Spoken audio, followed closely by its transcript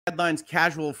Headlines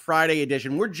Casual Friday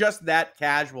edition. We're just that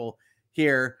casual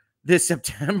here this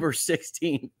September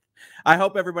 16th. I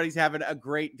hope everybody's having a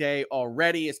great day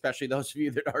already, especially those of you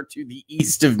that are to the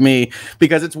east of me,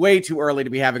 because it's way too early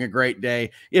to be having a great day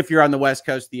if you're on the west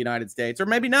coast of the United States, or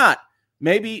maybe not.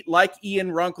 Maybe like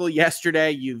Ian Runkle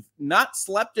yesterday, you've not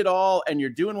slept at all and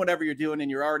you're doing whatever you're doing and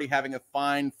you're already having a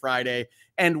fine Friday.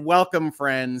 And welcome,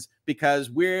 friends, because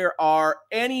we are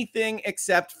anything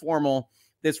except formal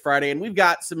this Friday. And we've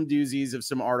got some doozies of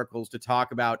some articles to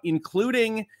talk about,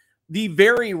 including the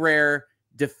very rare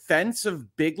defense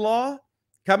of Big Law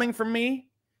coming from me.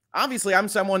 Obviously, I'm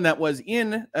someone that was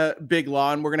in Big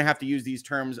Law, and we're going to have to use these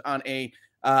terms on a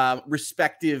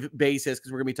respective basis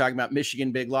because we're going to be talking about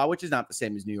Michigan Big Law, which is not the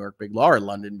same as New York Big Law or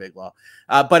London Big Law,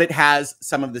 but it has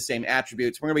some of the same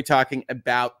attributes. We're going to be talking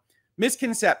about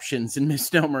misconceptions and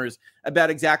misnomers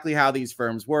about exactly how these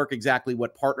firms work, exactly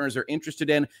what partners are interested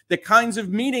in, the kinds of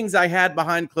meetings I had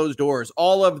behind closed doors,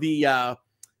 all of the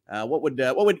what would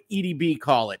EDB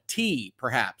call it? Tea,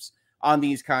 perhaps, on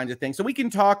these kinds of things. So we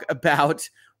can talk about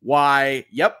why,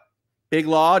 Big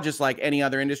Law, just like any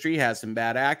other industry, has some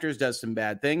bad actors, does some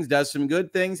bad things, does some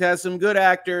good things, has some good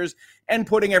actors, and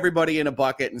putting everybody in a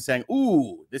bucket and saying,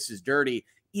 ooh, this is dirty,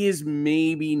 is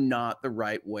maybe not the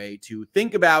right way to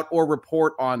think about or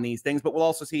report on these things. But we'll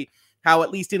also see how,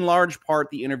 at least in large part,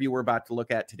 the interview we're about to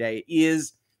look at today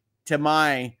is, to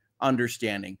my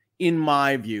understanding, in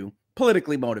my view,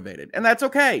 politically motivated. And that's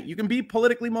okay. You can be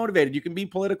politically motivated. You can be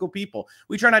political people.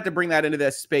 We try not to bring that into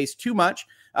this space too much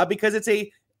because it's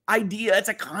a idea, it's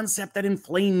a concept that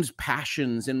inflames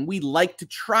passions, and we like to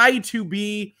try to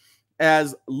be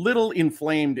as little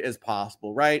inflamed as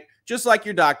possible, right? Just like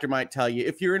your doctor might tell you,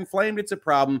 if you're inflamed, it's a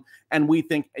problem, and we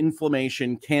think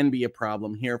inflammation can be a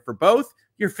problem here for both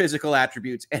your physical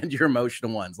attributes and your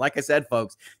emotional ones. Like I said,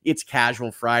 folks, it's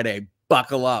Casual Friday.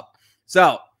 Buckle up.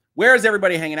 So, where is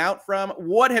everybody hanging out from?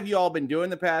 What have you all been doing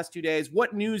the past 2 days?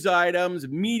 What news items,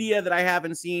 media that I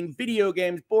haven't seen, video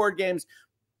games, board games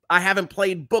I haven't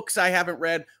played, books I haven't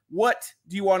read? What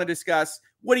do you want to discuss?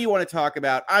 What do you want to talk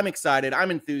about? I'm excited.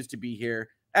 I'm enthused to be here.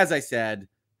 As I said,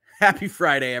 happy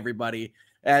Friday, everybody.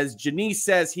 As Janice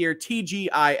says here,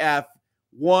 TGIF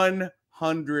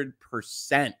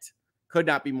 100%. Could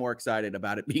not be more excited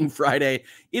about it being Friday.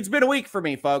 It's been a week for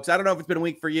me, folks. I don't know if it's been a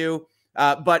week for you,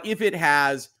 but if it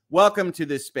has, welcome to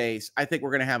this space. I think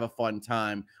we're going to have a fun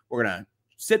time. We're going to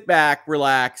sit back,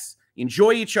 relax,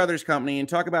 enjoy each other's company, and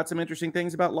talk about some interesting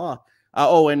things about law.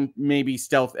 And maybe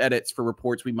stealth edits for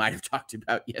reports we might have talked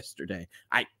about yesterday.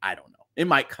 I don't know. It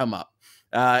might come up.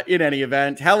 In any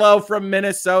event, hello from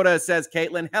Minnesota, says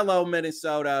Caitlin. Hello,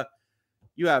 Minnesota.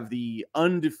 You have the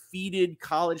undefeated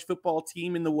college football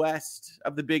team in the West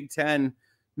of the Big Ten.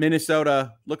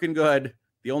 Minnesota, looking good.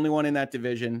 The only one in that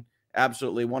division.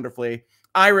 Absolutely wonderfully.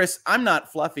 Iris, I'm not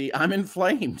fluffy. I'm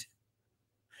inflamed.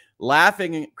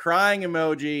 Laughing, crying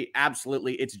emoji.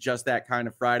 Absolutely. It's just that kind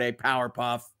of Friday.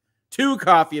 Powerpuff. 2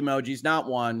 coffee emojis, not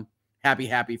one. Happy,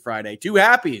 happy Friday. 2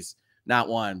 happies, not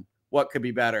one. What could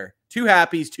be better? 2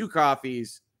 happies, 2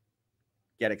 coffees.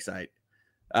 Get excited.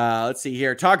 Let's see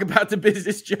here. Talk about the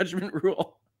business judgment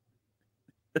rule.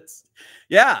 Let's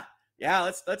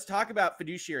talk about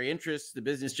fiduciary interests, the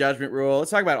business judgment rule.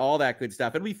 Let's talk about all that good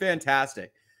stuff. It'll be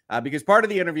fantastic. Because part of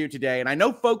the interview today, and I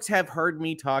know folks have heard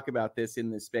me talk about this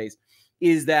in this space,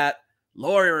 is that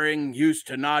lawyering used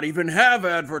to not even have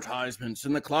advertisements,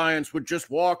 and the clients would just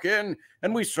walk in,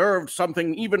 and we served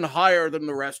something even higher than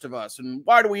the rest of us. And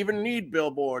why do we even need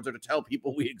billboards or to tell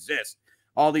people we exist?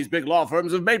 All these big law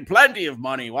firms have made plenty of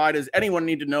money. Why does anyone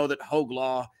need to know that Hogue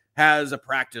Law has a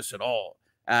practice at all?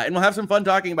 And we'll have some fun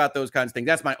talking about those kinds of things.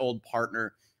 That's my old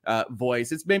partner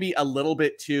voice. It's maybe a little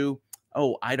bit too,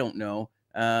 I don't know,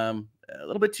 a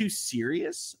little bit too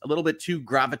serious, a little bit too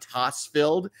gravitas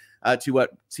filled to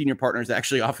what senior partners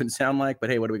actually often sound like. But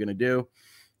hey, what are we going to do?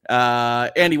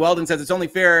 Andy Weldon says it's only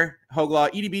fair. Hogue Law,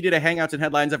 EDB did a Hangouts and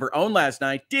Headlines of her own last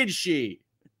night. Did she?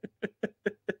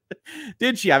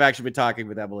 Did she? I've actually been talking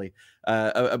with Emily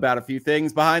about a few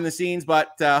things behind the scenes,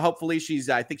 but hopefully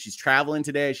I think she's traveling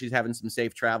today. She's having some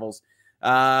safe travels.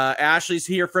 Ashley's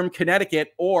here from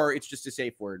Connecticut, or it's just a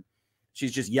safe word.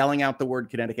 She's just yelling out the word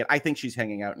Connecticut. I think she's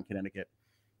hanging out in Connecticut.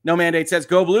 No Mandate says,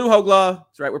 go blue, Hogue Law.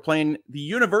 That's right. We're playing the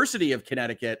University of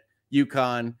Connecticut,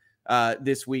 UConn,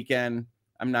 this weekend.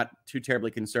 I'm not too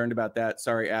terribly concerned about that.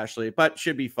 Sorry, Ashley, but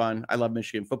should be fun. I love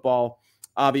Michigan football,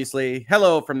 obviously.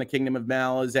 Hello from the Kingdom of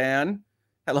Malazan.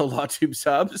 Hello, LawTube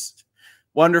subs.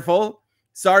 Wonderful.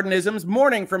 Sardinisms.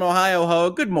 Morning from Ohio,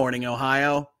 Hogue. Good morning,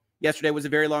 Ohio. Yesterday was a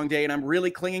very long day, and I'm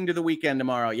really clinging to the weekend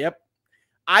tomorrow. Yep.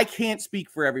 I can't speak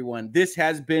for everyone. This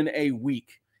has been a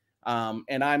week.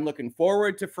 And I'm looking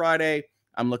forward to Friday.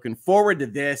 I'm looking forward to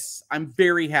this. I'm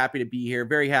very happy to be here.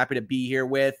 Very happy to be here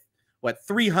with,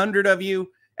 300 of you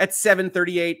at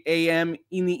 7:38 a.m.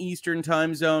 in the Eastern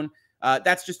time zone.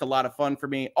 That's just a lot of fun for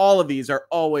me. All of these are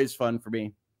always fun for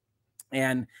me.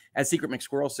 And as Secret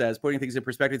McSquirrel says, putting things in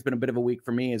perspective, it's been a bit of a week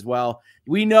for me as well.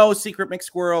 We know, Secret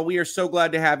McSquirrel, we are so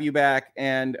glad to have you back.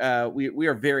 And we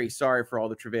are very sorry for all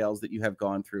the travails that you have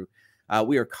gone through.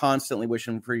 We are constantly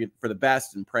wishing for you for the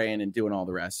best and praying and doing all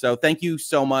the rest. So thank you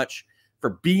so much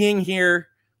for being here.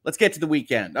 Let's get to the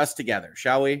weekend, us together,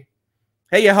 shall we?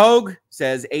 Hey, Hogue,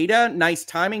 says Ada. Nice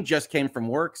timing. Just came from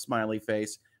work. Smiley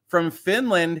face. From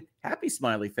Finland. Happy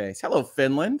smiley face. Hello,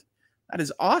 Finland. That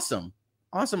is awesome.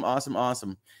 Awesome, awesome,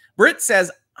 awesome. Britt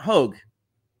says, Hogue,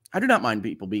 I do not mind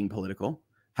people being political.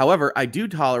 However, I do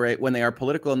tolerate when they are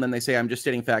political and then they say, I'm just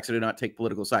stating facts. I do not take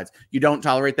political sides. You don't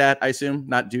tolerate that, I assume?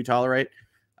 Not do tolerate?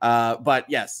 But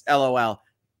yes, LOL.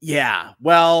 Yeah,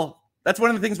 well, that's one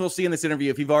of the things we'll see in this interview.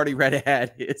 If you've already read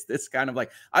ahead, it's this kind of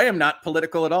like, I am not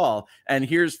political at all. And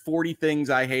here's 40 things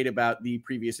I hate about the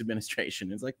previous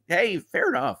administration. It's like, hey, fair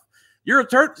enough. You're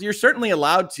certainly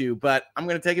allowed to, but I'm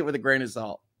going to take it with a grain of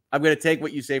salt. I'm going to take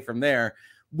what you say from there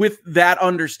with that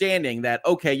understanding that,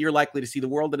 okay, you're likely to see the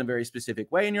world in a very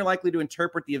specific way, and you're likely to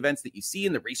interpret the events that you see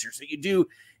and the research that you do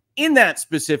in that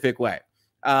specific way.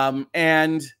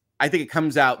 And I think it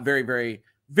comes out very, very,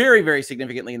 very, very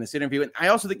significantly in this interview. And I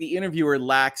also think the interviewer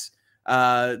lacks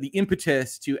the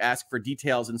impetus to ask for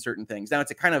details in certain things. Now,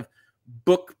 it's a kind of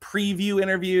book preview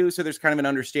interview, so there's kind of an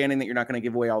understanding that you're not going to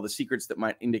give away all the secrets that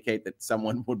might indicate that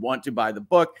someone would want to buy the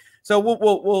book. So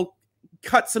we'll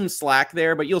cut some slack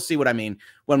there, but you'll see what I mean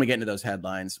when we get into those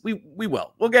headlines.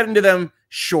 We'll get into them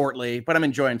shortly, but I'm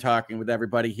enjoying talking with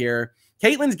everybody here.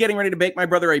 Caitlin's getting ready to bake my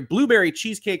brother a blueberry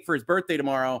cheesecake for his birthday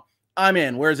tomorrow. I'm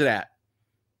in. Where's it at?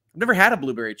 I've never had a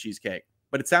blueberry cheesecake,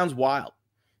 but it sounds wild.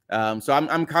 So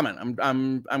I'm coming.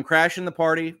 I'm crashing the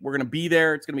party. We're gonna be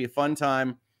there. It's gonna be a fun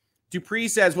time. Dupree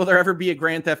says, will there ever be a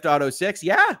Grand Theft Auto 6?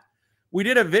 Yeah. We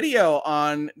did a video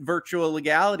on virtual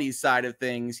legalities side of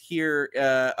things here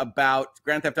about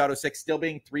Grand Theft Auto 6 still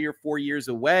being 3 or 4 years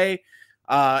away,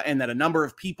 and that a number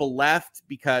of people left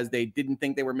because they didn't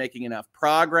think they were making enough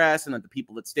progress, and that the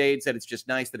people that stayed said it's just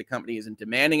nice that a company isn't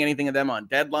demanding anything of them on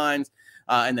deadlines,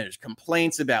 and there's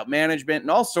complaints about management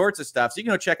and all sorts of stuff. So you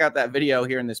can go check out that video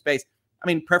here in this space. I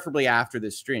mean, preferably after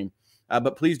this stream,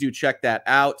 but please do check that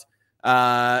out.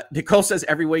 Nicole says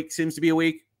every week seems to be a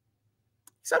week.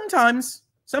 Sometimes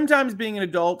being an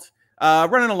adult,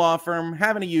 running a law firm,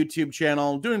 having a YouTube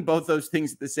channel, doing both those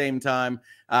things at the same time,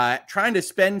 trying to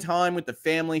spend time with the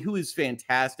family, who is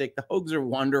fantastic. The Hogues are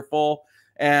wonderful,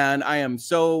 and I am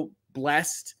so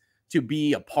blessed to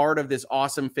be a part of this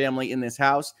awesome family in this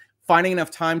house. Finding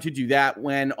enough time to do that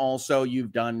when also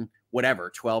you've done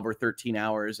whatever, 12 or 13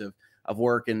 hours of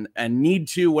work and need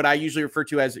to, what I usually refer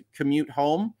to as commute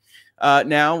home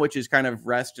now, which is kind of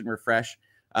rest and refresh.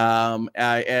 Has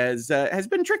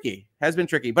been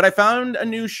tricky, but I found a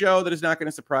new show that is not going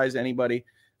to surprise anybody,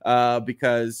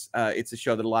 because it's a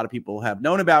show that a lot of people have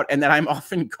known about and that I'm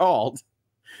often called.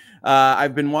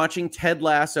 I've been watching Ted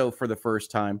Lasso for the first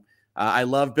time. I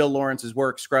love Bill Lawrence's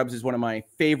work. Scrubs is one of my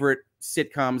favorite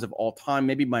sitcoms of all time,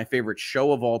 maybe my favorite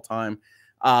show of all time.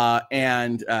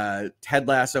 And Ted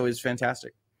Lasso is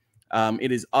fantastic.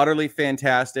 It is utterly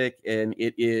fantastic, and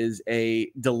it is a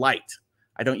delight.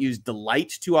 I don't use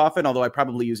delight too often, although I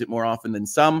probably use it more often than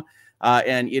some.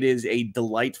 And it is a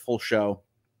delightful show,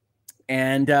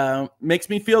 and makes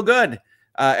me feel good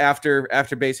after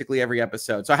basically every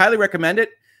episode. So I highly recommend it.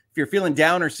 If you're feeling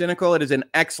down or cynical, it is an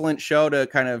excellent show to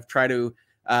kind of try to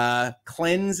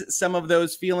cleanse some of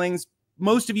those feelings.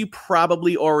 Most of you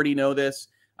probably already know this,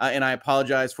 and I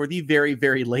apologize for the very,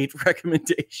 very late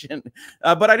recommendation.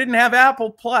 But I didn't have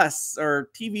Apple Plus or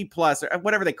TV Plus or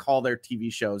whatever they call their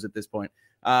TV shows at this point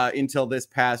until this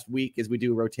past week, as we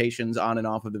do rotations on and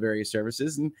off of the various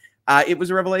services. And it was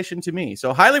a revelation to me.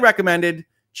 So highly recommended.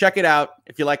 Check it out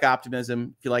if you like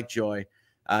optimism, if you like joy.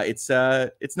 It's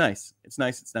nice. It's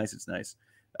nice.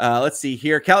 Let's see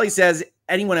here. Kelly says,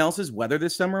 anyone else's weather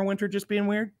this summer or winter just being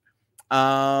weird?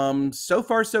 So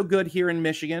far, so good here in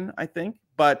Michigan, I think.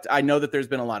 But I know that there's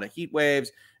been a lot of heat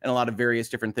waves and a lot of various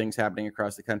different things happening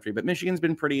across the country. But Michigan's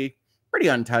been pretty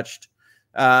untouched.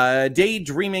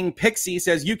 Daydreaming Pixie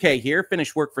says, UK here.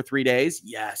 Finished work for 3 days.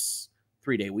 Yes.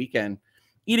 3-day weekend.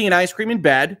 Eating an ice cream in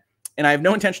bed. And I have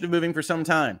no intention of moving for some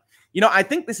time. You know, I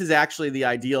think this is actually the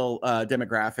ideal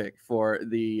demographic for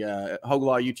the Hogue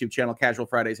Law YouTube channel, Casual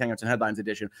Fridays, Hangouts and Headlines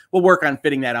Edition. We'll work on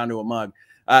fitting that onto a mug.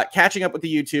 Catching up with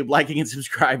the YouTube, liking and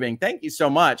subscribing. Thank you so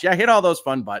much. Yeah, hit all those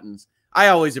fun buttons. I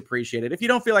always appreciate it. If you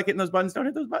don't feel like hitting those buttons, don't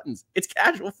hit those buttons. It's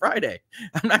Casual Friday.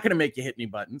 I'm not going to make you hit any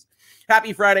buttons.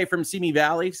 Happy Friday from Simi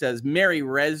Valley, says Mary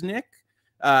Resnick.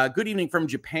 Good evening from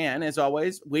Japan, as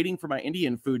always. Waiting for my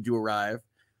Indian food to arrive.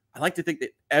 I like to think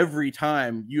that every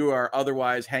time you are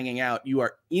otherwise hanging out, you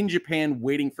are in Japan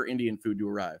waiting for Indian food to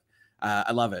arrive.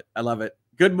 I love it. I love it.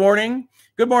 Good morning.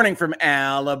 Good morning from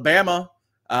Alabama.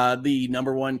 The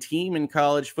 #1 team in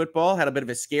college football had a bit of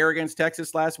a scare against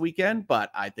Texas last weekend,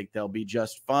 but I think they'll be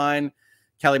just fine.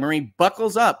 Kelly Marie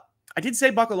buckles up. I did say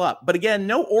buckle up, but again,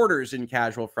 no orders in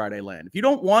Casual Friday land. If you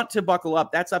don't want to buckle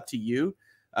up, that's up to you.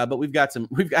 But we've got some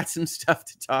stuff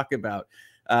to talk about.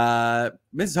 Mrs.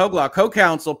 Hoglaw,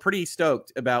 co-counsel, pretty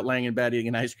stoked about laying in bed eating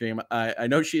an ice cream. I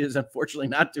know she is unfortunately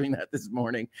not doing that this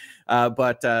morning,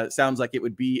 but sounds like it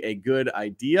would be a good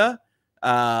idea.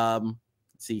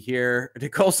 Let's see here.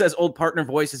 Nicole says old partner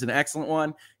voice is an excellent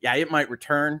one. Yeah, it might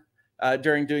return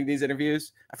during doing these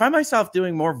interviews. I find myself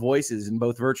doing more voices in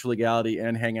both Virtual Legality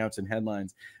and Hangouts and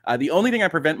Headlines. The only thing I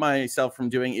prevent myself from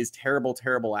doing is terrible,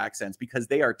 terrible accents, because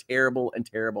they are terrible and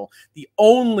terrible. The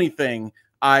only thing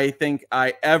I think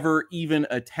I ever even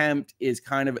attempt is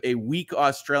kind of a weak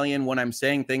Australian when I'm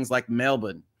saying things like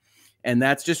Melbourne. And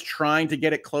that's just trying to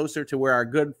get it closer to where our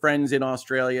good friends in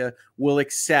Australia will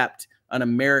accept an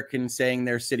American saying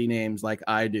their city names like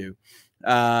I do.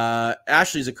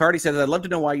 Ashley Zaccardi says, I'd love to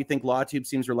know why you think LawTube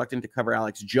seems reluctant to cover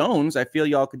Alex Jones. I feel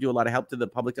y'all could do a lot of help to the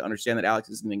public to understand that Alex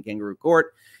isn't in kangaroo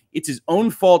court. It's his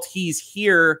own fault he's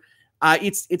here.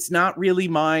 It's not really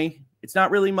my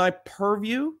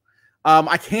purview.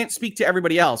 I can't speak to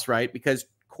everybody else, right? Because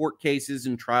court cases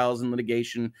and trials and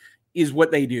litigation is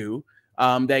what they do.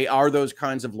 They are those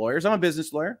kinds of lawyers. I'm a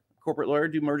business lawyer, corporate lawyer,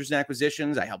 do mergers and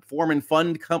acquisitions. I help form and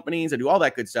fund companies. I do all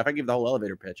that good stuff. I give the whole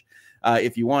elevator pitch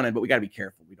if you wanted, but we got to be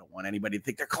careful. We don't want anybody to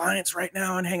think they're clients right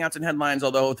now in Hangouts and Headlines,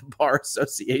 although the Bar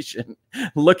Association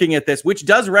looking at this, which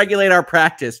does regulate our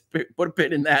practice, put a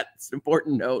pin in that. It's an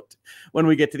important note when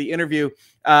we get to the interview,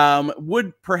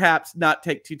 would perhaps not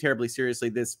take too terribly seriously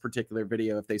this particular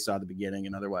video if they saw the beginning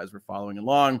and otherwise we're following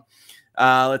along.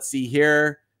 Let's see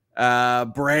here.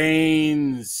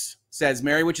 Brains, says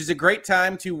Mary, which is a great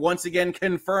time to once again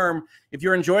confirm if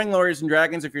you're enjoying Lawyers and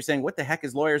Dragons, if you're saying, what the heck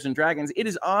is Lawyers and Dragons? It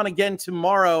is on again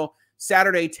tomorrow,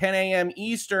 Saturday, 10 a.m.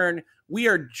 Eastern. We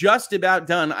are just about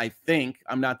done, I think.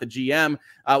 I'm not the GM,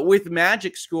 with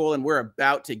Magic School, and we're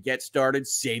about to get started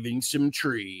saving some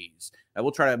trees.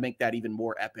 We'll try to make that even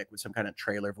more epic with some kind of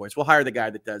trailer voice. We'll hire the guy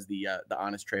that does the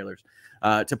honest trailers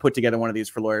to put together one of these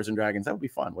for Lawyers and Dragons. That would be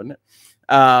fun, wouldn't it?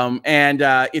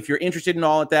 If you're interested in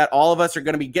all of that, all of us are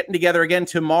going to be getting together again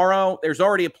tomorrow. There's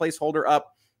already a placeholder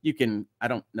up. You can, I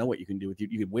don't know what you can do with you.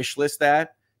 You can wish list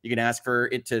that. You can ask for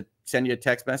it to send you a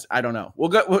text message. I don't know.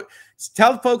 We'll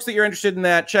tell folks that you're interested in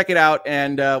that. Check it out,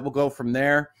 and we'll go from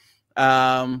there.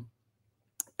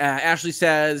 Ashley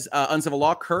says, Uncivil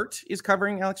Law, Kurt is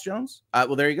covering Alex Jones.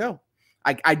 Well, there you go.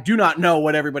 I do not know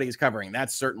what everybody is covering.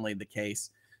 That's certainly the case.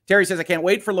 Terry says, I can't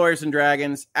wait for Lawyers and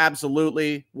Dragons.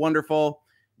 Absolutely. Wonderful.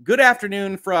 Good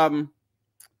afternoon from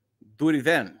Bouzy.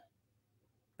 That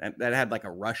had like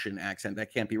a Russian accent.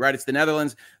 That can't be right. It's the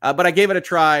Netherlands, but I gave it a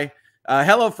try.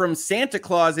 Hello from Santa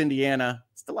Claus, Indiana.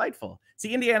 It's delightful.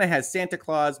 See, Indiana has Santa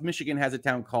Claus. Michigan has a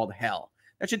town called Hell.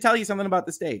 That should tell you something about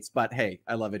the states, but hey,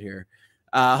 I love it here.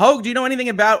 Hogue, do you know anything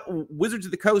about Wizards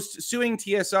of the Coast suing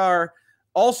TSR?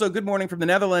 Also, good morning from the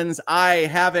Netherlands. I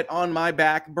have it on my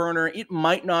back burner. It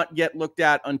might not get looked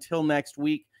at until next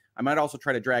week. I might also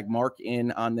try to drag Mark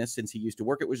in on this since he used to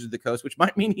work at Wizards of the Coast, which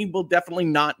might mean he will definitely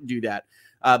not do that.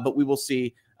 But we will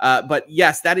see. But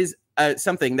yes, that is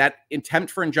something, that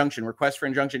request for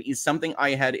injunction is something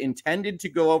I had intended to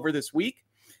go over this week.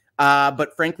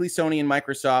 But frankly, Sony and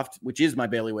Microsoft, which is my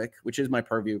bailiwick, which is my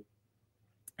purview,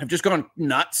 have just gone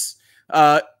nuts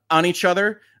on each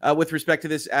other with respect to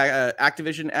this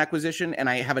Activision acquisition. And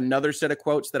I have another set of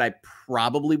quotes that I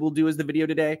probably will do as the video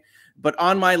today. But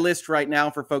on my list right now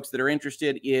for folks that are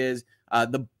interested is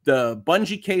the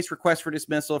Bouzy case request for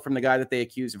dismissal from the guy that they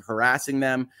accused of harassing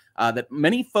them, that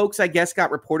many folks, I guess,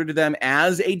 got reported to them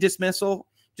as a dismissal.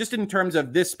 Just in terms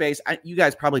of this space, you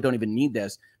guys probably don't even need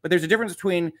this, but there's a difference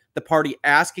between the party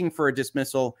asking for a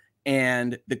dismissal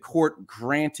and the court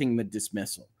granting the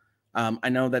dismissal. I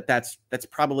know that that's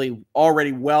probably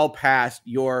already well past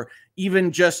your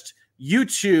even just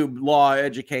YouTube law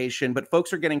education, but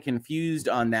folks are getting confused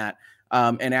on that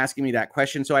and asking me that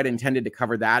question. So I'd intended to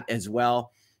cover that as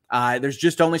well. There's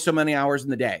just only so many hours in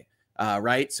the day,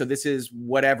 right? So this is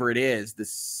whatever it is, the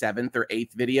 7th or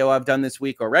 8th video I've done this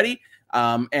week already.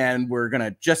 And we're going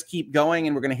to just keep going,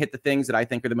 and we're going to hit the things that I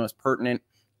think are the most pertinent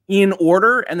in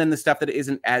order, and then the stuff that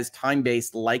isn't as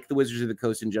time-based, like the Wizards of the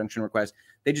Coast injunction request,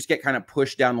 they just get kind of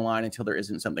pushed down the line until there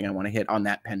isn't something I want to hit on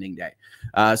that pending day.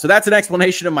 So that's an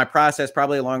explanation of my process,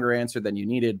 probably a longer answer than you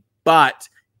needed, but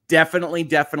definitely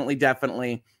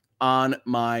on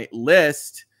my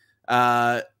list.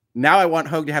 Now I want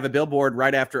Hogue to have a billboard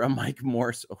right after a Mike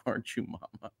Morse or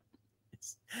Chumama.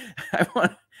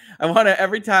 I want to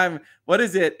every time. What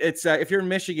is it? It's if you're in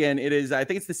Michigan, it is. I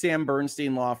think it's the Sam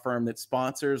Bernstein law firm that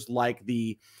sponsors like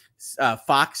the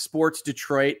Fox Sports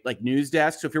Detroit like news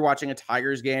desk. So if you're watching a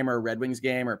Tigers game or a Red Wings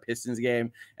game or a Pistons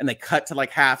game, and they cut to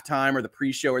like halftime or the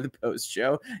pre-show or the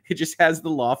post-show, it just has the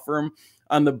law firm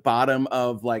on the bottom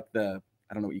of like the,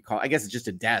 I don't know what you call it. I guess it's just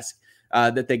a desk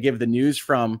that they give the news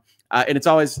from, and it's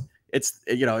always it's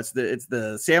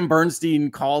the Sam Bernstein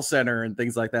call center and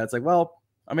things like that. It's like, well,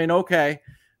 I mean, okay.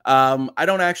 I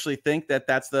don't actually think that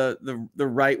that's the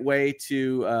right way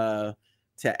to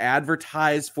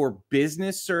advertise for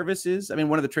business services. I mean,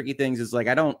 one of the tricky things is like,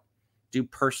 I don't do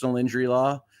personal injury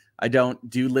law. I don't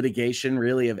do litigation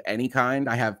really of any kind.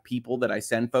 I have people that I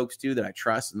send folks to that I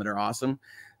trust and that are awesome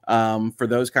for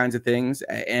those kinds of things.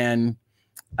 And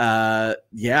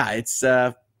yeah, it's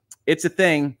a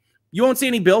thing. You won't see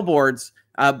any billboards.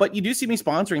 But you do see me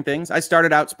sponsoring things. I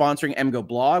started out sponsoring MGO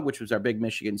Blog, which was our big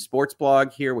Michigan sports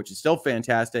blog here, which is still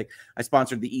fantastic. I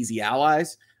sponsored the Easy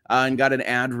Allies and got an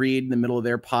ad read in the middle of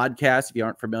their podcast. If you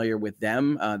aren't familiar with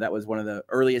them, that was one of the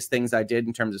earliest things I did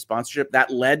in terms of sponsorship. That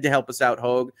led to Help Us Out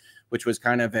Hogue, which was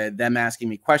kind of them asking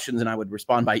me questions, and I would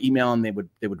respond by email, and they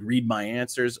would read my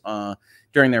answers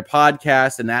during their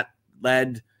podcast, and that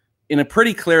led in a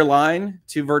pretty clear line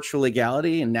to virtual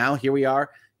legality. And now here we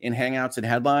are in Hangouts and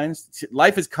Headlines.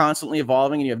 Life is constantly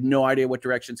evolving and you have no idea what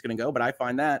direction it's going to go, but I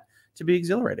find that to be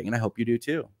exhilarating, and I hope you do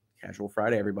too. Casual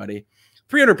Friday, everybody.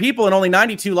 300 people and only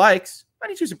 92 likes.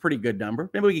 92 is a pretty good number.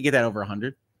 Maybe we could get that over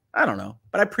 100. I don't know,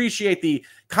 but I appreciate the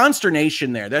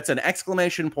consternation there. That's an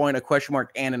exclamation point, a question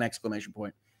mark, and an exclamation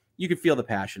point. You can feel the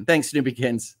passion. Thanks,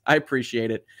 Snoopykins. I appreciate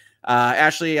it.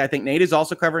 Ashley, I think Nate is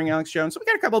also covering Alex Jones. So we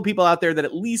got a couple of people out there that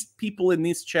at least people in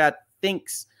this chat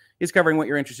thinks is covering what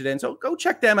you're interested in. So go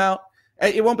check them out.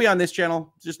 It won't be on this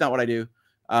channel. It's just not what I do.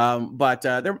 But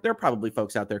there are probably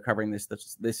folks out there covering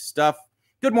this stuff.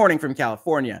 Good morning from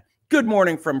California. Good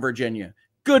morning from Virginia.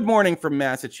 Good morning from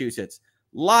Massachusetts.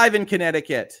 Live in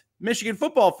Connecticut. Michigan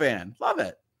football fan. Love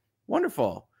it.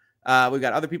 Wonderful. We've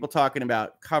got other people talking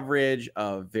about coverage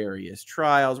of various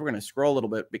trials. We're going to scroll a little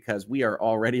bit because we are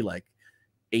already like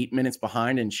 8 minutes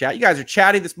behind in chat. You guys are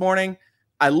chatty this morning.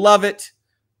 I love it.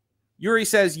 Yuri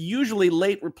says, usually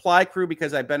late reply crew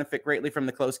because I benefit greatly from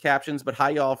the closed captions, but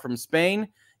hi y'all from Spain.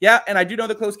 Yeah, and I do know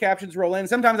the closed captions roll in.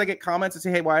 Sometimes I get comments that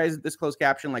say, hey, why isn't this closed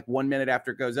caption like 1 minute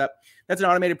after it goes up? That's an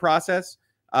automated process.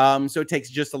 So it takes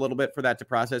just a little bit for that to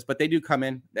process, but they do come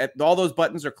in. All those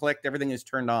buttons are clicked. Everything is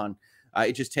turned on.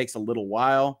 It just takes a little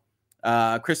while.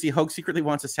 Christy Hogue secretly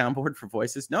wants a soundboard for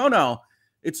voices. No.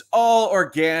 It's all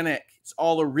organic. It's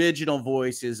all original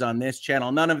voices on this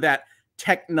channel. None of that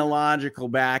technological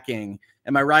backing.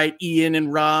 Am I right, Ian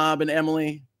and Rob and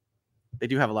Emily? They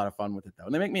do have a lot of fun with it, though.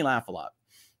 And they make me laugh a lot.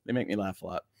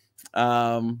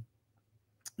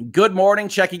 Good morning.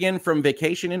 Checking in from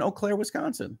vacation in Eau Claire,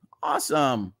 Wisconsin.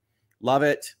 Awesome. Love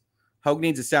it. Hogue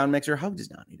needs a sound mixer. Hogue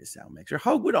does not need a sound mixer.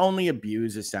 Hogue would only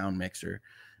abuse a sound mixer.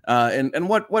 And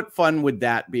what fun would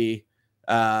that be?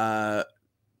 Natalie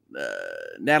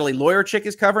Lawyer Chick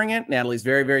is covering it. Natalie's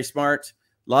very, very smart.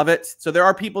 Love it. So there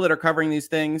are people that are covering these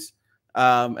things,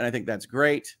 and I think that's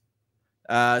great.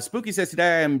 Spooky says,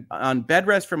 today I am on bed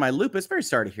rest for my lupus. Very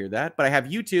sorry to hear that, but I have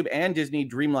YouTube and Disney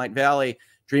Dreamlight Valley.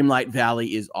 Dreamlight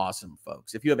Valley is awesome,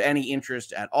 folks. If you have any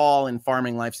interest at all in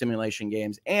farming life simulation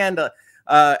games and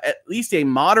at least a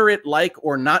moderate like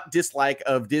or not dislike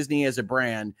of Disney as a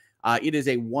brand, it is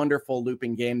a wonderful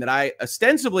looping game that I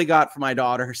ostensibly got for my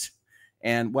daughters.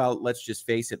 And, well, let's just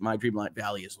face it, my Dreamlight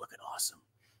Valley is looking awesome.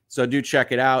 So do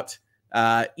check it out.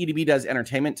 EDB does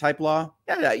entertainment type law.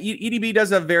 Yeah, EDB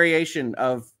does a variation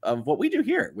of what we do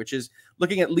here, which is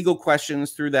looking at legal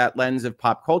questions through that lens of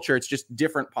pop culture. It's just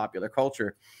different popular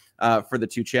culture for the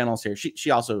two channels here.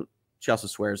 She also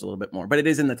swears a little bit more, but it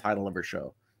is in the title of her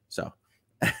show. So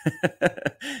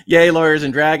yay, Lawyers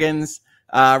and Dragons.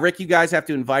 Rick, you guys have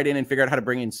to invite in and figure out how to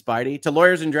bring in Spidey to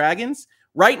Lawyers and Dragons.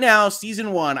 Right now,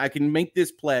 season 1, I can make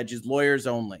this pledge, is lawyers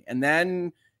only. And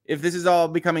then if this is all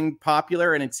becoming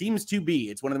popular, and it seems to be,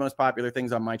 it's one of the most popular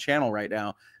things on my channel right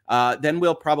now, then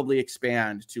we'll probably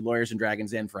expand to Lawyers and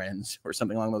Dragons and Friends or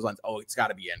something along those lines. Oh, it's got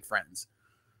to be and Friends.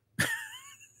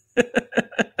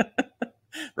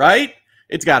 Right?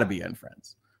 It's got to be and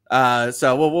Friends.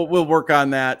 So we'll work on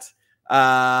that.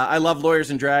 I love Lawyers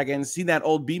and Dragons. Seen that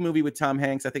old B movie with Tom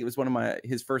Hanks. I think it was one of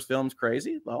his first films.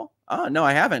 Crazy? Well, no,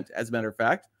 I haven't, as a matter of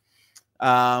fact.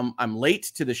 I'm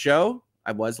late to the show.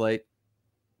 I was late.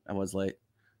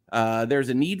 There's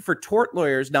a need for tort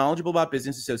lawyers knowledgeable about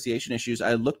business association issues.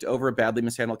 I looked over a badly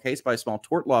mishandled case by a small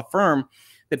tort law firm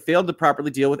that failed to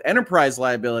properly deal with enterprise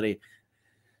liability.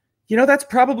 You know, that's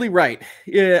probably right.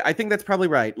 Yeah, I think that's probably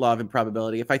right, law of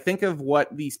improbability. If I think of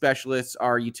what the specialists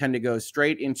are, you tend to go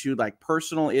straight into like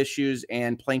personal issues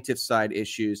and plaintiff side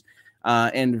issues,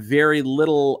 and very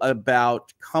little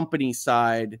about company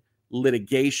side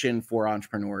litigation for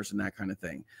entrepreneurs and that kind of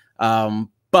thing.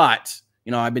 But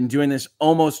you know, I've been doing this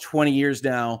almost 20 years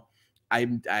now.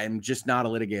 I'm just not a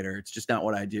litigator. It's just not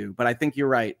what I do. But I think you're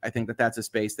right. I think that that's a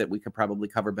space that we could probably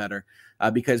cover better,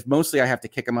 because mostly I have to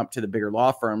kick them up to the bigger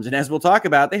law firms. And as we'll talk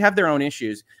about, they have their own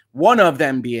issues. One of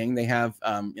them being they have,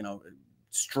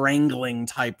 strangling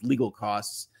type legal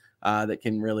costs that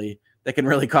can really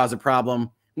cause a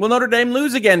problem. Will Notre Dame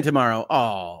lose again tomorrow?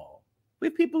 Oh, we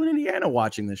have people in Indiana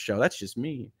watching this show. That's just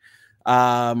me.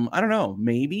 I don't know.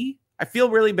 Maybe. I feel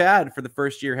really bad for the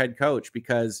first-year head coach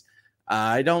because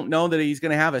I don't know that he's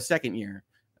going to have a second year.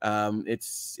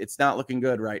 It's not looking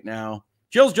good right now.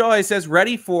 Jill's Joy says,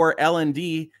 ready for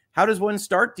L&D. How does one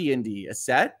start D&D? A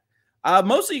set?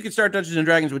 Mostly you can start Dungeons &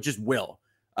 Dragons with just will.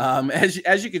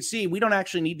 As you can see, we don't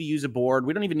actually need to use a board.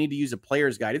 We don't even need to use a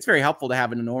player's guide. It's very helpful to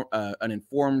have an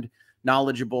informed,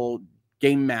 knowledgeable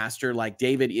game master like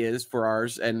David is for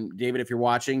ours. And David, if you're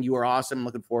watching, you are awesome.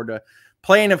 Looking forward to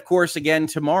playing, of course, again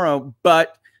tomorrow.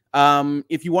 But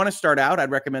if you want to start out,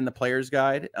 I'd recommend the player's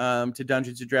guide to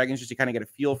Dungeons & Dragons just to kind of get a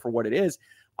feel for what it is.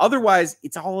 Otherwise,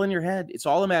 it's all in your head. It's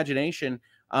all imagination.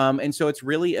 And so it's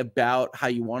really about how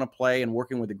you want to play and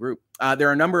working with a group. There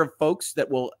are a number of folks that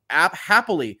will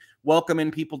happily welcome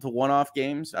in people to one-off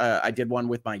games. I did one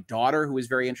with my daughter who was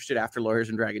very interested after Lawyers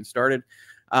and Dragons started.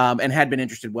 And had been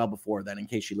interested well before then, in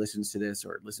case she listens to this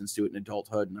or listens to it in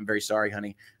adulthood. And I'm very sorry,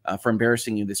 honey, for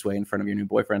embarrassing you this way in front of your new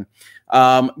boyfriend.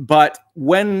 But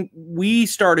when we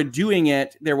started doing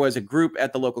it, there was a group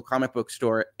at the local comic book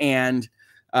store, and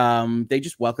they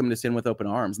just welcomed us in with open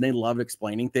arms. And they loved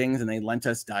explaining things, and they lent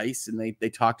us dice, and they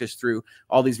talked us through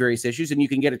all these various issues. And you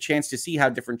can get a chance to see how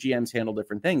different GMs handle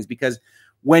different things. Because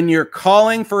when you're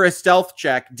calling for a stealth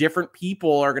check, different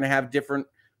people are going to have different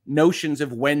notions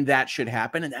of when that should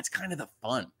happen, and that's kind of the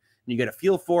fun. You get a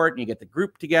feel for it, and you get the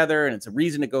group together, and it's a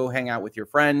reason to go hang out with your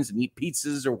friends and eat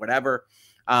pizzas or whatever.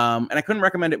 And I couldn't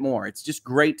recommend it more. It's just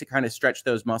great to kind of stretch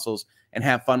those muscles and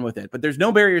have fun with it. But there's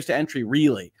no barriers to entry,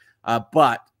 really.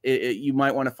 But you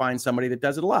might want to find somebody that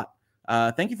does it a lot.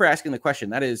 Thank you for asking the question.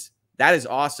 That is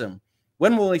awesome.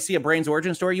 When will we see a Brains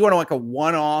origin story? You want to like a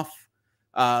one-off,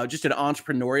 just an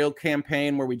entrepreneurial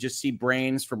campaign where we just see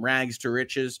Brains from rags to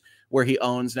riches, where he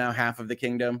owns now half of the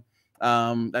kingdom.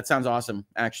 That sounds awesome,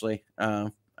 actually.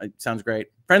 It sounds great.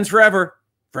 Friends forever.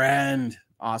 Friend.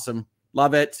 Awesome.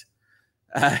 Love it.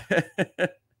 He's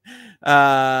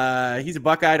a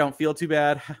Buckeye. Don't feel too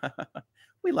bad.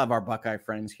 We love our Buckeye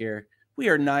friends here. We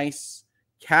are nice,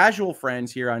 casual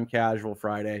friends here on Casual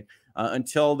Friday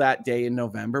until that day in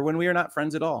November when we are not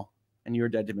friends at all. And you are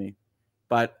dead to me.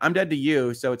 But I'm dead to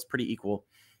you, so it's pretty equal.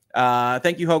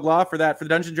 Thank you, Hoglaw, for that, for the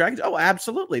Dungeons & Dragons. Oh,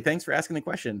 absolutely. Thanks for asking the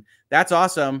question. That's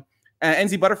awesome.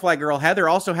 NZ Butterfly Girl Heather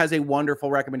also has a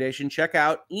wonderful recommendation. Check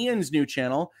out Ian's new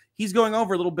channel. He's going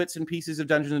over little bits and pieces of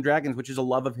Dungeons & Dragons, which is a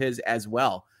love of his as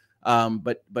well.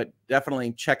 But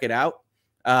definitely check it out.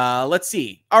 Let's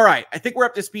see. All right. I think we're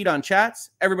up to speed on chats.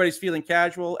 Everybody's feeling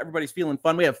casual. Everybody's feeling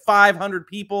fun. We have 500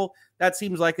 people. That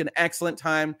seems like an excellent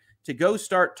time to go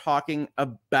start talking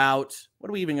about, what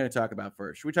are we even going to talk about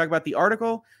first? Should we talk about the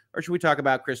article, or should we talk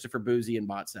about Christopher Bouzy and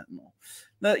Bot Sentinel?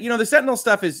 The Sentinel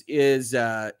stuff is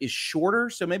shorter,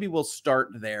 so maybe we'll start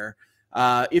there.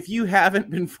 If you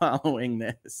haven't been following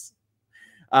this,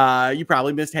 you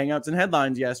probably missed Hangouts and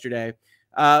Headlines yesterday.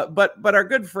 But our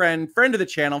good friend of the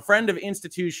channel, friend of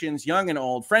institutions, young and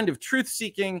old, friend of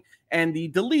truth-seeking and the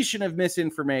deletion of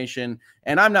misinformation,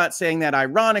 and I'm not saying that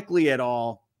ironically at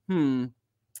all,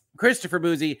 Christopher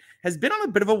Bouzy has been on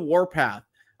a bit of a warpath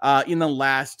in the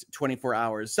last 24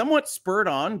 hours, somewhat spurred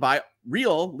on by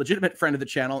real, legitimate friend of the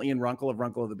channel, Ian Runkle of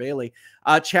Runkle of the Bailey,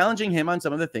 challenging him on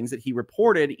some of the things that he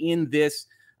reported in this,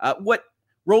 what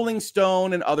Rolling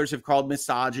Stone and others have called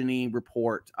misogyny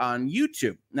report on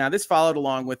YouTube. Now, this followed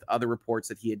along with other reports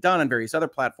that he had done on various other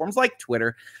platforms like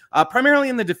Twitter, primarily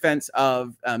in the defense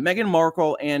of Meghan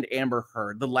Markle and Amber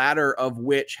Heard, the latter of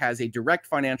which has a direct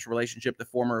financial relationship, the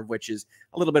former of which is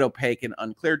a little bit opaque and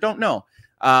unclear. Don't know.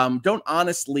 Don't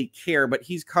honestly care, but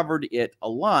he's covered it a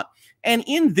lot. And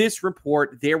in this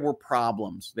report, there were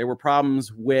problems. There were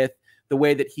problems with the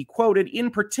way that he quoted,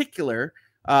 in particular,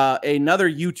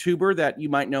 another YouTuber that you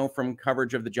might know from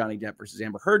coverage of the Johnny Depp versus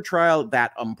Amber Heard trial,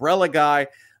 that Umbrella Guy.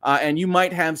 And you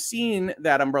might have seen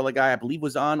that Umbrella Guy, I believe,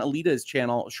 was on Alita's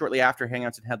channel shortly after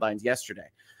Hangouts and Headlines yesterday.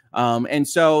 And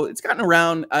so it's gotten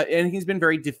around, and he's been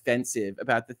very defensive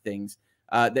about the things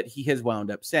that he has wound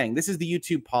up saying. This is the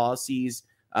YouTube policies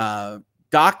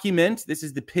document. This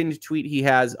is the pinned tweet he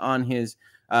has on his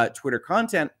Twitter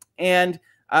content. And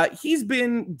he's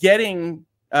been getting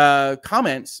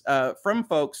comments from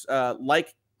folks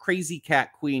like Crazy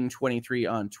Cat Queen 23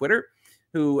 on Twitter,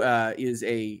 who is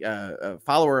a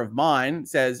follower of mine,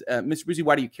 says, Mr. Bouzy,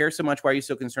 why do you care so much? Why are you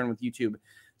so concerned with YouTube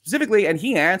specifically? And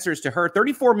he answers to her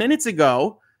 34 minutes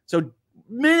ago, so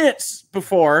minutes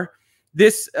before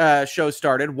this show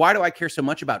started, why do I care so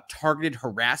much about targeted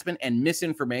harassment and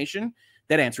misinformation?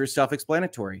 That answer is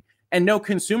self-explanatory. And no,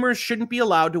 consumers shouldn't be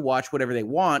allowed to watch whatever they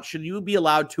want. Should you be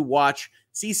allowed to watch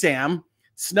CSAM,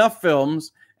 snuff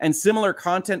films, and similar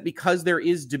content because there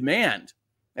is demand?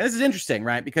 And this is interesting,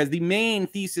 right? Because the main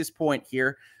thesis point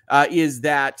here is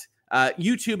that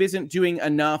YouTube isn't doing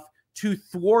enough to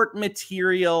thwart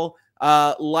material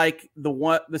like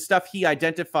the stuff he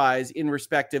identifies in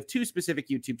respect of two specific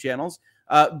YouTube channels,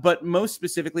 but most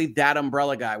specifically that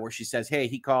Umbrella Guy, where she says, hey,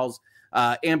 he calls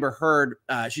Amber Heard,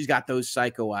 she's got those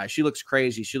psycho eyes. She looks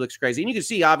crazy. She looks crazy. And you can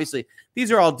see, obviously,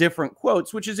 these are all different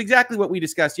quotes, which is exactly what we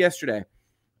discussed yesterday.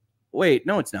 Wait,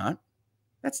 no, it's not.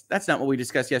 That's not what we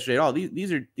discussed yesterday at all.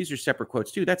 These are separate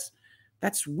quotes too. That's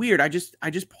weird. I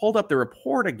just pulled up the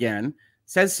report again. It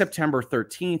says September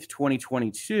 13th,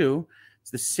 2022. It's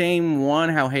the same one.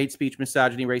 How hate speech,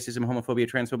 misogyny, racism, homophobia,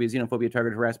 transphobia, xenophobia,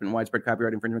 targeted harassment, and widespread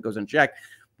copyright infringement goes unchecked.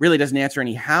 Really doesn't answer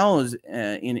any hows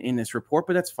in this report,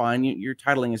 but that's fine. Your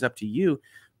titling is up to you.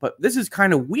 But this is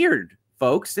kind of weird,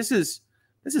 folks. This is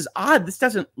odd. This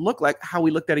doesn't look like how we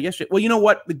looked at it yesterday. Well, you know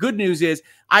what? The good news is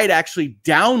I had actually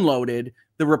downloaded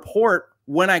the report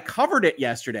when I covered it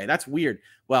yesterday. That's weird.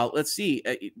 Well, let's see.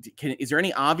 Is there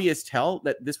any obvious tell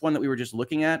that this one that we were just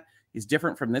looking at is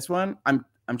different from this one? I'm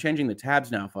changing the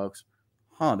tabs now, folks.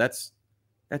 Huh? That's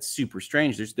super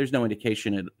strange. There's no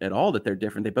indication at all that they're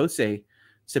different. They both say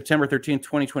September 13th,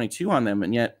 2022 on them,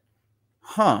 and yet,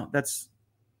 that's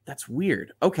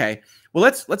weird. Okay. Well,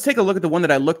 let's take a look at the one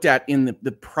that I looked at in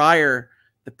the prior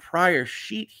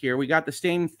sheet here. We got the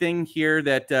same thing here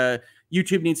that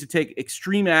YouTube needs to take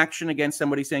extreme action against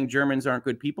somebody saying Germans aren't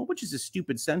good people, which is a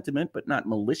stupid sentiment, but not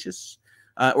malicious,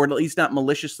 or at least not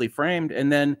maliciously framed.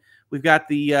 And then we've got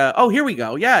the, oh, here we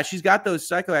go. Yeah, she's got those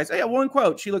psycho eyes. Yeah, one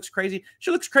quote. She looks crazy.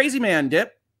 She looks crazy, man,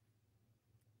 dip.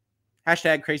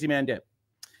 Hashtag crazy man dip.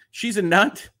 She's a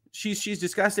nut. She's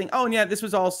disgusting. Oh, and yeah, this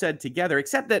was all said together,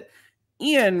 except that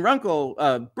Ian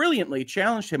Runkle brilliantly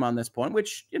challenged him on this point,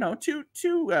 which, you know,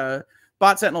 to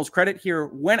Bot Sentinel's credit here,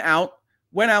 went out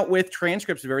with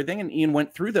transcripts of everything, and Ian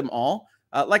went through them all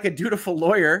like a dutiful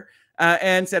lawyer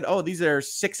and said, oh, these are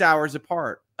 6 hours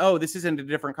apart. Oh, this isn't a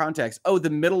different context. Oh, the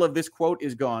middle of this quote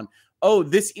is gone. Oh,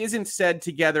 this isn't said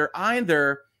together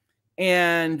either.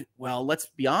 And, well, let's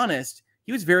be honest,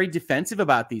 he was very defensive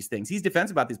about these things. He's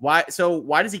defensive about these. Why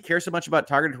does he care so much about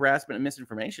targeted harassment and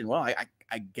misinformation? Well,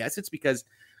 I guess it's because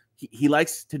he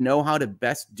likes to know how to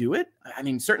best do it. I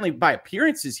mean, certainly by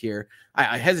appearances here,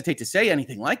 I hesitate to say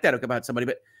anything like that about somebody,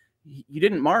 but you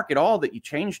didn't mark at all that you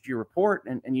changed your report,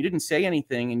 and you didn't say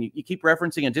anything, and you keep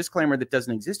referencing a disclaimer that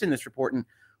doesn't exist in this report. And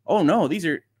oh no, these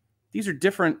are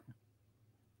different.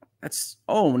 Those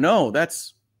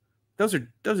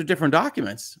are different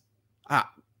documents.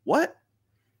 What?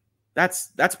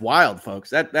 That's wild,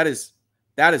 folks. That is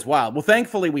wild. Well,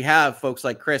 thankfully we have folks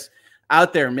like Chris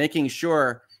out there making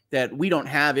sure that we don't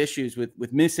have issues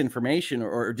with misinformation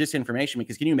or disinformation.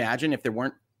 Because can you imagine if there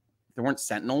weren't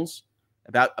sentinels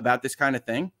about this kind of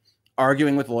thing,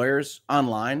 arguing with lawyers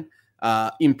online,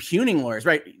 impugning lawyers,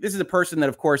 right? This is a person that,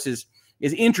 of course, is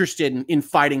interested in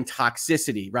fighting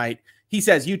toxicity, right? He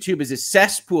says YouTube is a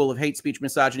cesspool of hate speech,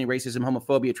 misogyny, racism,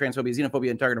 homophobia, transphobia, xenophobia,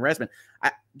 and targeted harassment.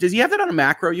 Does he have that on a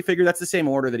macro? You figure that's the same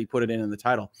order that he put it in the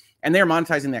title. And they're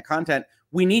monetizing that content.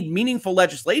 We need meaningful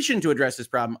legislation to address this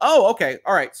problem. Oh, okay.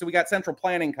 All right. So we got central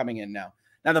planning coming in now.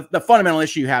 Now, the fundamental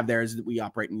issue you have there is that we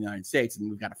operate in the United States, and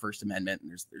we've got a First Amendment,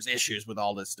 and there's issues with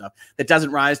all this stuff that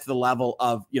doesn't rise to the level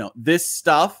of, you know, this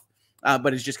stuff,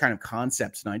 but it's just kind of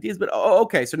concepts and ideas. But,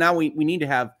 okay. So now we need to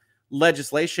have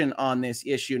legislation on this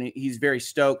issue, and he's very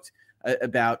stoked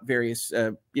about various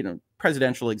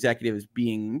presidential executives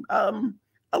being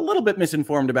a little bit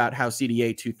misinformed about how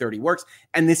CDA 230 works.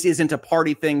 And this isn't a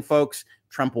party thing, folks.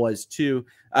 Trump was too.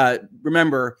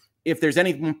 Remember, if there's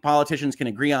anything politicians can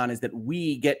agree on, is that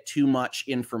we get too much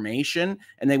information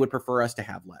and they would prefer us to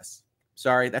have less.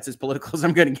 Sorry, that's as political as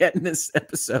I'm going to get in this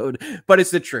episode, but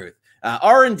it's the truth.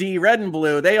 R&D, Red and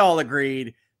Blue, they all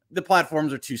agreed the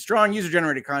platforms are too strong.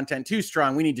 User-generated content, too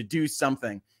strong. We need to do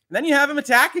something. And then you have them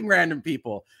attacking random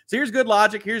people. So here's good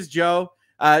logic. Here's Joe.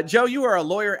 Joe, you are a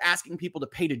lawyer asking people to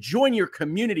pay to join your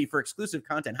community for exclusive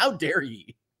content. How dare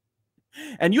ye?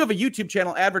 And you have a YouTube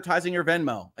channel advertising your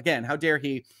Venmo. Again, how dare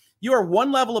he? You are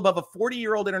one level above a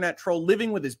 40-year-old internet troll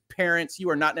living with his parents. You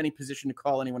are not in any position to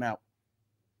call anyone out.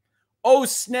 Oh,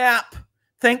 snap.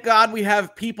 Thank God we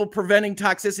have people preventing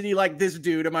toxicity like this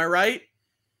dude. Am I right?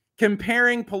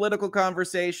 Comparing political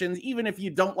conversations, even if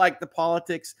you don't like the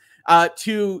politics,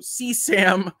 to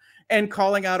CSAM and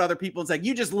calling out other people. It's like,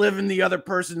 you just live in the other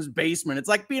person's basement. It's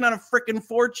like being on a freaking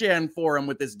 4chan forum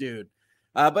with this dude.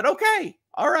 But okay.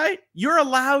 All right. You're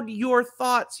allowed your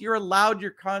thoughts. You're allowed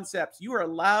your concepts. You are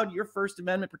allowed your First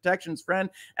Amendment protections, friend.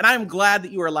 And I'm glad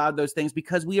that you are allowed those things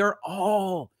because we are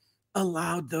all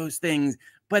allowed those things.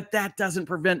 But that doesn't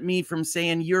prevent me from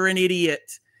saying you're an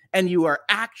idiot and you are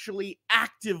actually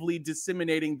actively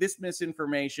disseminating this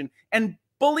misinformation, and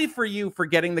bully for you for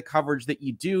getting the coverage that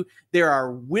you do. There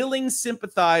are willing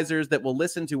sympathizers that will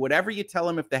listen to whatever you tell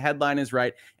them if the headline is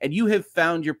right, and you have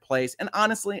found your place. And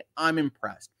honestly, I'm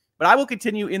impressed. But I will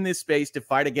continue in this space to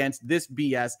fight against this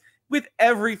BS with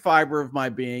every fiber of my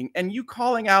being. And you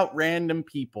calling out random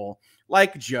people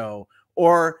like Joe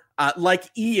or like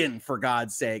Ian, for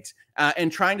God's sakes,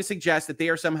 and trying to suggest that they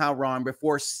are somehow wrong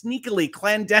before sneakily,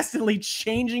 clandestinely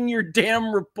changing your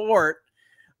damn report.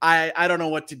 I don't know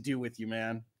what to do with you,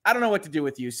 man. I don't know what to do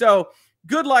with you. So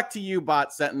good luck to you,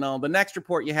 Bot Sentinel. The next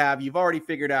report you have, you've already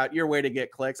figured out your way to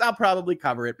get clicks. I'll probably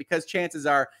cover it because chances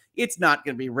are it's not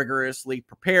going to be rigorously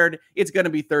prepared. It's going to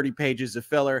be 30 pages of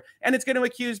filler, and it's going to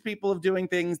accuse people of doing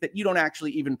things that you don't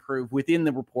actually even prove within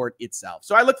the report itself.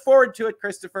 So I look forward to it,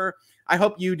 Christopher. I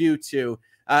hope you do too.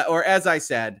 Or as I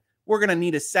said, we're going to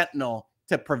need a Sentinel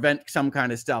to prevent some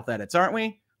kind of stealth edits, aren't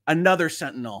we? Another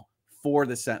Sentinel for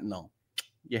the Sentinel.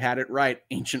 You had it right,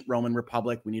 ancient Roman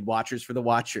Republic. We need watchers for the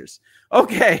watchers.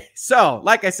 Okay, so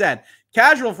like I said,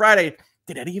 Casual Friday.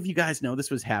 Did any of you guys know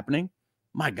this was happening?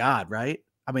 My God, right?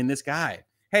 I mean, this guy.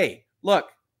 Hey,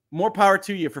 look, more power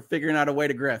to you for figuring out a way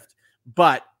to grift,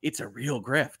 but it's a real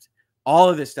grift. All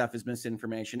of this stuff is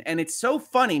misinformation. And it's so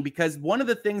funny because one of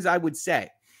the things I would say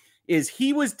is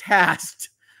he was tasked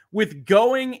with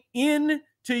going into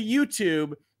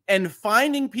YouTube and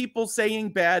finding people saying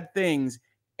bad things,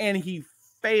 and he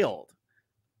failed.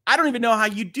 I don't even know how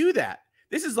you do that.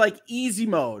 This is like easy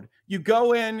mode. You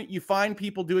go in, you find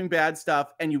people doing bad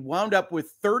stuff, and you wound up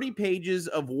with 30 pages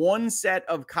of one set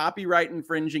of copyright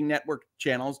infringing network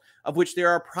channels, of which there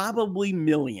are probably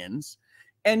millions.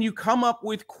 And you come up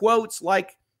with quotes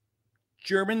like,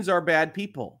 Germans are bad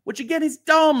people, which again is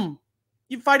dumb.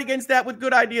 You fight against that with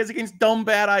good ideas against dumb,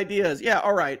 bad ideas. Yeah,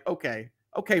 all right, okay.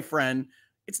 Okay, friend.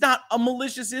 It's not a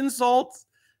malicious insult.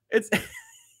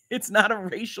 It's not a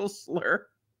racial slur.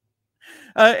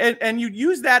 And you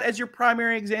use that as your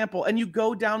primary example, and you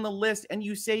go down the list and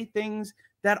you say things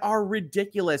that are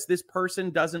ridiculous. This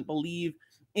person doesn't believe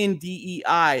in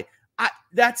DEI.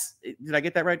 Did I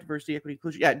get that right? Diversity, equity,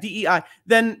 inclusion. Yeah, DEI.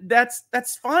 Then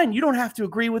that's fine. You don't have to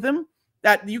agree with him.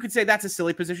 That you could say that's a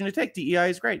silly position to take. DEI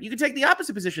is great. You could take the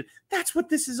opposite position. That's what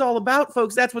this is all about,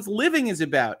 folks. That's what living is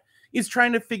about. Is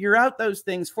trying to figure out those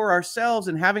things for ourselves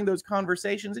and having those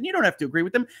conversations. And you don't have to agree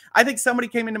with them. I think somebody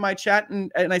came into my chat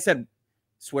and I said,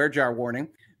 swear jar warning.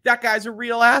 That guy's a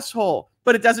real asshole,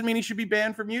 but it doesn't mean he should be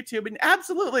banned from YouTube. And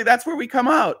absolutely, that's where we come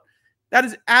out. That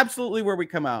is absolutely where we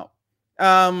come out.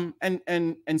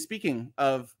 And speaking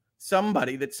of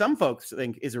somebody that some folks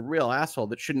think is a real asshole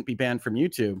that shouldn't be banned from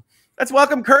YouTube, let's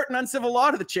welcome Curtin Uncivil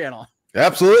Law to the channel.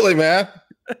 Absolutely, man.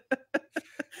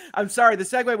 I'm sorry, the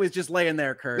segue was just laying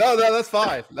there, Kurt. No, that's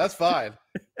fine. That's fine.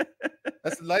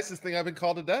 That's the nicest thing I've been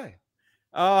called today.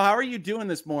 Oh, how are you doing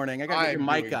this morning? I got to get your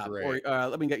mic up. Or,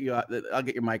 let me get you up. I'll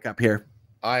get your mic up here.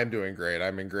 I am doing great.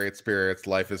 I'm in great spirits.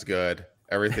 Life is good.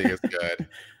 Everything is good.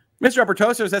 Mr.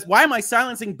 Uppertoso says, why am I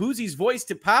silencing Bouzy's voice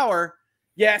to power?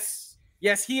 Yes,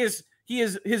 he is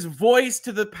his voice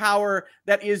to the power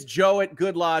that is Joe at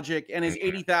Good Logic and his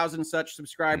 80,000 such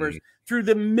subscribers through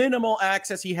the minimal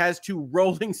access he has to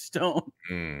Rolling Stone.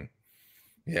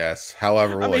 Yes.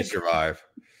 However, will I survive?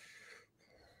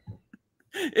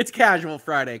 It's Casual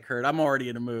Friday, Kurt. I'm already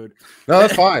in a mood. No,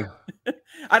 that's fine.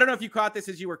 I don't know if you caught this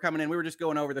as you were coming in. We were just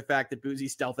going over the fact that Bouzy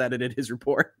stealth edited his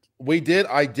report. We did.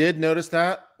 I did notice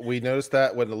that. We noticed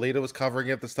that when Alita was covering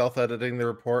it, the stealth editing the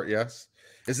report. Yes.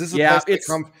 Is this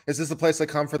a place that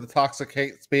come for the toxic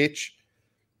hate speech?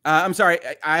 I'm sorry.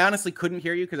 I honestly couldn't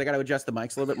hear you because I got to adjust the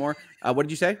mics a little bit more. What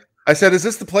did you say? I said, is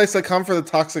this the place I come for the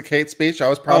toxic hate speech? I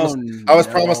was promised. Oh, I was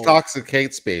promised toxic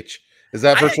hate speech. Is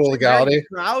that virtual legality? I'm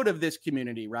proud of this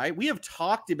community, right? We have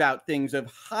talked about things of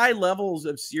high levels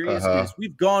of seriousness.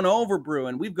 We've gone over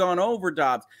Bruin. We've gone over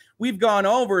Dobbs. We've gone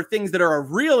over things that are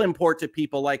of real import to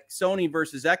people, like Sony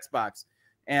versus Xbox.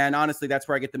 And honestly, that's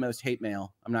where I get the most hate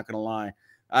mail. I'm not going to lie.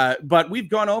 But we've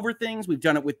gone over things. We've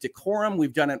done it with decorum.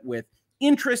 We've done it with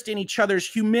interest in each other's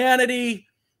humanity.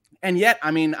 And yet,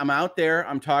 I mean, I'm out there.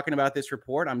 I'm talking about this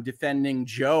report. I'm defending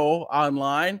Joe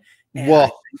online.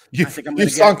 Well, you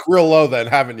sunk real low then,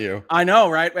 haven't you? I know,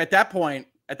 right? At that point,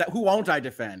 who won't I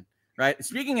defend, right?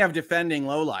 Speaking of defending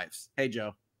lowlifes, hey,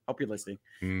 Joe, hope you're listening.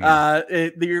 We're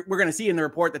going to see in the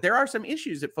report that there are some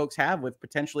issues that folks have with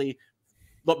potentially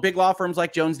big law firms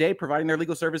like Jones Day providing their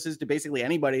legal services to basically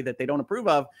anybody that they don't approve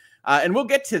of. And we'll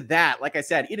get to that. Like I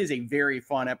said, it is a very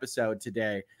fun episode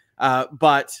today.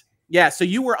 But yeah, so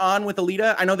you were on with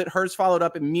Alita. I know that hers followed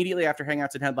up immediately after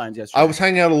Hangouts and Headlines yesterday. I was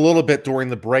hanging out a little bit during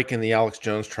the break in the Alex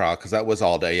Jones trial because that was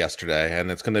all day yesterday,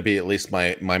 and it's going to be at least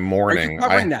my morning. Are you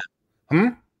covering that?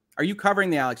 Are you covering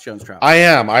the Alex Jones trial? I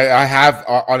am. I have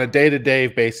on a day-to-day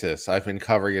basis. I've been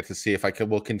covering it to see if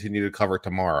will continue to cover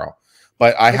tomorrow.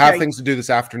 But I have things to do this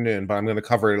afternoon. But I'm going to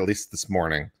cover it at least this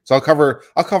morning. So I'll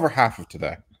cover half of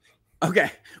today.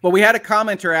 Okay. Well, we had a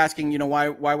commenter asking,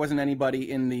 why wasn't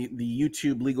anybody in the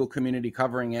YouTube legal community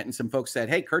covering it? And some folks said,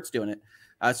 hey, Kurt's doing it.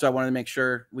 So I wanted to make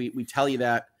sure we tell you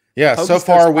that. Yeah. So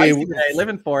far,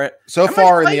 living for it. So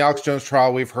far in the Alex Jones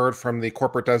trial, we've heard from the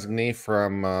corporate designee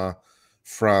from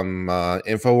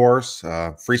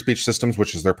InfoWars, Free Speech Systems,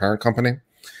 which is their parent company.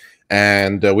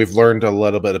 And we've learned a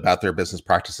little bit about their business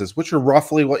practices, which are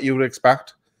roughly what you would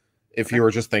expect if you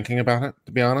were just thinking about it,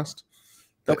 to be honest.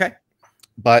 Okay.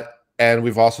 And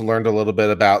we've also learned a little bit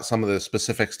about some of the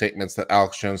specific statements that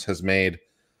Alex Jones has made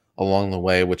along the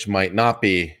way, which might not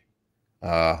be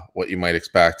what you might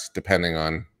expect, depending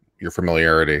on your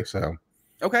familiarity. So,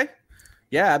 okay.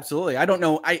 Yeah, absolutely. I don't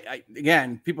know.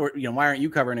 Again, people are, why aren't you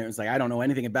covering it? It's like, I don't know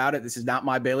anything about it. This is not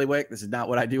my bailiwick. This is not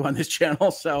what I do on this channel.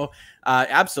 So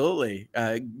absolutely.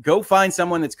 Go find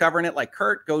someone that's covering it like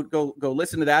Kurt. Go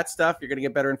listen to that stuff. You're going to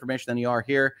get better information than you are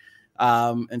here.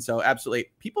 And so absolutely.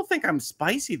 People think I'm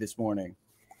spicy this morning.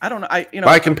 I don't know.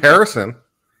 By comparison.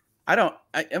 I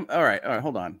am. All right.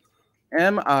 Hold on.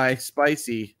 Am I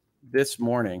spicy this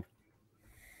morning?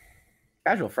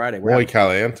 Casual Friday. Muy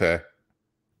caliente.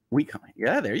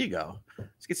 Yeah, there you go.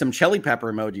 Let's get some chili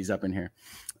pepper emojis up in here.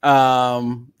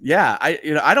 Yeah,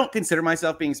 I don't consider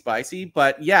myself being spicy,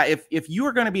 but yeah, if you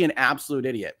are going to be an absolute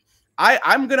idiot,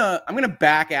 I'm gonna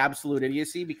back absolute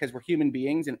idiocy because we're human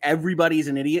beings and everybody's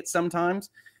an idiot sometimes.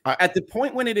 At the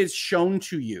point when it is shown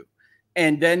to you,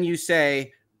 and then you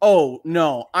say, "Oh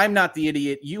no, I'm not the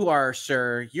idiot. You are,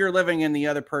 sir. You're living in the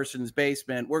other person's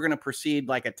basement. We're gonna proceed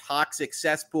like a toxic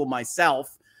cesspool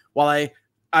myself while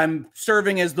I'm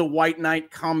serving as the white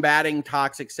knight combating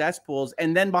toxic cesspools."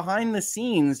 And then behind the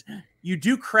scenes, you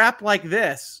do crap like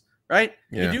this, right?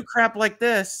 Yeah. You do crap like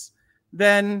this,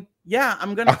 then yeah,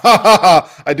 I'm gonna.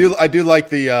 I do like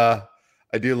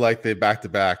the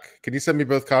back-to-back. Can you send me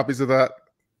both copies of that?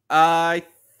 I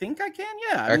think I can.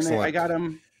 Yeah, excellent. I got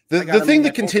them. The thing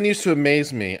that continues to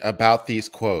amaze me about these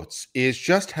quotes is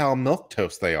just how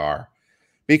milquetoast they are,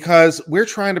 because we're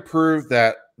trying to prove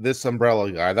that this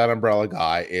umbrella guy, that umbrella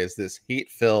guy, is this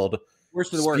hate-filled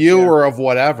spewer of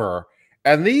whatever.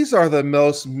 And these are the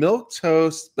most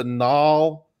milquetoast,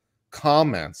 banal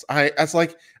comments.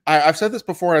 I've said this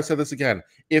before, and I said this again.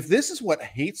 If this is what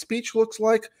hate speech looks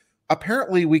like,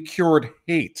 apparently we cured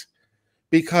hate,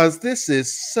 because this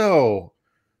is so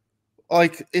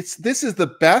this is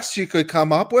the best you could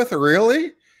come up with,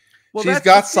 really? Well, she's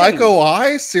got psycho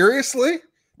eyes? Seriously?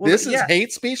 Well, this is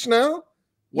hate speech now?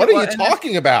 What are you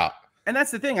talking about? And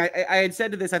that's the thing. I had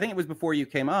said to this, I think it was before you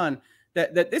came on,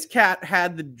 that this cat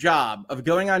had the job of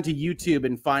going onto YouTube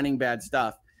and finding bad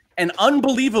stuff. And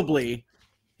unbelievably,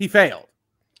 he failed.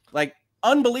 Like,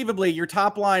 unbelievably, your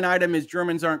top line item is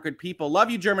Germans aren't good people. Love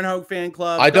you, German Hogue fan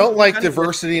club. I don't like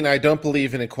diversity and I don't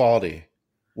believe in equality.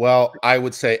 Well, I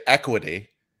would say equity.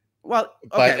 Well,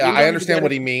 okay, but I understand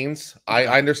what he means. I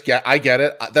understand. I get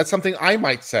it. That's something I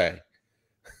might say.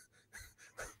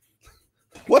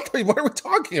 What are we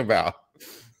talking about?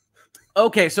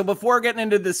 Okay, so before getting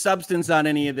into the substance on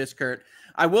any of this, Kurt,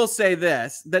 I will say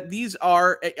this, that these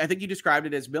are, I think you described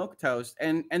it as milquetoast,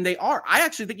 and they are. I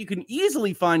actually think you can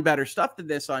easily find better stuff than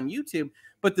this on YouTube,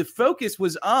 but the focus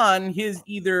was on his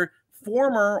either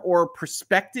former or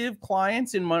prospective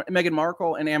clients in Meghan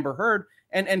Markle and Amber Heard,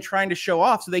 and trying to show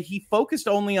off, so that he focused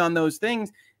only on those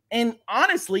things and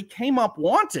honestly came up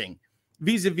wanting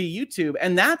vis-a-vis YouTube.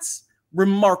 And that's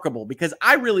remarkable, because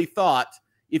I really thought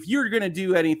if you're going to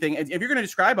do anything, if you're going to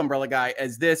describe Umbrella Guy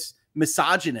as this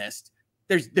misogynist,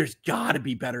 there's got to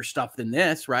be better stuff than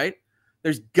this, right?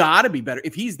 There's got to be better.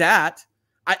 If he's that,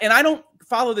 and I don't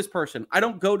follow this person, I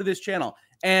don't go to this channel,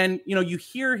 and you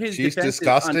hear his she's defenses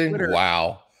disgusting. on Twitter,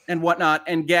 wow, and whatnot,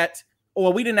 and get,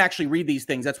 well, we didn't actually read these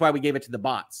things. That's why we gave it to the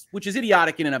bots, which is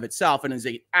idiotic in and of itself, and is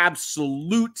a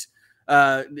absolute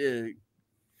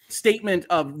statement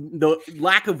of the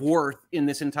lack of worth in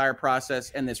this entire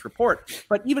process and this report.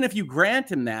 But even if you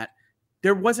grant him that,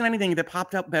 there wasn't anything that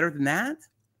popped up better than that.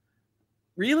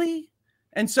 Really?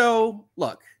 And so,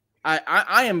 look,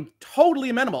 I am totally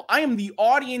amenable. I am the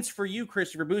audience for you,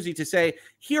 Christopher Bouzy, to say,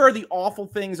 here are the awful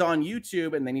things on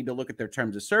YouTube, and they need to look at their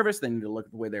terms of service. They need to look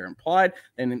at the way they're implied.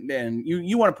 And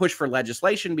you want to push for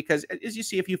legislation because, as you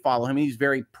see, if you follow him, he's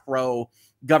very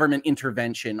pro-government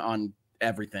intervention on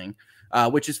everything,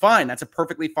 which is fine. That's a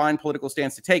perfectly fine political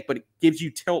stance to take, but it gives you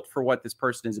tilt for what this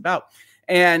person is about.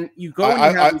 And you go.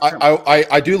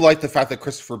 I do like the fact that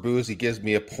Christopher Bouzy gives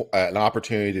me an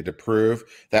opportunity to prove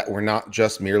that we're not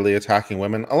just merely attacking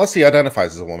women, unless he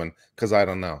identifies as a woman, because I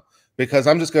don't know. Because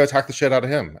I'm just going to attack the shit out of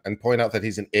him and point out that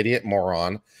he's an idiot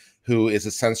moron who is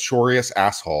a censorious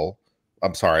asshole.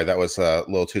 I'm sorry, that was a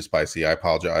little too spicy. I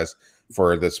apologize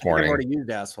for this morning. I've already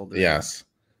used asshole. Yes,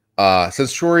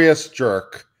 censorious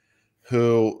jerk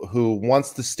who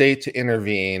wants the state to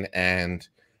intervene and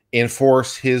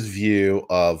enforce his view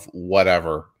of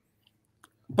whatever.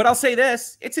 But I'll say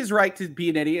this, it's his right to be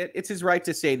an idiot. It's his right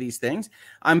to say these things.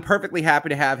 I'm perfectly happy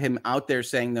to have him out there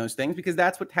saying those things, because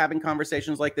that's what having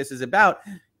conversations like this is about,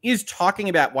 is talking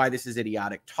about why this is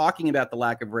idiotic, talking about the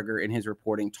lack of rigor in his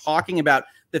reporting, talking about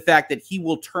the fact that he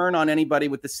will turn on anybody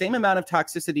with the same amount of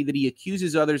toxicity that he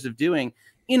accuses others of doing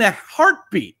in a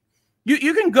heartbeat.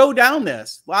 You can go down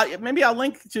this. Well, maybe I'll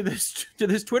link to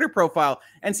this Twitter profile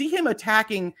and see him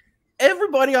attacking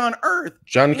everybody on Earth.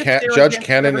 Judge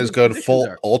Cannon is good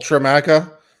full ultra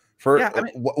MAGA.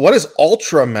 What is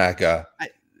ultra MAGA?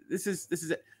 This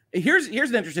is it. Here's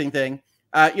an interesting thing.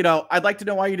 I'd like to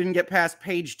know why you didn't get past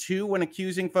page 2 when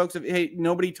accusing folks of, hey,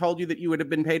 nobody told you that you would have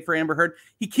been paid for Amber Heard.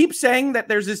 He keeps saying that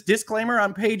there's this disclaimer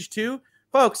on page 2.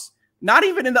 Folks, not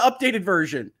even in the updated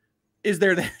version is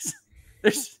there this.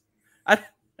 This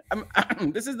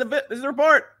is the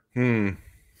report.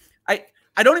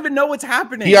 I don't even know what's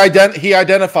happening. He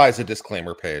identifies a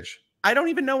disclaimer page. I don't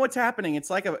even know what's happening. It's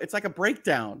like a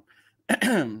breakdown.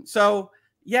 So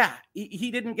yeah, he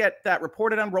didn't get that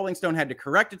reported on. Rolling Stone had to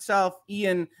correct itself.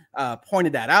 Ian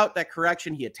pointed that out, that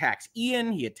correction. He attacks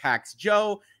Ian. He attacks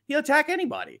Joe. He'll attack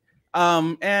anybody.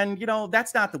 And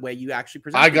that's not the way you actually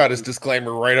present. I got his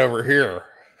disclaimer right over here.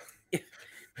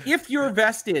 If you're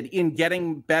vested in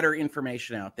getting better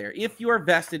information out there, if you're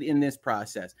vested in this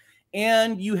process,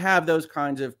 and you have those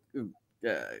kinds of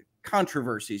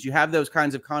controversies, you have those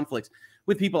kinds of conflicts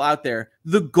with people out there,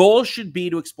 the goal should be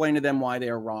to explain to them why they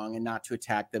are wrong and not to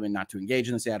attack them and not to engage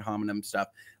in this ad hominem stuff.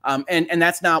 And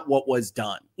that's not what was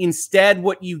done. Instead,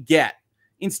 what you get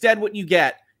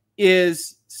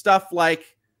is stuff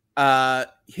like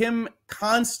him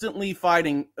constantly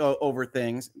fighting over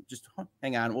things. Just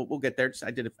hang on, we'll get there.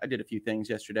 I did a few things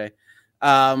yesterday,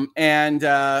 and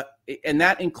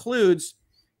that includes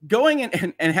going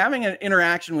and having an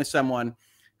interaction with someone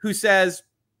who says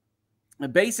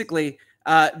basically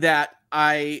that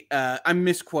I'm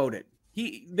misquoted.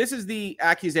 This is the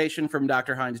accusation from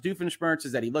Dr. Heinz Doofenshmirtz,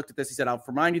 is that he looked at this. He said, I'll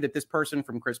remind you that this person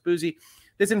from Chris Bouzy,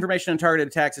 this information on targeted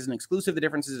attacks isn't exclusive. The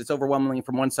difference is it's overwhelmingly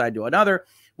from one side to another.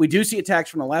 We do see attacks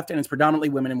from the left, and it's predominantly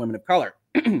women and women of color.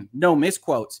 No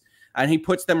misquotes. And he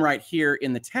puts them right here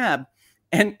in the tab.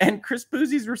 And Chris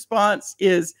Bouzy's response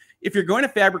is, if you're going to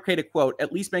fabricate a quote,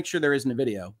 at least make sure there isn't a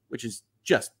video, which is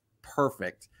just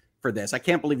perfect for this. I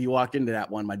can't believe you walked into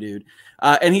that one, my dude.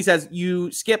 And he says,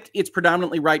 you skipped it's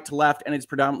predominantly right to left, and it's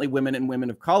predominantly women and women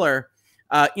of color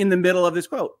in the middle of this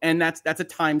quote. And that's a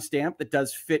timestamp that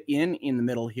does fit in the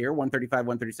middle here, 135,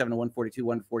 137, 142,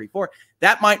 144.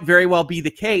 That might very well be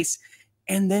the case.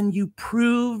 And then you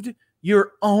proved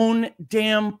your own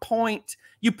damn point.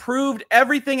 You proved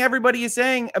everything everybody is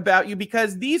saying about you,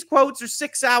 because these quotes are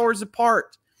 6 hours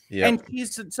apart. Yep. And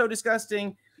he's so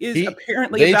disgusting.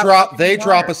 Apparently they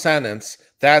drop a sentence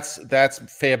that's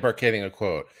fabricating a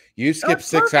quote. You skip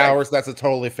 6 hours, that's a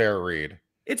totally fair read.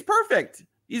 It's perfect.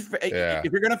 If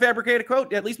you're going to fabricate a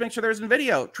quote, at least make sure there's a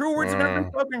video. True words have never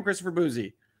been spoken, Christopher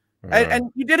Bouzy.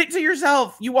 And you did it to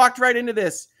yourself. You walked right into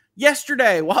this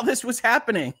yesterday while this was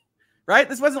happening, right?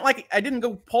 This wasn't like I didn't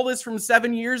go pull this from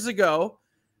 7 years ago.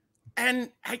 And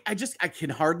I can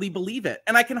hardly believe it.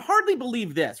 And I can hardly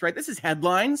believe this, right? This is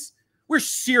headlines. We're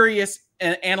serious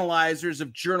analyzers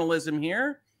of journalism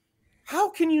here. How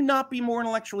can you not be more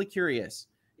intellectually curious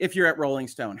if you're at Rolling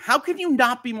Stone? How can you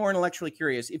not be more intellectually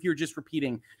curious if you're just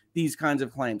repeating these kinds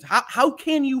of claims? How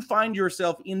can you find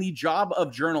yourself in the job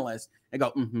of journalist and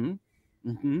go,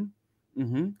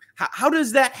 How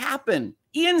does that happen?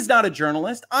 Ian's not a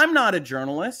journalist. I'm not a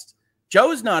journalist.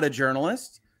 Joe's not a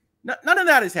journalist. None of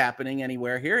that is happening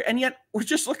anywhere here. And yet we're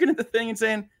just looking at the thing and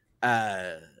saying,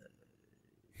 that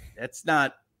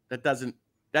doesn't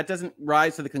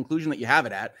rise to the conclusion that you have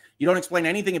it at. You don't explain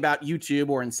anything about YouTube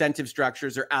or incentive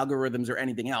structures or algorithms or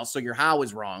anything else. So your how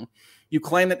is wrong. You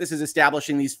claim that this is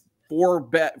establishing these four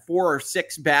or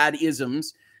six bad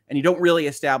isms, and you don't really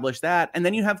establish that. And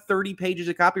then you have 30 pages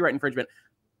of copyright infringement.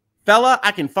 Fella,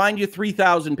 I can find you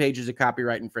 3,000 pages of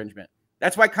copyright infringement.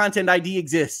 That's why Content ID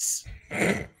exists.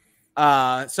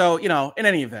 So, in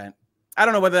any event, I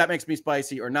don't know whether that makes me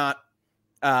spicy or not.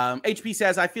 HP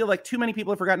says, I feel like too many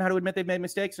people have forgotten how to admit they've made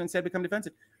mistakes and instead become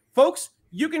defensive. Folks,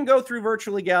 you can go through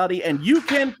virtual legality and you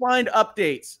can find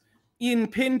updates in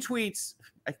pinned tweets.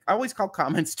 I always call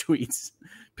comments tweets.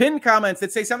 Pinned comments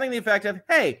that say something to the effect of,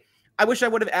 hey, I wish I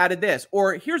would have added this.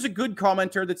 Or here's a good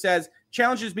commenter that says,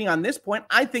 challenges me on this point.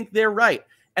 I think they're right.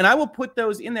 And I will put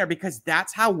those in there because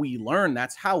that's how we learn.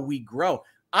 That's how we grow.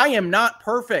 I am not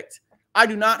perfect. I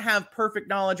do not have perfect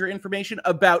knowledge or information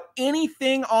about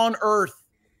anything on earth.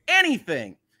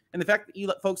 Anything. And the fact that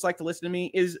you folks like to listen to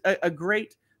me is a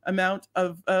great amount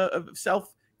of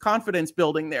self-confidence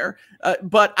building there.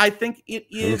 But I think it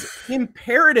is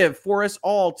imperative for us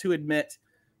all to admit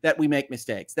that we make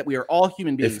mistakes, that we are all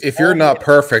human beings. If you're not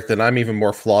perfect, then I'm even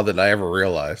more flawed than I ever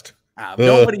realized.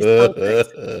 Nobody's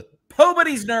perfect.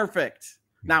 Nobody's perfect.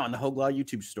 Now in the Hoglaw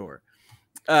YouTube store.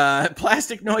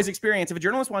 Plastic noise experience. If a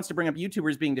journalist wants to bring up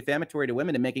YouTubers being defamatory to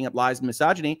women and making up lies and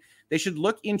misogyny, they should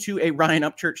look into a Ryan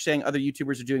Upchurch saying other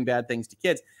YouTubers are doing bad things to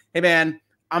kids. Hey, man,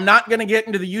 I'm not going to get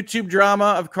into the YouTube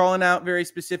drama of calling out very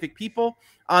specific people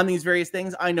on these various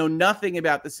things. I know nothing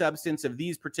about the substance of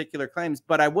these particular claims,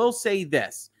 but I will say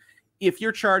this. If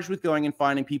you're charged with going and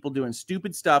finding people doing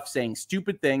stupid stuff, saying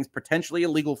stupid things, potentially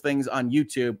illegal things on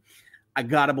YouTube, I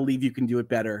got to believe you can do it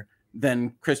better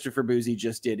than Christopher Bouzy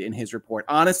just did in his report.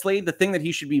 Honestly, the thing that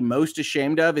he should be most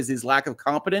ashamed of is his lack of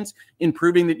competence in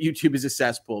proving that YouTube is a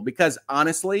cesspool. Because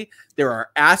honestly, there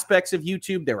are aspects of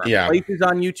YouTube, there are places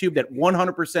on YouTube that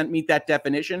 100% meet that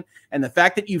definition. And the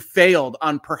fact that you failed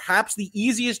on perhaps the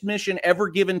easiest mission ever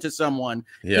given to someone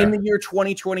in the year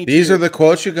 2022. These are the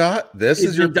quotes you got? This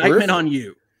is your indictment proof? On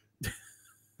you.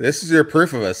 This is your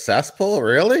proof of a cesspool?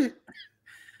 Really?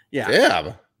 Yeah.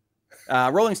 Damn.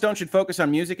 Rolling Stone should focus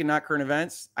on music and not current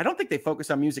events. I don't think they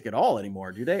focus on music at all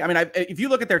anymore, do they? I mean, if you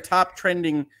look at their top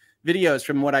trending videos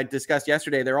from what I discussed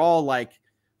yesterday, they're all like,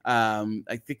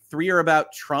 I think 3 are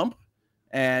about Trump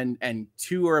and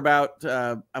 2 are about,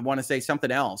 I want to say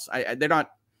something else. They're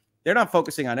not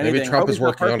focusing on anything. Maybe Trump is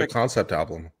working on a concept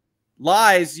album.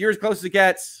 Lies, you're as close as it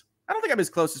gets. I don't think I'm as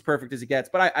close as perfect as it gets,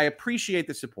 but I appreciate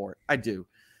the support. I do.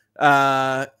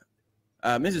 Mrs.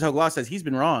 Hoglaw says he's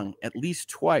been wrong at least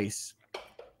twice.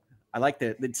 I like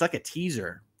that. It's like a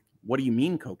teaser. What do you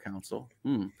mean, co-counsel?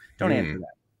 Don't answer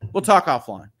that. We'll talk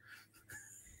offline.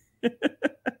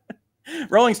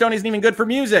 Rolling Stone isn't even good for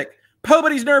music.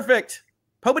 Pobody's nerfect.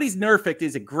 Pobody's nerfect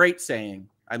is a great saying.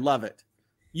 I love it.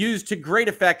 Used to great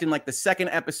effect in like the 2nd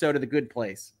episode of The Good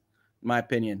Place, in my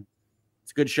opinion.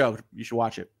 It's a good show. You should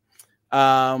watch it.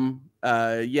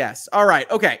 Yes. All right.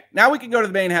 Okay. Now we can go to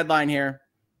the main headline here.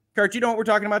 Kurt, you know what we're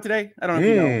talking about today? I don't know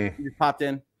if you know. You just popped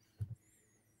in.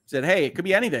 Said, hey, it could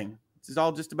be anything. This is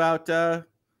all just about...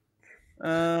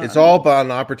 it's all about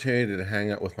an opportunity to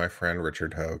hang out with my friend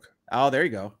Richard Hogue. Oh, there you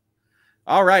go.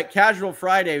 All right. Casual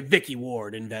Friday. Vicky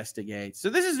Ward investigates. So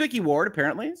this is Vicky Ward,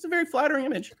 apparently. It's a very flattering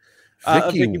image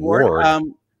of Vicky Ward.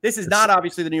 This is not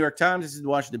obviously the New York Times. This is the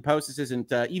Washington Post. This isn't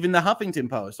even the Huffington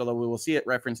Post, although we will see it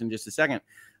referenced in just a second.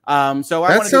 So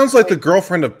that sounds like the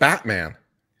girlfriend of Batman.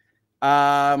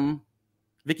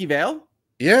 Vicky Vale?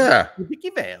 Yeah.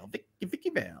 Vicky Vale. Vicky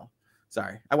Vale.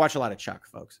 Sorry. I watch a lot of Chuck,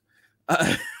 folks.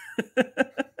 This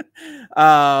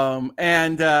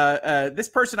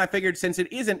person, I figured, since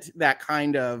it isn't that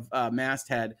kind of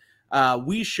masthead,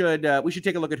 we should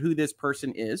take a look at who this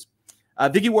person is.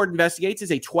 Vicky Ward Investigates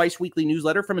is a twice weekly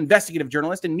newsletter from investigative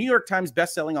journalist and New York Times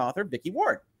bestselling author Vicky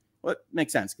Ward. Well, it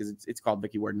makes sense because it's called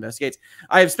Vicky Ward Investigates.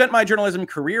 I have spent my journalism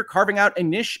career carving out a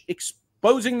niche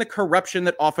exposing the corruption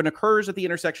that often occurs at the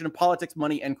intersection of politics,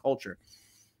 money, and culture.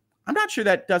 I'm not sure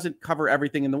that doesn't cover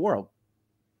everything in the world.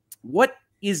 What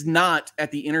is not at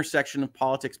the intersection of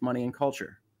politics, money, and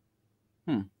culture?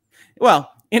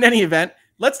 Well, in any event,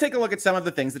 Let's take a look at some of the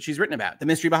things that she's written about. The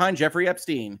mystery behind Jeffrey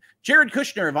Epstein, Jared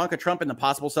Kushner, Ivanka Trump, and the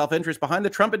possible self-interest behind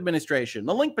the Trump administration,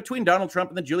 the link between Donald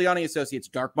Trump and the Giuliani associates,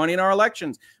 dark money in our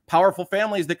elections, powerful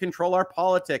families that control our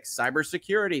politics,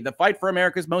 cybersecurity, the fight for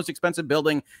America's most expensive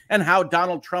building, and how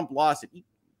Donald Trump lost it.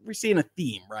 We're seeing a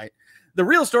theme, right? The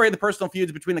real story of the personal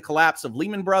feuds between the collapse of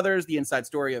Lehman Brothers, the inside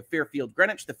story of Fairfield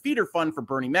Greenwich, the feeder fund for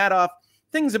Bernie Madoff,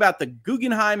 things about the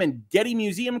Guggenheim and Getty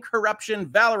Museum corruption,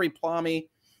 Valerie Plummy,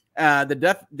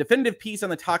 the definitive piece on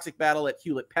the toxic battle at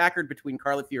Hewlett-Packard between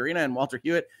Carly Fiorina and Walter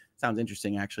Hewitt. Sounds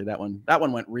interesting, actually. That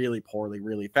one went really poorly,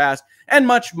 really fast, and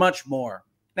much, much more.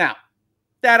 Now,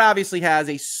 that obviously has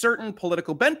a certain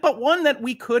political bent, but one that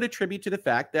we could attribute to the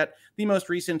fact that the most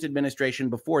recent administration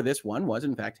before this one was,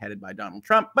 in fact, headed by Donald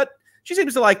Trump. But she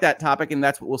seems to like that topic, and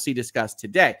that's what we'll see discussed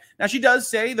today. Now, she does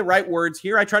say the right words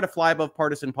here. I try to fly above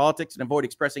partisan politics and avoid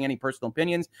expressing any personal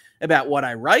opinions about what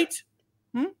I write.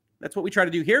 That's what we try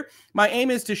to do here. My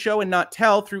aim is to show and not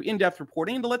tell through in-depth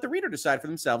reporting and to let the reader decide for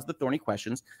themselves the thorny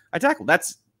questions I tackle.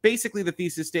 That's basically the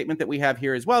thesis statement that we have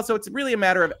here as well. So it's really a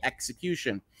matter of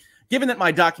execution. Given that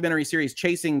my documentary series,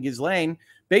 Chasing Ghislaine,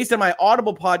 based on my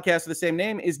Audible podcast of the same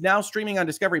name, is now streaming on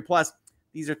Discovery Plus,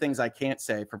 these are things I can't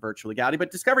say for virtual legality,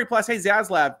 but Discovery Plus, hey,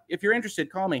 Zaslav, if you're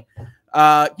interested, call me.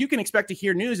 You can expect to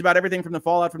hear news about everything from the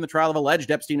fallout from the trial of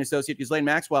alleged Epstein associate Ghislaine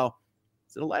Maxwell.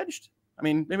 Is it alleged? I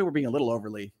mean, maybe we're being a little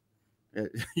overly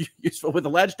useful with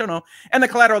alleged, don't know. And the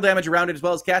collateral damage around it, as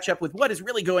well as catch up with what is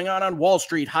really going on Wall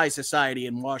Street, high society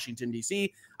in Washington,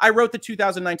 D.C. I wrote the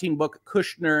 2019 book,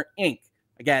 Kushner, Inc.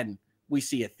 Again, we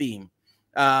see a theme.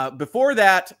 Before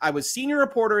that, I was senior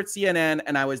reporter at CNN,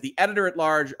 and I was the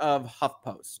editor-at-large of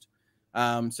HuffPost.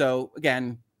 So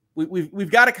again, we've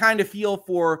got a kind of feel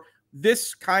for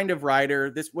this kind of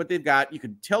writer, what they've got. You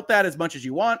could tilt that as much as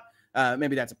you want.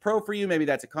 Maybe that's a pro for you, maybe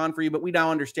that's a con for you, but we now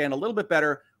understand a little bit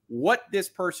better what this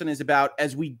person is about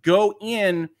as we go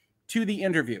in to the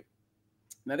interview.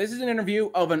 Now, this is an interview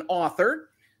of an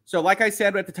author. So like I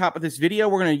said at the top of this video,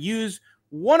 we're going to use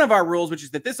one of our rules, which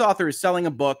is that this author is selling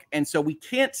a book. And so we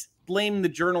can't blame the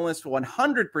journalist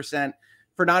 100%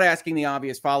 for not asking the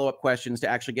obvious follow-up questions to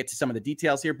actually get to some of the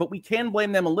details here. But we can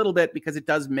blame them a little bit because it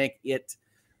does make it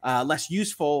less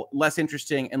useful, less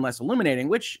interesting, and less illuminating,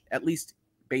 which, at least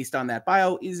based on that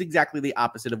bio, is exactly the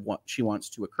opposite of what she wants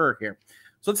to occur here.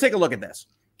 So let's take a look at this.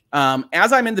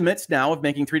 As I'm in the midst now of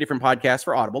making 3 different podcasts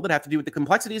for Audible that have to do with the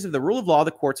complexities of the rule of law,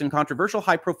 the courts, and controversial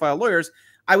high-profile lawyers,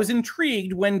 I was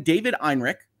intrigued when David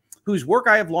Einrich, whose work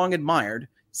I have long admired,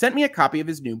 sent me a copy of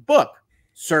his new book,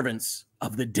 Servants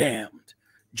of the Damned,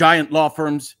 Giant Law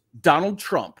Firms, Donald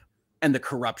Trump, and the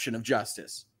Corruption of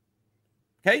Justice.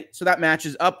 Okay, so that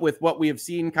matches up with what we have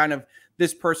seen kind of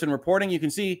this person reporting. You can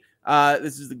see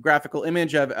this is the graphical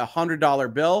image of a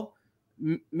 $100 bill.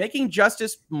 Making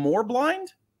justice more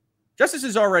blind? Justice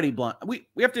is already blind. We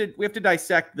have to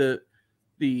dissect the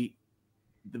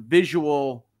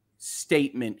visual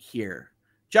statement here.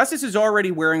 Justice is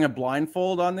already wearing a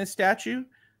blindfold on this statue.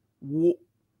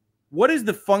 What is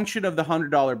the function of the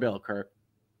 $100 bill, Kurt?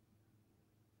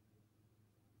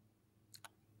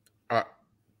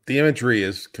 The imagery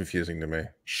is confusing to me.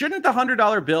 Shouldn't the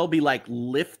 $100 bill be like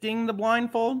lifting the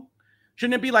blindfold?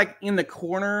 Shouldn't it be like in the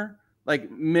corner,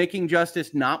 like making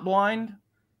justice not blind?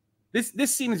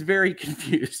 This seems very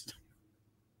confused.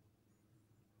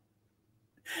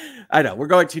 I know we're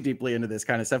going too deeply into this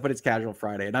kind of stuff, but it's Casual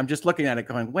Friday, and I'm just looking at it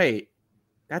going, wait,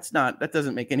 that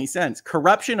doesn't make any sense.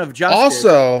 Corruption of justice.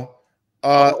 Also,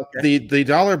 the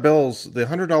dollar bills, the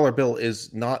 $100 bill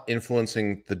is not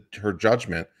influencing her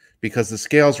judgment because the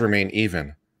scales remain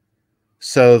even.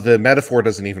 So the metaphor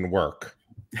doesn't even work.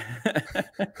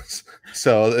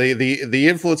 So the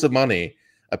influence of money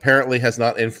apparently has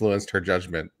not influenced her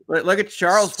judgment. Look at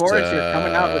Charles Forrest here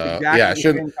coming out with exactly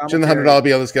shouldn't the $100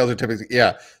 bill, the scales are typically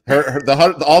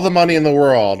all the money in the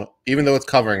world, even though it's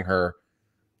covering her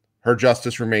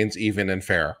justice remains even and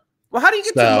fair. Well, how do you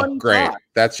get some money? Great,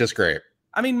 that's just great.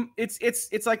 I mean,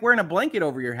 it's like wearing a blanket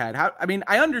over your head.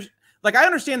 I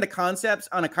understand the concepts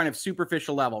on a kind of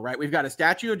superficial level, right? We've got a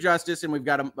statue of justice and we've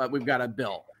got a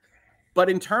bill, but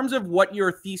in terms of what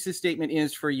your thesis statement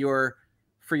is for your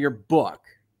book,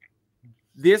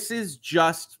 this is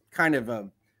just kind of a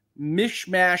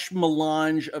mishmash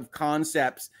melange of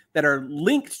concepts that are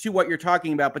linked to what you're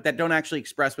talking about, but that don't actually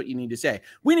express what you need to say.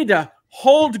 We need to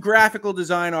hold graphical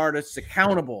design artists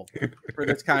accountable for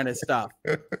this kind of stuff.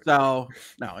 So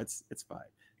no, it's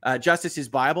fine. Justice is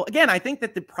viable. Again, I think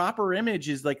that the proper image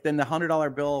is like then the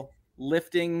 $100 bill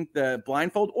lifting the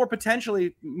blindfold or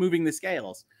potentially moving the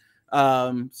scales.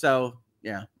 So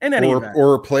yeah, in any event.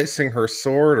 Or replacing her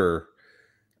sword, or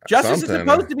Justice is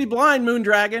supposed to be blind,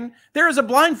 Moondragon. There is a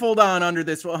blindfold on under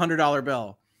this $100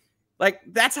 bill. Like,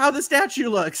 that's how the statue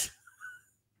looks.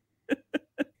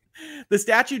 The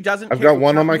statue doesn't. I've got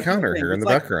one on my counter here in the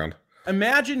background.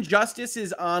 Imagine Justice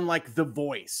is on like The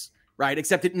Voice, right?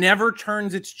 Except it never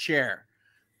turns its chair.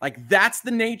 Like, that's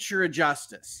the nature of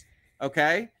Justice.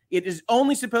 Okay. It is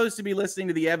only supposed to be listening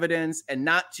to the evidence and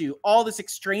not to all this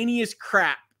extraneous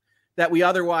crap that we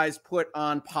otherwise put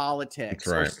on politics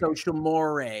or social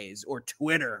mores or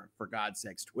Twitter, for God's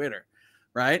sakes, Twitter.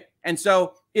 Right. And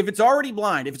so if it's already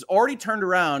blind, if it's already turned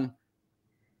around,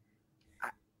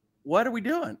 what are we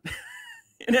doing?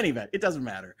 In any event, it doesn't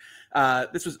matter.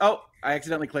 This was, I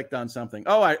accidentally clicked on something.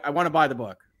 Oh, I want to buy the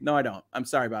book. No, I don't. I'm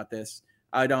sorry about this.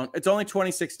 I don't. It's only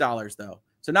 $26 though.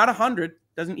 So not 100.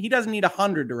 He doesn't need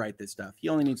 100 to write this stuff. He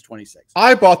only needs 26.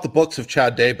 I bought the books of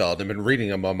Chad Daybell and been reading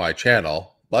them on my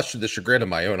channel, much to the chagrin of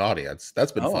my own audience.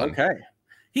 That's been fun. Okay.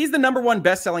 He's the #1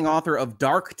 best-selling author of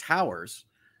Dark Towers,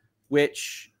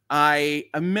 which I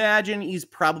imagine he's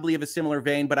probably of a similar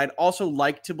vein, but I'd also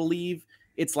like to believe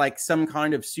it's like some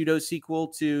kind of pseudo sequel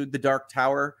to the Dark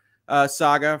Tower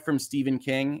saga from Stephen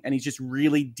King. And he's just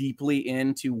really deeply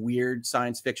into weird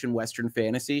science fiction, Western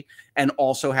fantasy, and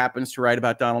also happens to write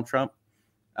about Donald Trump.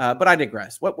 But I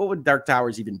digress. What would Dark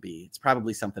Towers even be? It's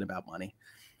probably something about money.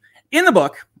 In the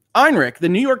book, Heinrich, the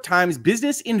New York Times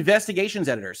business investigations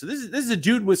editor. So this is a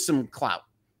dude with some clout,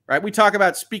 right? We talk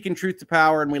about speaking truth to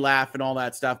power and we laugh and all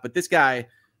that stuff. But this guy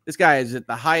is at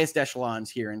the highest echelons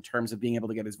here in terms of being able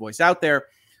to get his voice out there.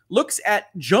 Looks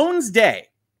at Jones Day,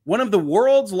 one of the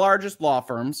world's largest law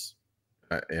firms.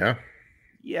 Yeah.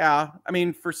 Yeah. I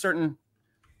mean, for certain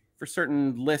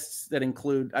lists that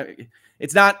include,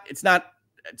 it's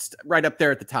right up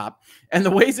there at the top. And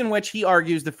the ways in which he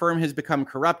argues the firm has become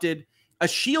corrupted, a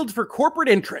shield for corporate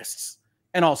interests,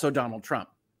 and also Donald Trump.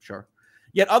 Sure.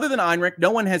 Yet other than Heinrich,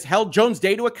 no one has held Jones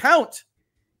Day to account.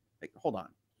 Like, hold on.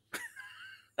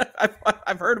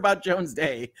 I've heard about Jones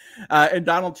Day and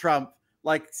Donald Trump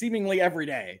like seemingly every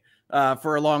day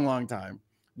for a long, long time.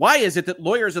 Why is it that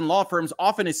lawyers and law firms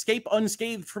often escape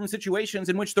unscathed from situations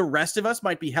in which the rest of us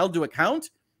might be held to account?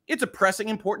 It's a pressing,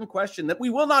 important question that we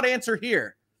will not answer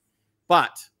here.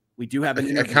 But we do have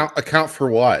an account for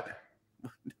what?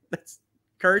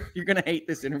 Kurt, you're going to hate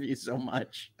this interview so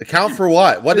much. Account for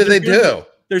what? What did they do?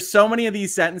 There's so many of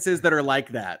these sentences that are like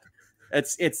that.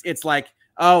 It's like,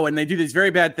 oh, and they do these very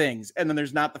bad things. And then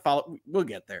there's not the follow. We'll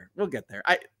get there. We'll get there.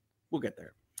 We'll get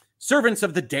there. Servants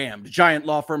of the damned, giant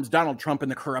law firms, Donald Trump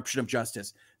and the corruption of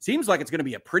justice. Seems like it's going to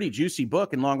be a pretty juicy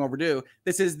book and long overdue.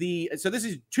 This is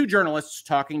two journalists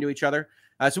talking to each other.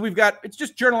 So it's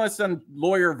just journalists on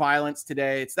lawyer violence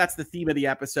today. That's the theme of the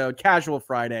episode, Casual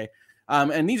Friday.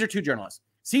 And these are two journalists.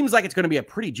 Seems like it's going to be a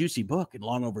pretty juicy book and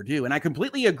long overdue. And I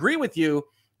completely agree with you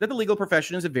that the legal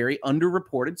profession is a very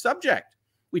underreported subject.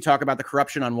 We talk about the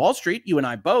corruption on Wall Street, you and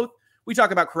I both. We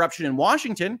talk about corruption in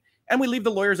Washington, and we leave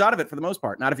the lawyers out of it for the most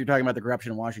part. Not if you're talking about the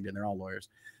corruption in Washington. They're all lawyers.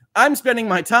 I'm spending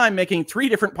my time making 3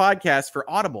 different podcasts for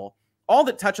Audible, all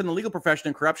that touch on the legal profession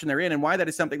and corruption they're in and why that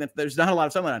is something that there's not a lot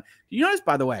of sunlight on. You notice,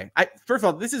 by the way, first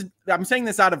of all, I'm saying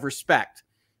this out of respect.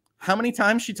 How many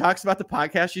times she talks about the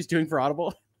podcast she's doing for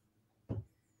Audible?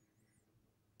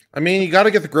 I mean, you got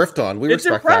to get the grift on. We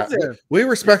respect that. We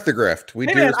respect the grift. We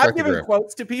do respect the grift. I've given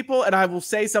quotes to people, and I will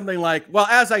say something like, well,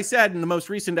 as I said in the most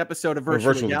recent episode of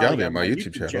Virtual Legality on my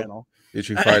YouTube channel. You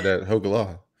should find at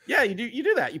Hogala. Yeah, you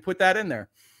do that. You put that in there.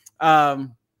 All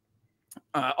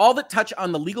that touch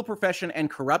on the legal profession and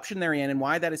corruption therein, and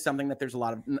why that is something that there's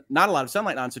not a lot of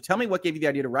sunlight on. So tell me what gave you the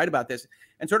idea to write about this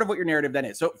and sort of what your narrative then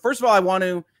is. So first of all, I want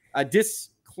to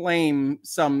disclaim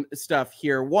some stuff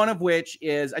here. One of which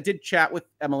is I did chat with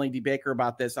Emily D. Baker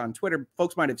about this on Twitter.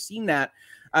 Folks might have seen that.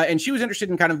 And she was interested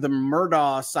in kind of the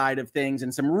Murdaugh side of things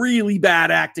and some really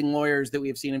bad acting lawyers that we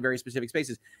have seen in very specific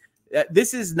spaces.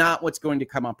 This is not what's going to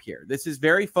come up here. This is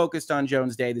very focused on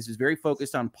Jones Day. This is very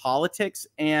focused on politics.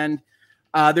 And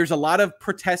there's a lot of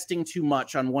protesting too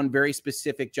much on one very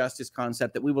specific justice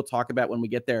concept that we will talk about when we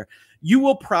get there. You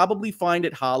will probably find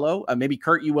it hollow. Maybe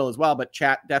Kurt, you will as well, but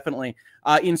chat definitely.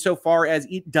 Insofar as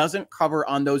it doesn't cover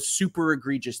on those super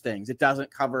egregious things. It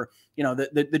doesn't cover,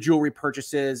 the jewelry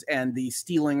purchases and the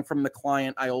stealing from the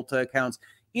client IOLTA accounts.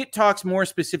 It talks more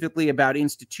specifically about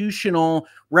institutional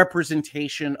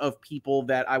representation of people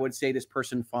that I would say this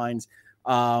person finds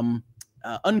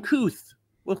uncouth.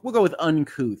 We'll go with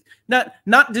uncouth,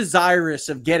 not desirous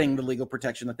of getting the legal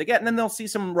protection that they get. And then they'll see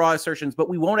some raw assertions, but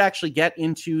we won't actually get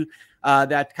into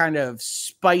that kind of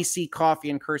spicy coffee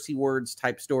and cursey words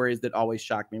type stories that always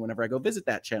shock me whenever I go visit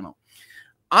that channel.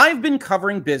 I've been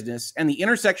covering business and the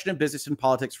intersection of business and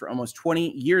politics for almost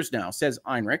 20 years now, says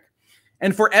Heinrich.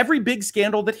 And for every big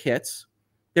scandal that hits,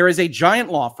 there is a giant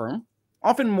law firm,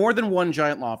 often more than one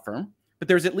giant law firm, but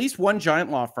there's at least one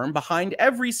giant law firm behind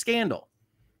every scandal,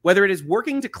 whether it is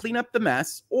working to clean up the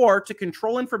mess or to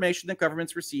control information that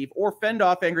governments receive or fend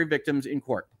off angry victims in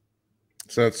court.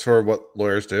 So that's sort of what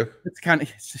lawyers do. It's kind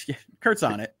of Kurt's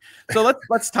on it. So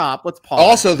let's pause.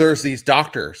 Also, there's these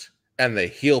doctors, and they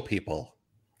heal people.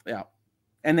 Yeah,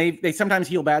 and they sometimes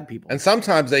heal bad people, and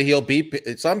sometimes they heal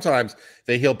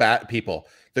bad people.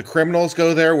 The criminals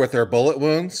go there with their bullet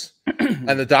wounds,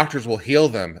 and the doctors will heal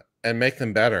them and make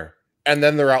them better. And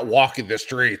then they're out walking the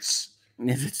streets.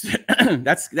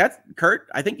 That's Kurt.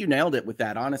 I think you nailed it with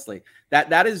that. Honestly,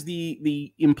 that is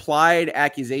the implied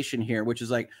accusation here, which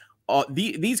is like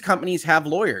these companies have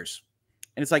lawyers,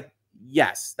 and it's like,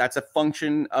 yes, that's a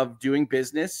function of doing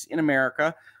business in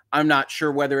America. I'm not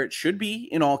sure whether it should be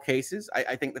in all cases.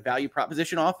 I think the value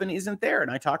proposition often isn't there, and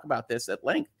I talk about this at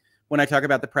length when I talk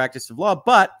about the practice of law.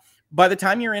 But by the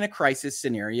time you're in a crisis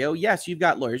scenario, yes, you've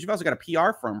got lawyers. You've also got a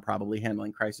PR firm probably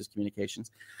handling crisis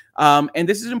communications. And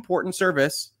this is an important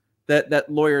service that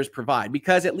lawyers provide,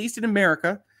 because at least in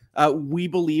America, we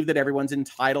believe that everyone's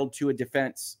entitled to a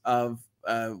defense of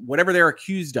whatever they're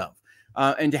accused of,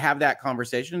 and to have that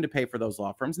conversation and to pay for those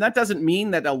law firms. And that doesn't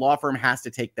mean that a law firm has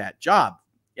to take that job.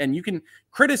 And you can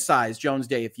criticize Jones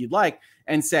Day if you'd like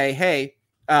and say, hey,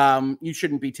 you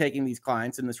shouldn't be taking these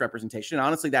clients in this representation. And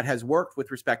honestly, that has worked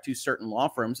with respect to certain law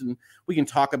firms, and we can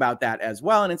talk about that as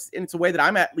well. And it's a way that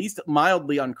I'm at least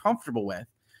mildly uncomfortable with,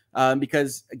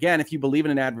 because again, if you believe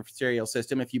in an adversarial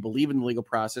system, if you believe in the legal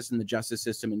process and the justice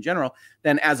system in general,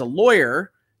 then as a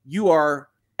lawyer, you are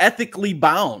ethically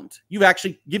bound. You've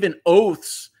actually given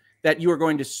oaths that you are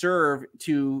going to serve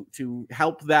to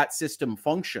help that system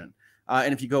function.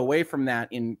 And if you go away from that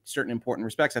in certain important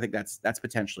respects, I think that's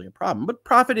potentially a problem. But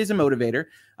profit is a motivator,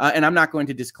 and I'm not going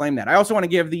to disclaim that. I also want to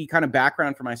give the kind of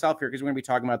background for myself here, because we're going to be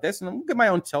talking about this, and I'll give my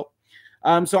own tilt.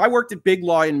 So I worked at Big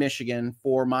Law in Michigan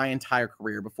for my entire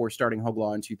career before starting Hogue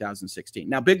Law in 2016.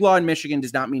 Now, Big Law in Michigan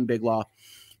does not mean Big Law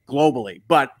globally,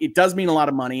 but it does mean a lot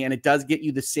of money, and it does get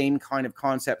you the same kind of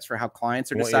concepts for how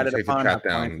clients are decided upon, how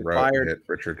clients are fired.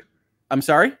 Richard. I'm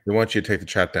sorry? We want you to take the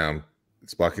chat down.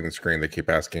 It's blocking the screen. They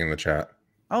keep asking in the chat.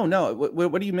 Oh no!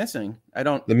 What are you missing? I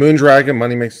don't. The Moon Dragon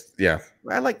money makes. Yeah.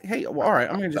 I like. Hey, well, all right.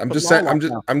 I'm just saying.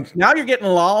 Now you're getting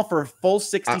lol for a full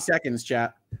 60 seconds,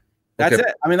 chat. That's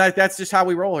it. I mean, that's just how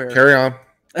we roll here. Carry on.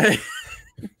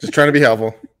 Just trying to be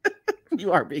helpful.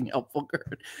 You are being helpful,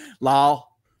 Kurt. Lol.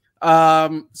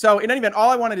 So in any event,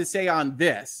 all I wanted to say on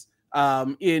this,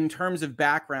 in terms of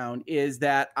background, is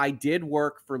that I did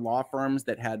work for law firms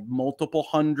that had multiple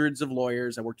hundreds of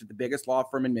lawyers. I worked at the biggest law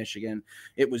firm in Michigan.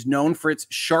 It was known for its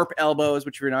sharp elbows,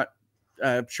 which, if you're not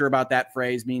sure about that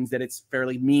phrase, means that it's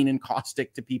fairly mean and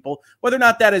caustic to people. Whether or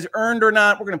not that is earned or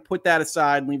not, we're going to put that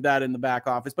aside and leave that in the back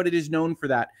office. But it is known for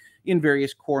that in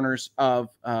various corners of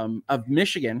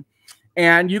Michigan.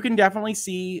 And you can definitely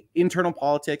see internal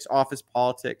politics, office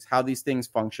politics, how these things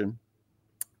function,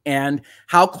 and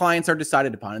how clients are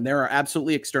decided upon. And there are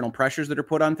absolutely external pressures that are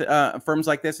put on firms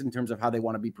like this in terms of how they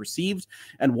want to be perceived,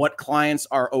 and what clients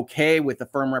are okay with the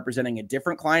firm representing a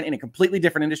different client in a completely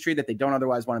different industry that they don't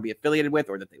otherwise want to be affiliated with,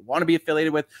 or that they want to be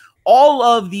affiliated with. All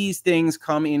of these things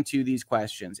come into these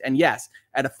questions. And yes,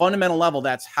 at a fundamental level,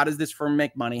 that's how does this firm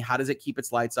make money? How does it keep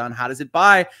its lights on? How does it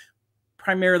buy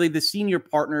primarily the senior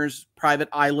partners' private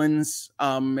islands,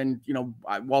 and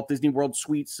Walt Disney World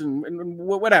suites and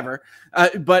whatever.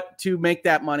 But to make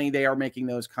that money, they are making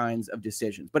those kinds of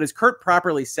decisions. But as Kurt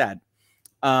properly said,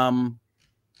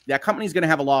 that company is going to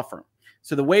have a law firm.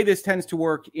 So the way this tends to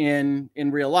work in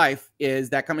real life is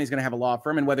that company is going to have a law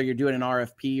firm, and whether you're doing an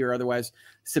RFP or otherwise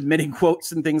submitting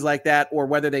quotes and things like that, or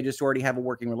whether they just already have a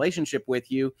working relationship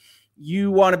with you,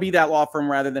 you want to be that law firm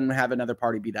rather than have another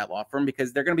party be that law firm,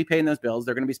 because they're going to be paying those bills.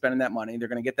 They're going to be spending that money. They're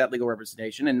going to get that legal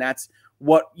representation. And that's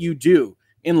what you do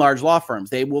in large law firms.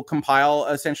 They will compile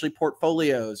essentially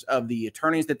portfolios of the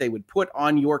attorneys that they would put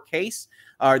on your case,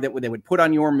 or that they would put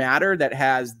on your matter, that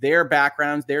has their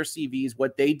backgrounds, their CVs,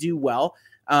 what they do well.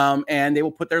 And they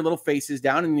will put their little faces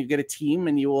down, and you get a team,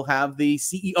 and you will have the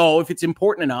CEO, if it's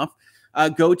important enough,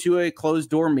 go to a closed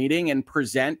door meeting and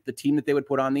present the team that they would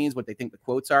put on these, what they think the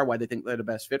quotes are, why they think they're the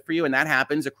best fit for you. And that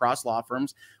happens across law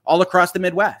firms all across the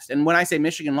Midwest. And when I say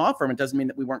Michigan law firm, it doesn't mean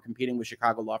that we weren't competing with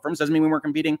Chicago law firms. It doesn't mean we weren't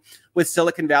competing with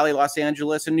Silicon Valley, Los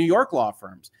Angeles, and New York law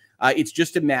firms. It's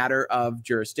just a matter of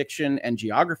jurisdiction and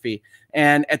geography.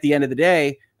 And at the end of the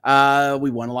day,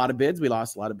 we won a lot of bids. We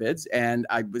lost a lot of bids. And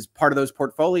I was part of those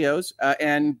portfolios.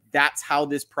 And that's how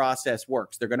this process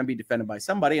works. They're going to be defended by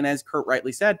somebody. And as Kurt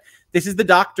rightly said, this is the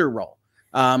doctor role.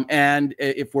 And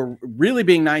if we're really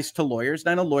being nice to lawyers,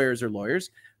 and I know lawyers are lawyers,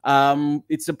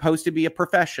 it's supposed to be a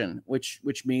profession, which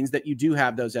means that you do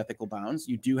have those ethical bounds.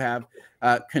 You do have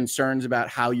concerns about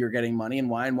how you're getting money and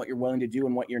why and what you're willing to do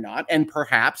and what you're not. And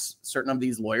perhaps certain of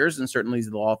these lawyers and certainly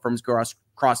these law firms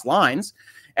cross lines.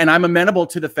 And I'm amenable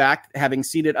to the fact, having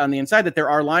seen it on the inside, that there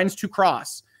are lines to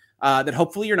cross that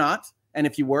hopefully you're not. And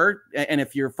if you were, and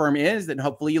if your firm is, then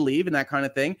hopefully you leave and that kind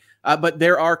of thing. But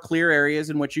there are clear areas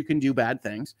in which you can do bad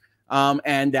things.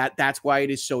 And that's why it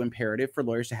is so imperative for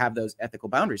lawyers to have those ethical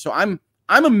boundaries. So I'm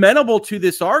amenable to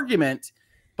this argument,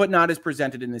 but not as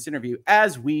presented in this interview,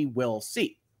 as we will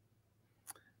see.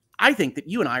 I think that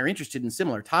you and I are interested in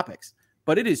similar topics,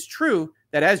 but it is true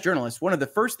that as journalists, one of the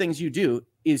first things you do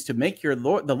is to make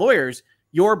the lawyers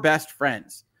your best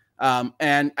friends.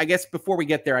 And I guess before we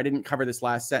get there, I didn't cover this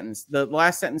last sentence. The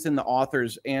last sentence in the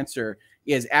author's answer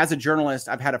is, as a journalist,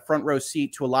 I've had a front row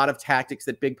seat to a lot of tactics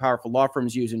that big, powerful law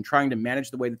firms use in trying to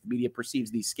manage the way that the media perceives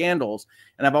these scandals.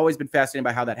 And I've always been fascinated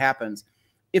by how that happens.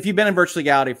 If you've been in virtual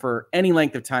legality for any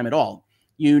length of time at all,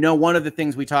 you know one of the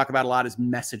things we talk about a lot is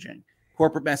messaging,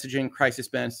 corporate messaging, crisis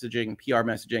messaging, PR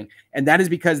messaging. And that is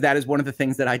because that is one of the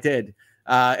things that I did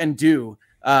and do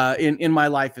in my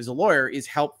life as a lawyer, is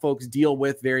help folks deal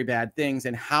with very bad things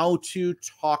and how to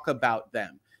talk about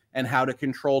them and how to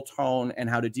control tone and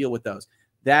how to deal with those.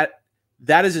 That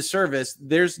is a service.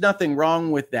 There's nothing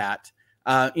wrong with that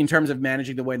in terms of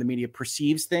managing the way the media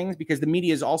perceives things, because the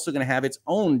media is also going to have its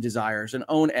own desires and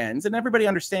own ends. And everybody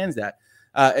understands that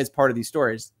as part of these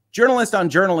stories. Journalist on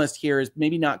journalist here is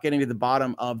maybe not getting to the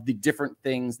bottom of the different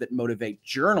things that motivate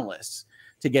journalists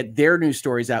to get their news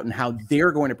stories out and how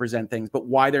they're going to present things, but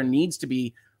why there needs to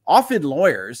be often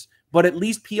lawyers, but at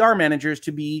least PR managers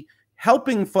to be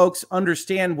helping folks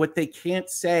understand what they can't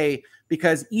say,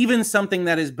 because even something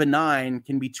that is benign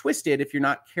can be twisted if you're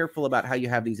not careful about how you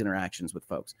have these interactions with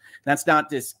folks. That's not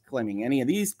disclaiming any of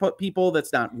these people.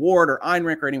 That's not Ward or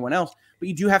Einrich or anyone else, but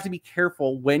you do have to be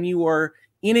careful when you are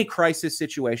in a crisis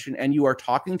situation and you are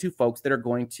talking to folks that are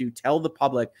going to tell the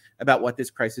public about what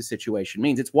this crisis situation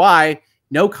means. It's why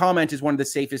no comment is one of the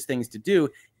safest things to do.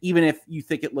 Even if you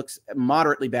think it looks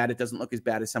moderately bad, it doesn't look as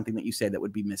bad as something that you say that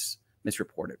would be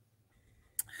misreported.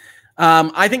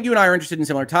 I think you and I are interested in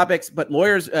similar topics, but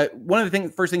lawyers, one of the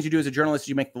first things you do as a journalist is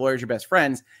you make the lawyers your best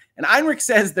friends. And Einrich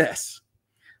says this.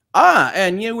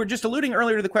 And you were just alluding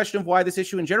earlier to the question of why this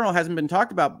issue in general hasn't been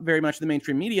talked about very much in the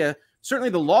mainstream media. Certainly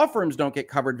the law firms don't get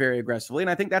covered very aggressively. And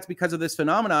I think that's because of this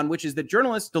phenomenon, which is that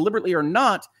journalists, deliberately or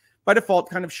not, by default,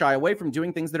 kind of shy away from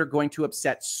doing things that are going to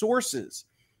upset sources.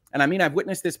 And I mean, I've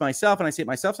witnessed this myself, and I see it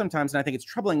myself sometimes, and I think it's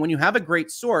troubling when you have a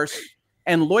great source,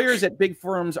 and lawyers at big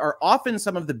firms are often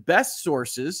some of the best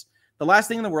sources. The last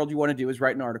thing in the world you want to do is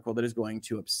write an article that is going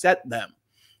to upset them.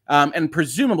 And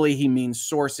presumably he means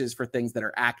sources for things that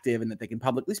are active and that they can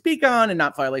publicly speak on and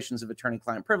not violations of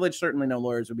attorney-client privilege. Certainly no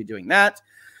lawyers would be doing that.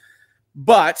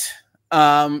 But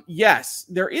yes,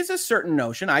 there is a certain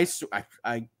notion.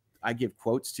 I give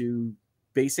quotes to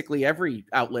basically every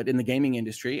outlet in the gaming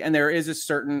industry, and there is a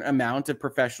certain amount of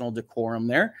professional decorum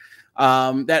there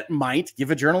that might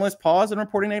give a journalist pause in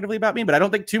reporting negatively about me, but I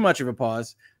don't think too much of a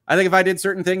pause. I think if I did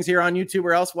certain things here on YouTube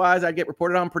or elsewise, I'd get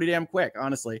reported on pretty damn quick,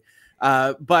 honestly.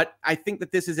 But I think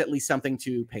that this is at least something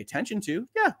to pay attention to.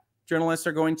 Yeah, journalists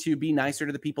are going to be nicer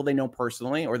to the people they know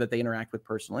personally or that they interact with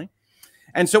personally.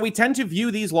 And so we tend to view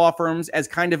these law firms as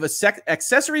kind of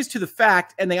accessories to the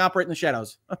fact, and they operate in the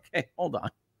shadows. Okay, hold on.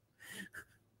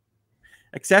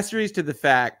 Accessories to the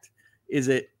fact is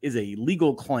a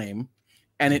legal claim,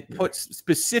 and it puts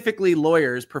specifically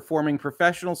lawyers performing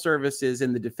professional services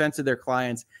in the defense of their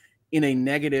clients in a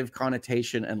negative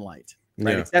connotation and light.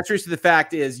 Right? Yeah. Accessories to the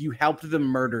fact is you helped them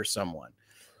murder someone.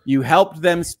 You helped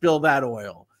them spill that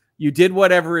oil. You did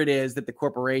whatever it is that the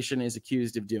corporation is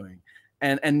accused of doing.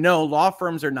 And no, law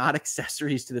firms are not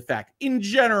accessories to the fact. In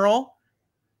general,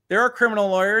 there are criminal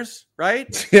lawyers,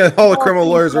 right? Yeah, all the criminal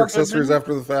lawyers are accessories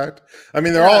after the fact. I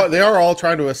mean, they are all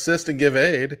trying to assist and give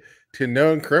aid to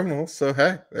known criminals. So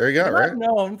hey, there you go, they're right?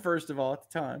 Not known, first of all, at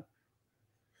the time.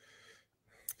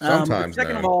 Sometimes.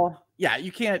 Second of all, yeah,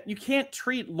 you can't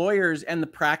treat lawyers and the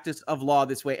practice of law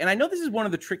this way. And I know this is one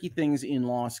of the tricky things in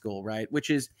law school, right?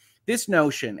 Which is this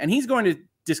notion, and he's going to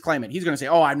disclaim it. He's going to say,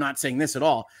 "Oh, I'm not saying this at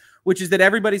all." Which is that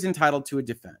everybody's entitled to a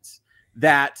defense,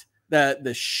 that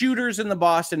the shooters in the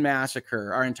Boston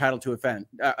Massacre are entitled to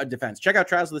a defense. Check out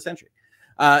Trials of the Century.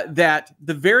 That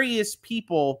the various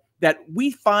people that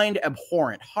we find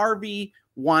abhorrent, Harvey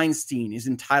Weinstein is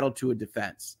entitled to a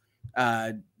defense.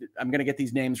 I'm going to get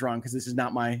these names wrong because this is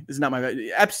not my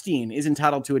Epstein is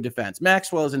entitled to a defense.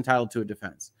 Maxwell is entitled to a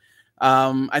defense.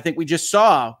 I think we just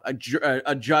saw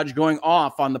a judge going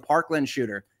off on the Parkland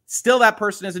shooter. Still, that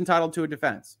person is entitled to a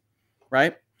defense,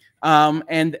 right?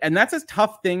 And that's a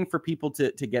tough thing for people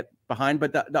to get behind.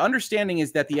 But the understanding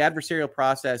is that the adversarial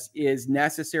process is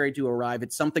necessary to arrive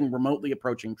at something remotely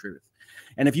approaching truth.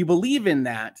 And if you believe in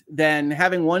that, then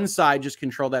having one side just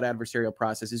control that adversarial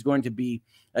process is going to be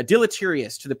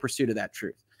deleterious to the pursuit of that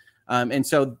truth. And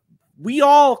so we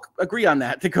all agree on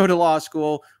that to go to law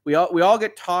school. We all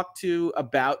get talked to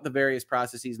about the various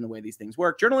processes and the way these things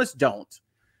work. Journalists don't.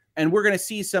 And we're going to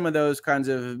see some of those kinds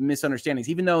of misunderstandings.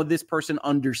 Even though this person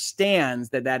understands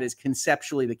that that is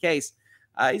conceptually the case,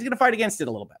 he's going to fight against it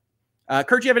a little bit.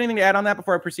 Kurt, do you have anything to add on that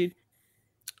before I proceed?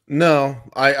 No,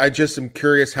 I just am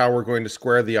curious how we're going to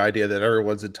square the idea that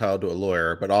everyone's entitled to a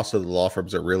lawyer, but also the law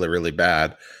firms are really, really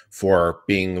bad for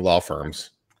being law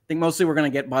firms. I think mostly we're going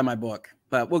to get by my book,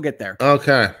 but we'll get there.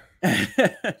 Okay.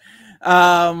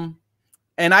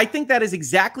 And I think that is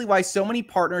exactly why so many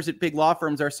partners at big law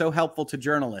firms are so helpful to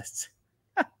journalists.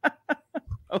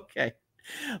 Okay.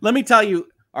 Let me tell you.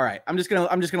 All right. I'm just going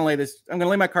to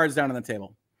lay my cards down on the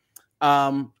table.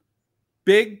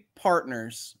 Big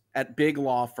partners at big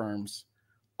law firms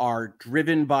are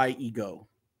driven by ego.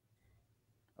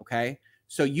 Okay.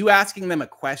 So you asking them a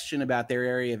question about their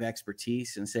area of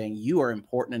expertise and saying you are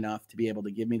important enough to be able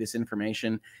to give me this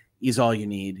information is all you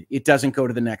need. It doesn't go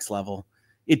to the next level.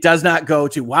 It does not go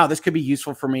to, wow, this could be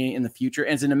useful for me in the future.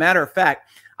 And as a matter of fact,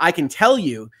 I can tell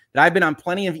you that I've been on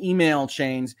plenty of email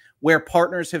chains where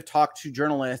partners have talked to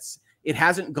journalists. It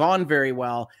hasn't gone very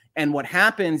well. And what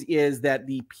happens is that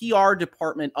the PR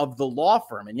department of the law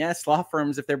firm, and yes, law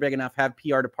firms, if they're big enough, have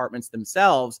PR departments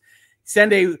themselves,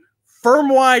 send a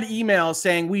firm-wide email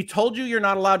saying, we told you you're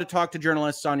not allowed to talk to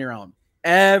journalists on your own.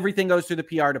 Everything goes through the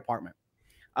PR department.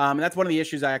 And that's one of the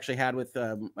issues I actually had with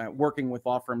working with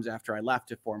law firms after I left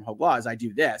to form Hogue Law is I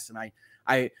do this, and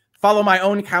I follow my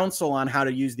own counsel on how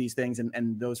to use these things,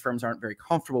 and those firms aren't very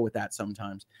comfortable with that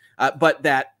sometimes. But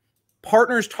that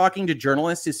partners talking to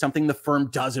journalists is something the firm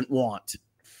doesn't want.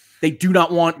 They do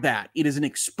not want that. It is an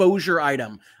exposure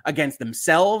item against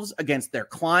themselves, against their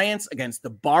clients, against the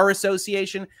bar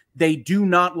association. They do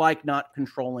not like not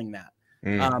controlling that.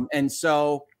 And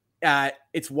so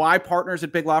it's why partners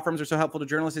at big law firms are so helpful to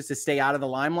journalists is to stay out of the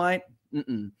limelight.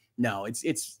 No,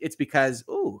 it's because,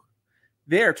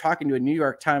 they're talking to a New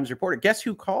York Times reporter. Guess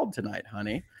who called tonight,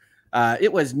 honey?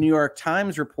 It was New York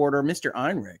Times reporter, Mr.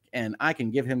 Einrich, and I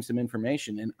can give him some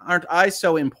information. And aren't I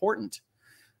so important?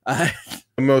 The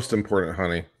most important,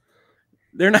 honey.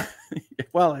 They're not.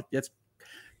 Well, it's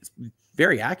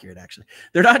very accurate, actually.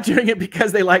 They're not doing it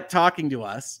because they like talking to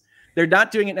us. They're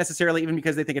not doing it necessarily even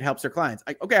because they think it helps their clients.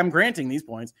 Okay, I'm granting these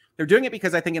points. They're doing it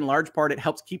because I think in large part it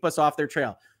helps keep us off their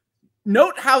trail.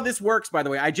 Note how this works, by the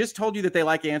way. I just told you that they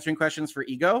like answering questions for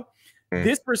ego.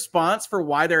 This response for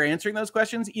why they're answering those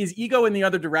questions is ego in the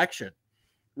other direction,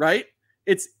 right?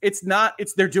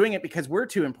 They're doing it because we're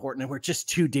too important and we're just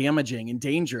too damaging and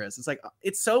dangerous. It's like,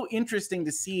 it's so interesting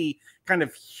to see kind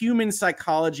of human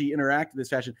psychology interact in this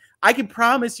fashion. I can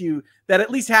promise you that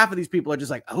at least half of these people are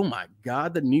just like, oh my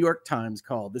God, the New York Times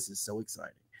called. This is so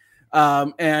exciting.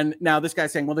 And now this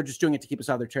guy's saying, well, they're just doing it to keep us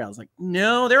out of their trail. It's like,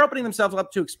 no, they're opening themselves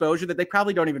up to exposure that they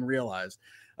probably don't even realize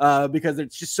because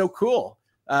it's just so cool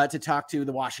to talk to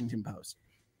the Washington Post.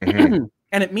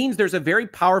 And it means there's a very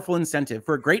powerful incentive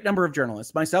for a great number of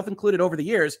journalists, myself included over the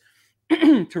years,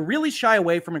 to really shy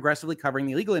away from aggressively covering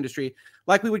the legal industry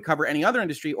like we would cover any other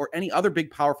industry or any other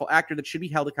big, powerful actor that should be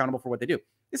held accountable for what they do.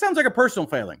 It sounds like a personal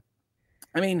failing.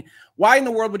 I mean, why in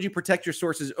the world would you protect your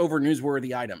sources over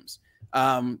newsworthy items?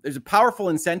 There's a powerful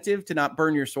incentive to not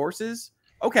burn your sources.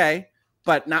 Okay,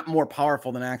 but not more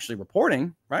powerful than actually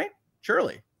reporting, right?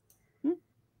 Surely.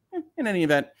 In any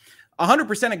event,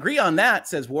 100% agree on that,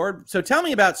 says Ward. So tell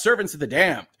me about servants of the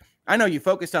damned. I know you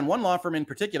focused on one law firm in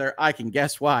particular. I can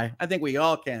guess why. I think we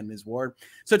all can, Ms. Ward.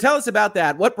 So tell us about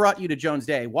that. What brought you to Jones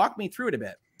Day? Walk me through it a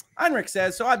bit. Heinrich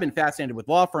says, so I've been fascinated with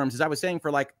law firms, as I was saying,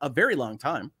 for like a very long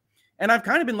time. And I've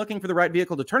kind of been looking for the right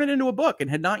vehicle to turn it into a book and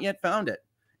had not yet found it.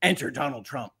 Enter Donald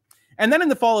Trump. And then in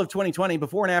the fall of 2020,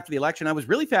 before and after the election, I was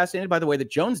really fascinated by the way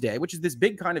that Jones Day, which is this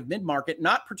big kind of mid-market,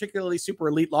 not particularly super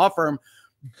elite law firm,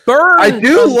 I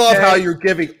do love how you're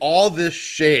giving all this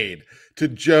shade to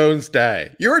Jones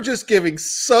Day. You're just giving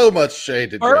so much shade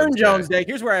to Jones Day.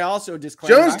 Here's where I also disclaim.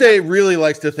 Jones Day really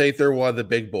likes to think they're one of the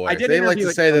big boys. They like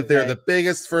to say that they're the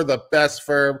biggest for the best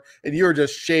firm, and you're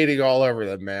just shading all over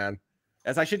them, man.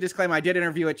 As I should disclaim, I did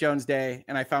interview at Jones Day,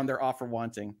 and I found their offer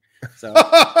wanting. So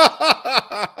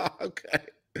okay.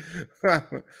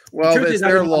 Well, it's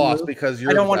their loss because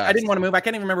you're. I didn't want to move. I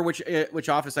can't even remember which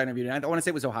office I interviewed in. I want to say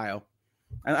it was Ohio.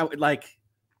 And I would like,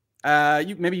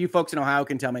 Maybe you folks in Ohio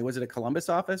can tell me, was it a Columbus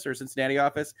office or a Cincinnati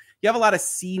office? You have a lot of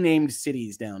C-named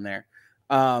cities down there.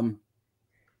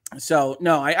 So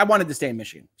no, I wanted to stay in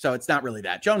Michigan. So it's not really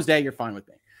that. Jones Day, you're fine with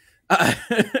me.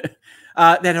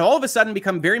 That all of a sudden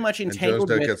become very much entangled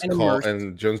with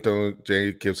and Jones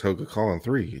Day gives Hogue a call on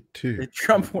 3, 2. The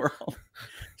Trump world.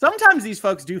 Sometimes these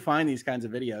folks do find these kinds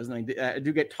of videos, and I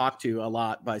do get talked to a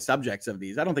lot by subjects of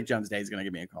these. I don't think Jones Day is going to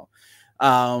give me a call.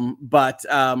 But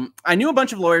I knew a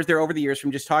bunch of lawyers there over the years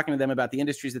from just talking to them about the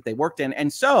industries that they worked in.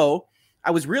 And so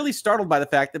I was really startled by the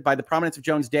fact that by the prominence of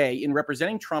Jones Day in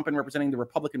representing Trump and representing the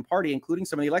Republican Party, including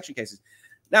some of the election cases.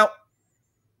 Now,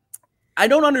 I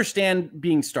don't understand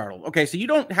being startled. Okay, so you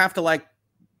don't have to like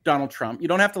Donald Trump. You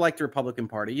don't have to like the Republican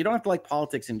Party. You don't have to like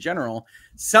politics in general.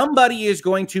 Somebody is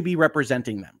going to be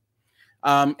representing them.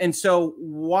 And so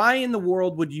why in the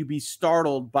world would you be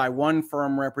startled by one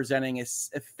firm representing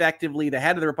effectively the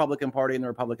head of the Republican Party and the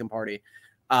Republican Party?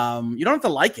 You don't have to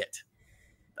like it.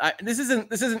 This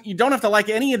isn't, you don't have to like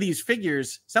any of these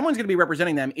figures. Someone's going to be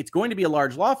representing them. It's going to be a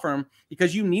large law firm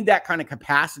because you need that kind of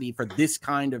capacity for this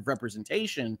kind of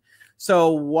representation.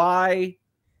 So why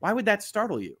would that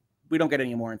startle you? We don't get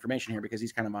any more information here because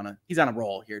he's kind of he's on a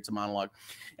roll here. It's a monologue.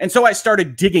 And so I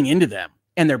started digging into them,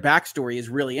 and their backstory is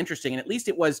really interesting. And at least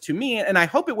it was to me, and I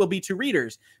hope it will be to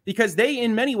readers, because they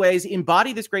in many ways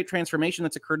embody this great transformation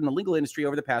that's occurred in the legal industry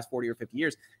over the past 40 or 50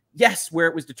 years. Yes, where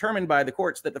it was determined by the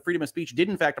courts that the freedom of speech did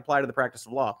in fact apply to the practice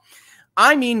of law.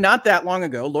 I mean, not that long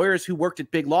ago, lawyers who worked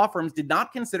at big law firms did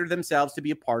not consider themselves to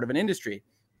be a part of an industry.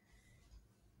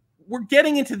 We're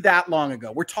getting into that long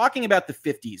ago. We're talking about the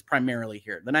 50s primarily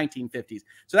here, the 1950s.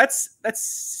 So that's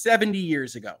 70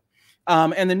 years ago.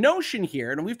 And the notion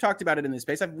here, and we've talked about it in this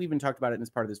space, I've even talked about it in this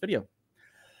part of this video,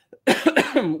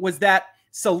 was that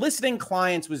soliciting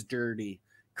clients was dirty.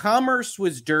 Commerce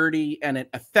was dirty, and it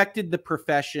affected the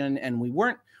profession, and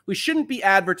we shouldn't be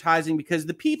advertising because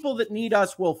the people that need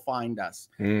us will find us.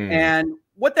 And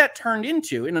what that turned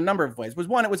into in a number of ways was,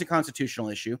 one, it was a constitutional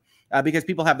issue because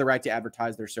people have the right to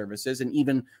advertise their services, and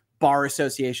even bar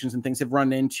associations and things have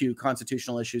run into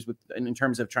constitutional issues in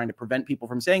terms of trying to prevent people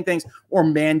from saying things or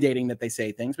mandating that they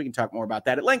say things. We can talk more about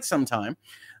that at length sometime,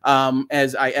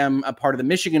 as I am a part of the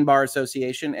Michigan Bar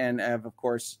Association and have, of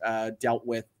course, dealt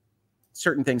with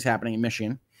certain things happening in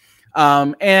Michigan.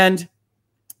 At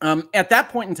that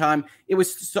point in time, it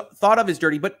was thought of as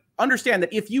dirty. But understand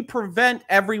that if you prevent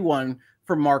everyone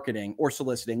from marketing or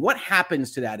soliciting, what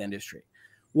happens to that industry?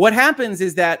 What happens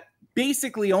is that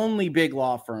basically only big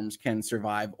law firms can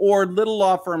survive, or little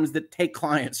law firms that take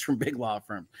clients from big law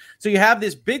firms. So you have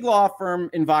this big law firm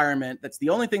environment that's the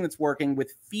only thing that's working,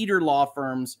 with feeder law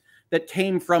firms that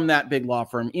came from that big law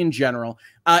firm in general,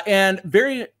 and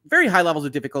very, very high levels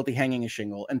of difficulty hanging a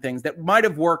shingle and things that might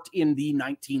have worked in the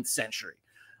 19th century.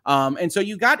 And so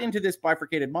you got into this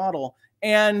bifurcated model,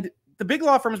 and the big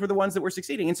law firms were the ones that were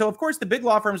succeeding. And so, of course, the big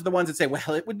law firms are the ones that say,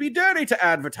 well, it would be dirty to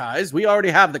advertise. We already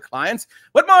have the clients.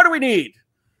 What more do we need?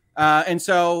 And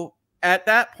so at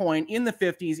that point in the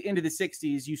 50s into the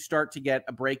 60s, you start to get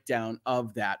a breakdown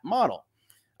of that model.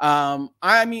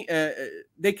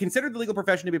 They considered the legal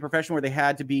profession to be a profession where they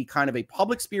had to be kind of a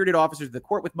public-spirited officers of the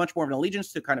court with much more of an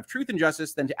allegiance to kind of truth and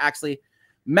justice than to actually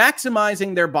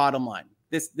maximizing their bottom line.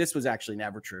 This was actually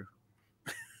never true.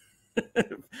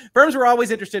 Firms were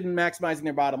always interested in maximizing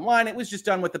their bottom line. It was just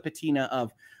done with the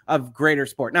patina of greater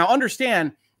sport. Now,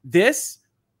 understand, this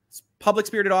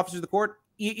public-spirited officers of the court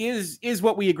is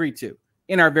what we agreed to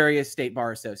in our various state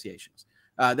bar associations.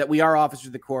 That we are officers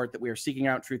of the court, that we are seeking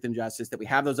out truth and justice, that we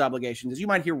have those obligations. As you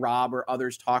might hear Rob or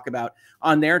others talk about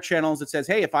on their channels, that says,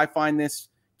 hey, if I find this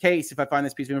case, if I find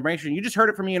this piece of information, you just heard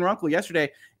it from me and Runkle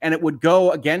yesterday, and it would go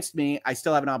against me, I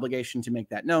still have an obligation to make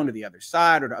that known to the other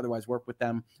side or to otherwise work with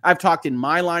them. I've talked in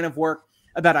my line of work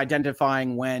about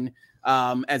identifying when,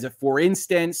 for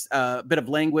instance, a bit of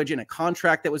language in a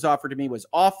contract that was offered to me was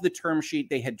off the term sheet.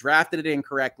 They had drafted it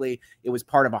incorrectly. It was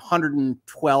part of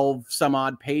 112 some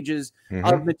odd pages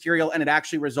of material, and it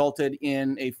actually resulted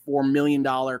in a $4 million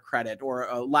credit or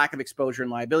a lack of exposure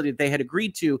and liability that they had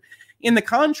agreed to in the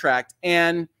contract.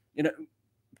 And,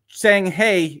 saying,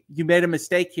 hey, you made a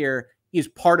mistake here is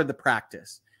part of the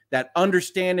practice. That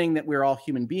understanding that we're all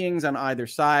human beings on either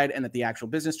side, and that the actual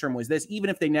business term was this, even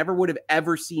if they never would have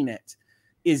ever seen it,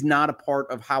 is not a part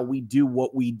of how we do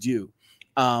what we do.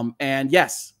 And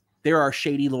yes, there are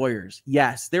shady lawyers.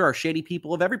 Yes, there are shady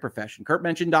people of every profession. Kurt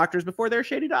mentioned doctors before. They're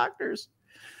shady doctors.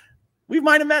 We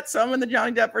might have met some in the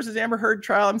Johnny Depp versus Amber Heard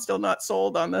trial. I'm still not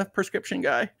sold on the prescription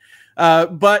guy.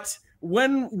 But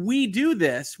when we do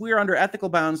this, we are under ethical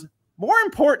bounds. More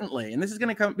importantly, and this is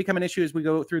going to become an issue as we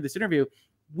go through this interview,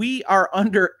 we are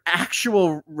under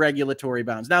actual regulatory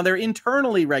bounds. Now, they're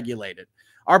internally regulated.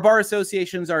 Our bar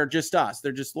associations are just us.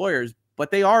 They're just lawyers,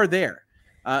 but they are there.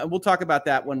 We'll talk about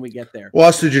that when we get there. Well,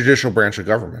 it's the judicial branch of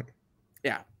government.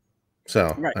 Yeah.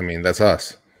 So, right. I mean, that's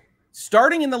us.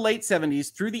 Starting in the late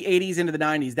 70s through the 80s into the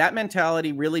 90s, that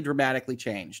mentality really dramatically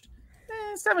changed.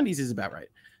 70s is about right.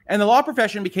 And the law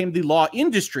profession became the law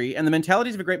industry, and the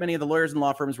mentalities of a great many of the lawyers and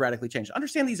law firms radically changed.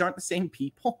 Understand these aren't the same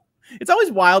people. It's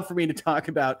always wild for me to talk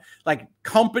about like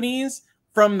companies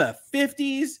from the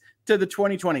 50s to the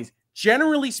 2020s.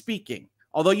 Generally speaking,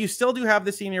 although you still do have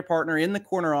the senior partner in the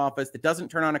corner office that doesn't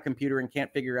turn on a computer and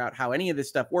can't figure out how any of this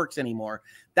stuff works anymore,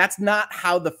 that's not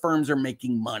how the firms are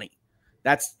making money.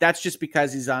 That's just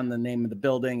because he's on the name of the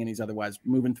building and he's otherwise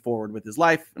moving forward with his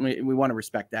life. And we want to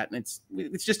respect that. And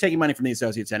it's just taking money from the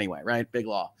associates anyway, right? Big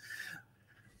law.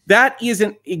 That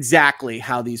isn't exactly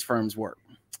how these firms work.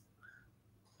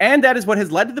 And that is what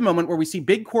has led to the moment where we see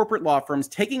big corporate law firms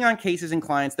taking on cases and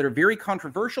clients that are very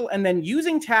controversial and then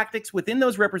using tactics within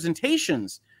those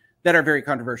representations that are very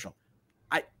controversial.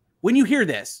 When you hear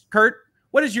this, Kurt,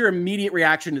 what is your immediate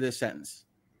reaction to this sentence?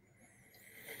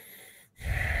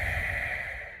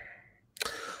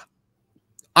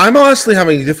 I'm honestly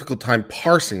having a difficult time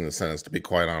parsing the sentence, to be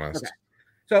quite honest. Okay.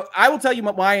 So I will tell you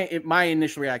what my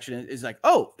initial reaction is like,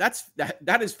 oh,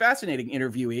 that is fascinating,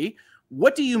 interviewee.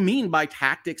 What do you mean by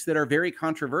tactics that are very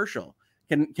controversial?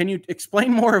 Can you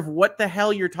explain more of what the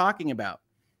hell you're talking about?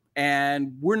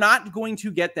 And we're not going to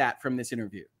get that from this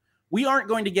interview. We aren't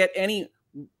going to get any,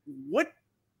 who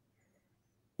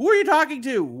are you talking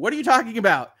to? What are you talking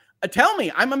about? Tell me,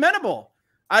 I'm amenable.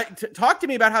 Talk to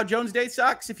me about how Jones Day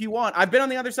sucks if you want. I've been on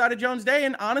the other side of Jones Day,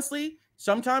 and honestly,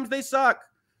 sometimes they suck.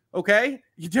 Okay?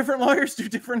 Different lawyers do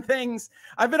different things.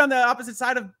 I've been on the opposite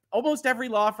side of almost every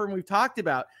law firm we've talked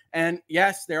about. And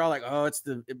yes, they're all like, oh, it's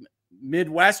the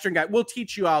Midwestern guy. We'll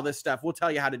teach you all this stuff. We'll tell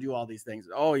you how to do all these things.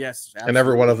 Oh, yes. Absolutely. And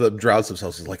every one of them drowns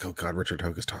themselves is like, oh, God, Richard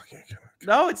Hogue is talking again.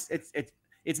 No,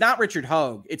 it's not Richard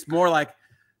Hogue. It's more like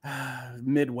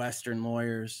Midwestern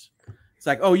lawyers. It's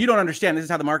like, oh, you don't understand. This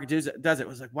is how the market does it. It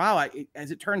was like, wow,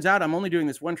 as it turns out, I'm only doing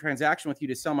this one transaction with you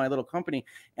to sell my little company.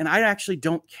 And I actually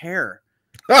don't care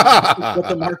what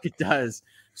the market does.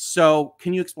 So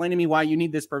can you explain to me why you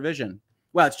need this provision?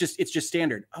 Well, it's just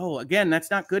standard. Oh, again,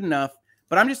 that's not good enough.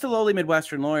 But I'm just a lowly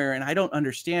Midwestern lawyer, and I don't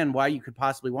understand why you could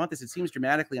possibly want this. It seems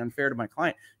dramatically unfair to my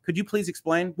client. Could you please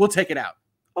explain? We'll take it out.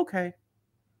 Okay.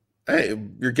 Hey,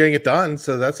 you're getting it done,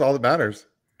 so that's all that matters.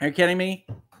 Are you kidding me?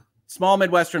 Small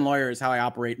Midwestern lawyer is how I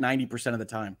operate 90% of the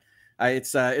time.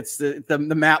 It's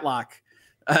the Matlock.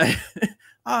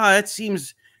 That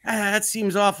seems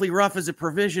awfully rough as a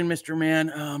provision, Mr.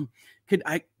 Man. Could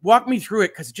I walk me through it?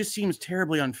 Because it just seems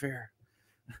terribly unfair.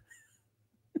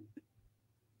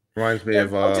 Reminds me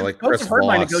of like Chris Voss. Heard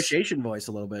my negotiation voice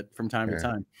a little bit from time to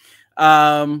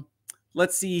time.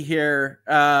 Let's see here.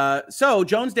 So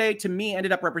Jones Day, to me,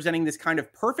 ended up representing this kind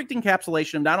of perfect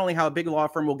encapsulation of not only how a big law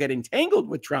firm will get entangled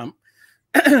with Trump,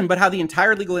 but how the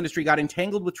entire legal industry got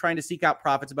entangled with trying to seek out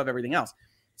profits above everything else.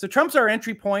 So Trump's our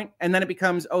entry point, and then it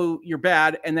becomes, oh, you're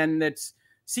bad, and then it's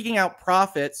seeking out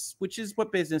profits, which is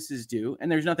what businesses do, and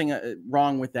there's nothing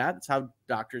wrong with that. That's how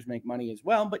doctors make money as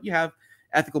well, but you have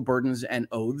ethical burdens and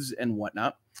oaths and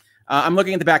whatnot. I'm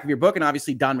looking at the back of your book, and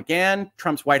obviously Don McGahn,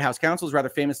 Trump's White House counsel, is rather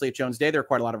famously at Jones Day. There are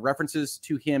quite a lot of references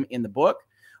to him in the book.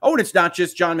 Oh, and it's not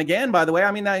just John McGahn, by the way.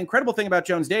 I mean, the incredible thing about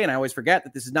Jones Day, and I always forget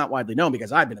that this is not widely known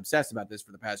because I've been obsessed about this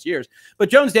for the past years,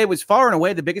 but Jones Day was far and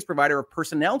away the biggest provider of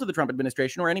personnel to the Trump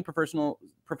administration or any professional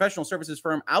services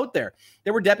firm out there.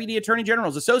 There were deputy attorney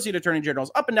generals, associate attorney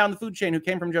generals, up and down the food chain who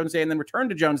came from Jones Day and then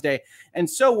returned to Jones Day. And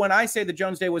so when I say that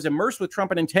Jones Day was immersed with Trump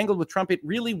and entangled with Trump, it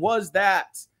really was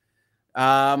that.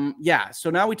 So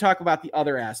now we talk about the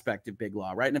other aspect of big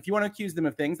law, right? And if you want to accuse them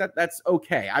of things, that's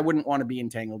okay. I wouldn't want to be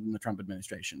entangled in the Trump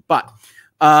administration, but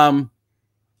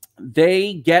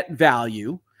they get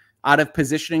value out of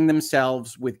positioning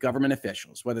themselves with government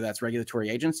officials, whether that's regulatory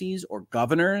agencies or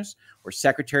governors or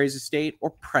secretaries of state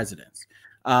or presidents.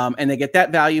 And they get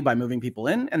that value by moving people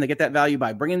in, and they get that value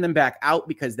by bringing them back out,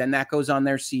 because then that goes on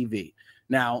their CV.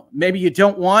 Now, maybe you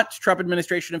don't want Trump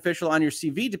administration official on your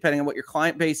CV, depending on what your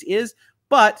client base is,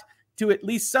 but to at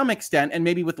least some extent, and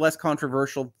maybe with less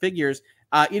controversial figures,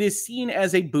 it is seen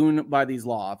as a boon by these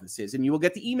law offices. And you will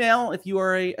get the email if you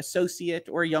are an associate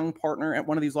or a young partner at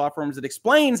one of these law firms that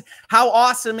explains how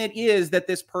awesome it is that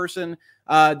this person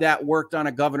that worked on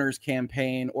a governor's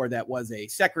campaign, or that was a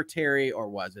secretary, or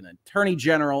was an attorney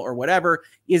general, or whatever,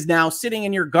 is now sitting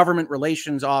in your government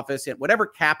relations office at whatever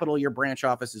capital your branch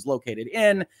office is located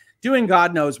in, doing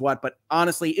God knows what. But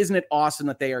honestly, isn't it awesome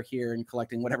that they are here and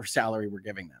collecting whatever salary we're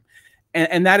giving them?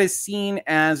 And that is seen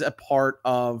as a part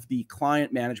of the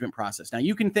client management process. Now,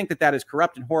 you can think that that is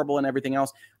corrupt and horrible and everything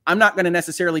else. I'm not going to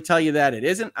necessarily tell you that it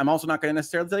isn't. I'm also not going to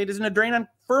necessarily tell you it isn't a drain on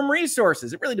firm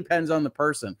resources. It really depends on the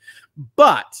person.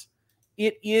 But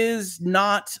it is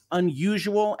not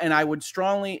unusual, and I would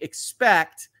strongly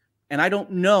expect, and I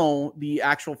don't know the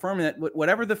actual firm, that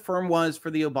whatever the firm was for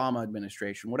the Obama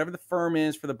administration, whatever the firm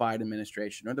is for the Biden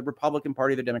administration, or the Republican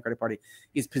Party, the Democratic Party,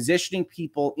 is positioning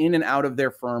people in and out of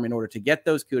their firm in order to get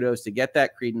those kudos, to get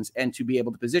that credence, and to be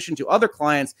able to position to other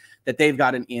clients that they've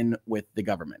gotten in with the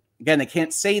government. Again, they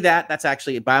can't say that. That's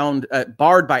actually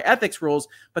barred by ethics rules,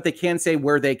 but they can say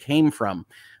where they came from.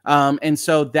 And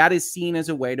so that is seen as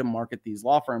a way to market these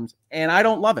law firms. And I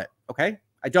don't love it. Okay,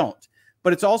 I don't.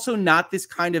 But it's also not this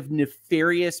kind of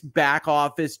nefarious back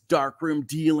office, darkroom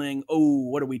dealing, oh,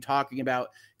 what are we talking about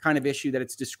kind of issue that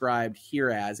it's described here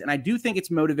as. And I do think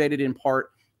it's motivated in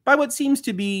part by what seems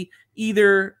to be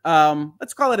either,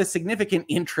 let's call it a significant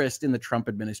interest in the Trump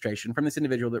administration from this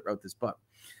individual that wrote this book.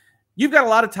 You've got a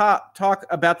lot of talk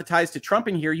about the ties to Trump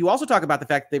in here. You also talk about the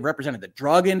fact that they've represented the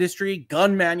drug industry,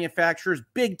 gun manufacturers,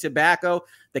 big tobacco,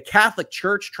 the Catholic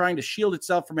Church trying to shield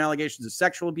itself from allegations of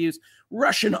sexual abuse,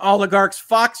 Russian oligarchs,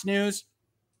 Fox News.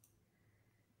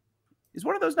 Is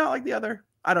one of those not like the other?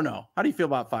 I don't know. How do you feel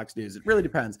about Fox News? It really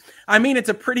depends. I mean, it's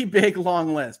a pretty big,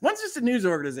 long list. One's just a news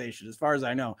organization, as far as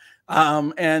I know.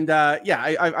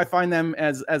 I find them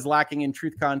as lacking in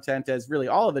truth content as really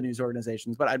all of the news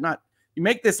organizations, but I'm not. You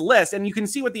make this list and you can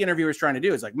see what the interviewer is trying to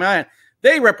do. It's like, man,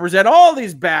 they represent all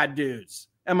these bad dudes.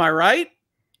 Am I right?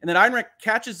 And then Einrich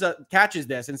catches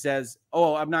this and says,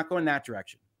 oh, I'm not going that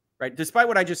direction, right? Despite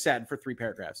what I just said for 3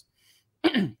 paragraphs.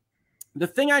 The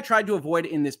thing I tried to avoid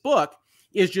in this book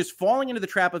is just falling into the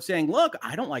trap of saying, look,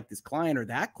 I don't like this client or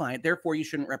that client, therefore you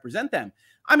shouldn't represent them.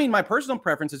 I mean, my personal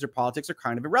preferences or politics are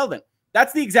kind of irrelevant.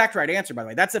 That's the exact right answer, by the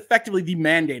way. That's effectively the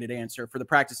mandated answer for the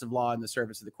practice of law in the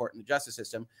service of the court and the justice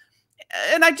system.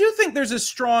 And I do think there's a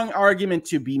strong argument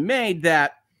to be made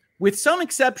that with some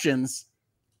exceptions,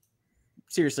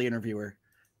 seriously, interviewer,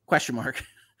 question mark,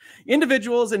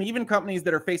 individuals and even companies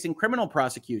that are facing criminal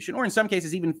prosecution, or in some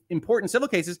cases, even important civil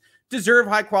cases, deserve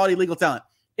high quality legal talent.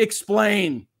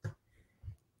 Explain.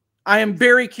 I am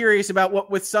very curious about what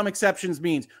with some exceptions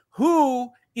means. Who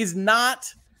is not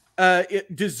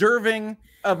deserving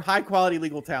of high quality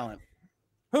legal talent?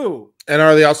 Who? And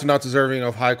are they also not deserving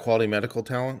of high quality medical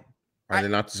talent? Are they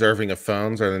not deserving of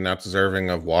phones? Are they not deserving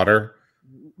of water?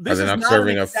 Are they not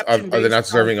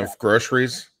deserving of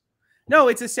groceries? No,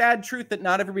 it's a sad truth that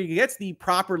not everybody gets the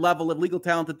proper level of legal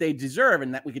talent that they deserve,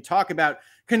 and that we could talk about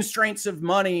constraints of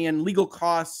money and legal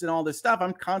costs and all this stuff.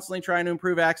 I'm constantly trying to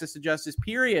improve access to justice,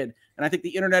 period. And I think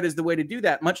the internet is the way to do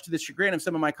that, much to the chagrin of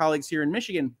some of my colleagues here in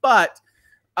Michigan. But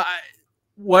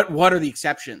what are the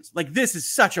exceptions? Like, this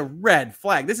is such a red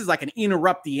flag. This is like an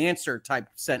interrupt the answer type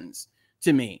sentence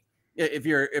to me. If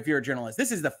you're a journalist,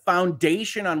 this is the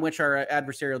foundation on which our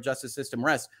adversarial justice system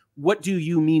rests. What do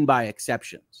you mean by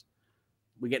exceptions?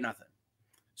 We get nothing.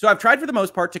 So I've tried for the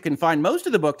most part to confine most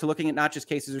of the book to looking at not just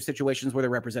cases or situations where they're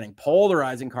representing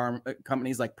polarizing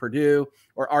companies like Purdue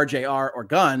or RJR or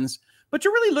guns, but to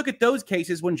really look at those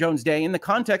cases when Jones Day, in the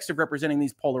context of representing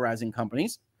these polarizing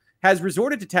companies, has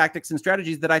resorted to tactics and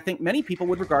strategies that I think many people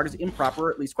would regard as improper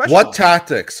or at least questionable. What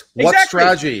tactics? Exactly. What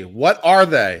strategy? What are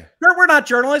they? We're not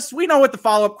journalists. We know what the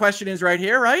follow-up question is right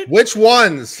here, right? Which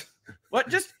ones? What?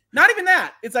 Just not even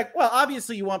that. It's like, well,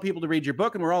 obviously you want people to read your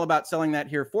book, and we're all about selling that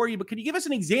here for you. But could you give us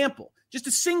an example, just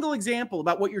a single example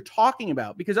about what you're talking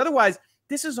about? Because otherwise,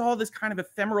 this is all this kind of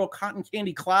ephemeral cotton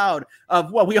candy cloud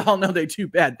of, well, we all know they do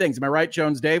bad things. Am I right,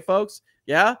 Jones Day, folks?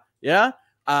 Yeah? Yeah?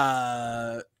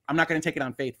 I'm not going to take it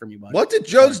on faith from you, bud. What did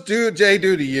Jones Day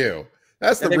do to you?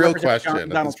 That's the real question.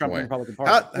 Donald Trump and the Republican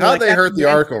Party. How they hurt the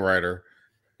article writer?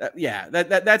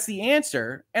 That's the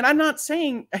answer. And I'm not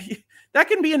saying that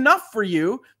can be enough for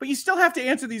you, but you still have to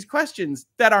answer these questions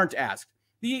that aren't asked.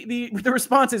 The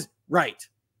response is right.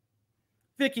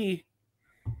 Vicky,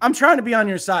 I'm trying to be on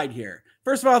your side here.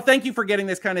 First of all, thank you for getting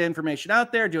this kind of information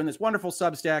out there, doing this wonderful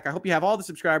Substack. I hope you have all the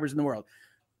subscribers in the world.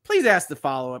 Please ask the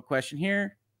follow-up question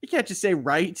here. You can't just say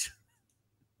right.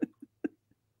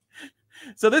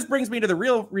 So this brings me to the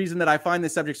real reason that I find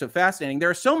this subject so fascinating.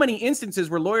 There are so many instances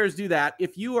where lawyers do that.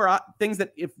 If you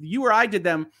or I did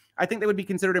them, I think they would be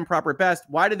considered improper at best.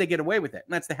 Why did they get away with it?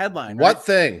 And that's the headline. Right? What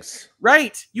things?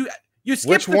 Right. You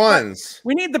skip which ones?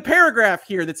 We need the paragraph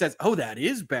here that says, "Oh, that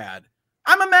is bad."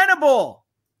 I'm amenable.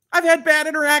 I've had bad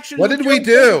interactions. What did we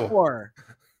do?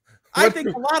 I think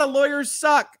a lot of lawyers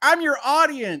suck. I'm your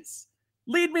audience.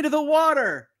 Lead me to the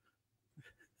water.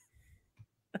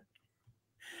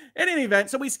 In any event,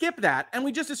 so we skip that and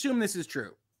we just assume this is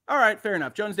true. All right, fair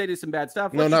enough. Jones Day did some bad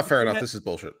stuff. No, not fair enough. This is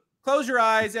bullshit. Close your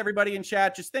eyes, everybody in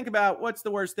chat. Just think about what's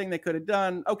the worst thing they could have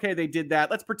done. Okay, they did that.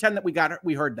 Let's pretend that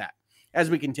we heard that as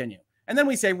we continue. And then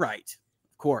we say, right,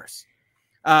 of course.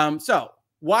 So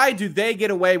why do they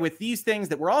get away with these things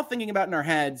that we're all thinking about in our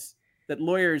heads that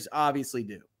lawyers obviously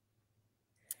do?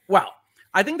 Well,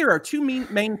 I think there are two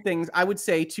main things I would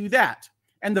say to that.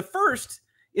 And the first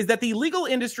is that the legal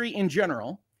industry in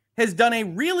general has done a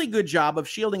really good job of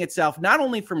shielding itself not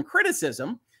only from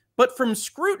criticism, but from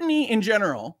scrutiny in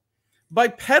general by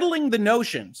peddling the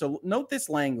notion. So note this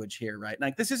language here, right?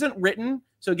 Like this isn't written.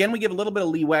 So again, we give a little bit of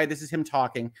leeway. This is him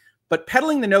talking, but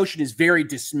peddling the notion is very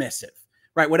dismissive,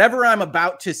 right? Whatever I'm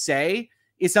about to say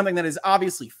is something that is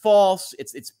obviously false.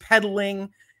 It's peddling.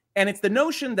 And it's the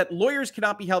notion that lawyers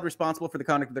cannot be held responsible for the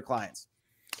conduct of their clients.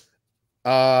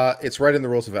 It's right in the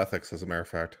rules of ethics, as a matter of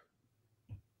fact.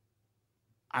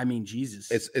 I mean,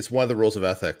 Jesus. It's one of the rules of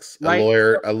ethics. Right.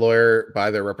 A lawyer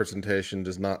by their representation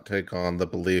does not take on the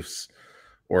beliefs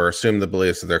or assume the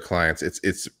beliefs of their clients.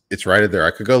 It's right in there.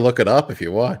 I could go look it up if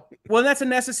you want. Well, that's a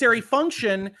necessary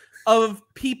function of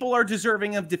people are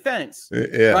deserving of defense.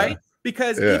 Yeah. Right?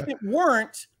 Because if it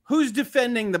weren't, who's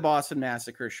defending the Boston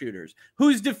Massacre shooters?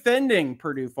 Who's defending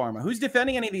Purdue Pharma? Who's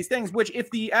defending any of these things? Which, if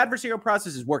the adversarial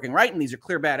process is working right and these are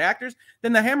clear bad actors,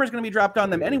 then the hammer is going to be dropped on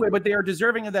them anyway, but they are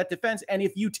deserving of that defense. And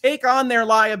if you take on their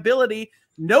liability,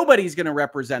 nobody's going to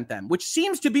represent them, which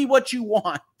seems to be what you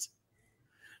want.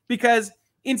 Because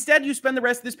instead, you spend the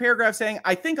rest of this paragraph saying,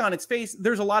 I think on its face,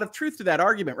 there's a lot of truth to that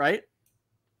argument, right?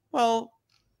 Well,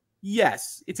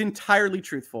 yes, it's entirely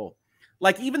truthful.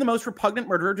 Like, even the most repugnant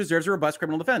murderer deserves a robust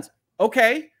criminal defense.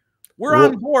 Okay, we're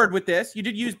on board with this. You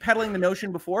did use peddling the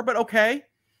notion before, but okay.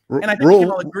 And I think we can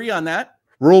all agree on that.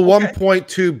 Rule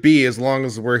 1.2b, as long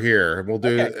as we're here. We'll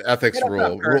do ethics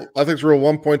rule. Ethics rule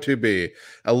 1.2b.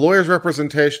 A lawyer's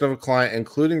representation of a client,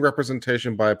 including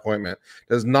representation by appointment,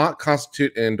 does not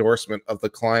constitute an endorsement of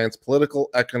the client's political,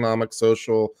 economic,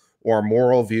 social, or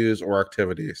moral views or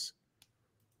activities.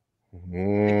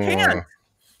 It can't.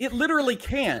 It literally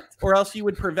can't, or else you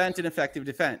would prevent an effective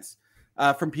defense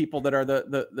from people that are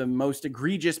the most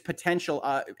egregious potential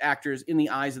actors in the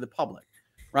eyes of the public,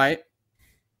 right?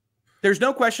 There's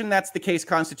no question that's the case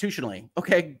constitutionally.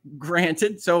 Okay,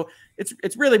 granted. So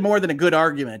it's really more than a good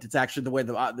argument. It's actually the way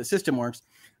the system works.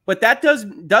 But that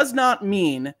does not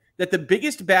mean that the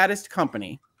biggest, baddest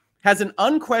company has an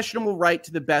unquestionable right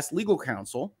to the best legal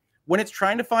counsel when it's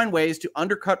trying to find ways to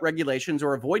undercut regulations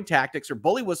or avoid tactics or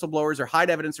bully whistleblowers or hide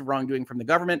evidence of wrongdoing from the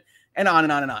government, and on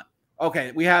and on and on.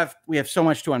 Okay, we have so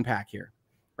much to unpack here,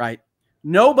 right?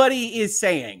 Nobody is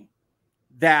saying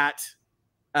that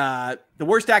the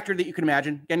worst actor that you can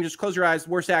imagine, again, just close your eyes,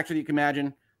 worst actor that you can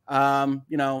imagine,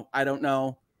 I don't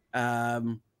know,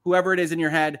 whoever it is in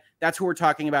your head, that's who we're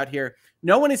talking about here.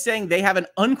 No one is saying they have an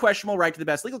unquestionable right to the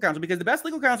best legal counsel, because the best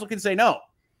legal counsel can say no.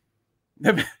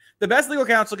 The best legal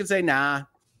counsel can say, nah,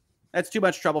 that's too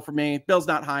much trouble for me. Bill's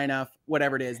not high enough,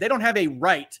 whatever it is. They don't have a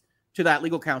right to that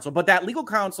legal counsel, but that legal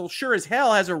counsel sure as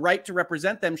hell has a right to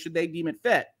represent them should they deem it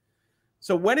fit.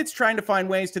 So when it's trying to find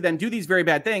ways to then do these very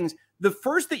bad things, the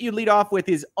first that you lead off with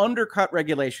is undercut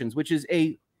regulations, which is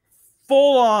a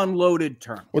full-on loaded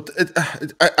term. Well,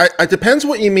 it depends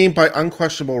what you mean by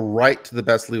unquestionable right to the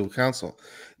best legal counsel.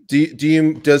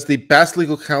 Does the best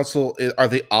legal counsel, are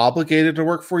they obligated to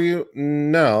work for you?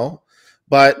 No.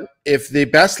 But if the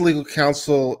best legal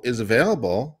counsel is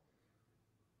available,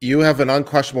 you have an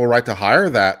unquestionable right to hire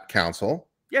that counsel.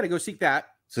 Yeah, to go seek that.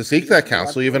 To seek that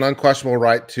counsel, you have an unquestionable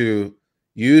right to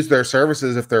use their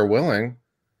services if they're willing.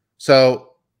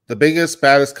 So the biggest,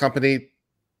 baddest company,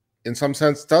 in some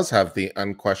sense, does have the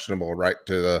unquestionable right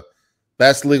to the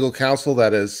best legal counsel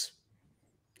that is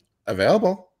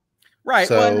available. Right.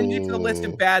 So, well, and you get to the list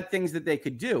of bad things that they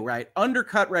could do, right?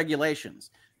 Undercut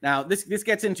regulations. Now, this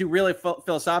gets into really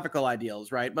philosophical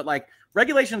ideals, right? But like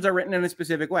regulations are written in a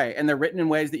specific way, and they're written in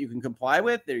ways that you can comply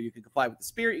with. You can comply with the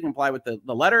spirit, you can comply with the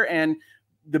letter, and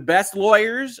the best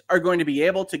lawyers are going to be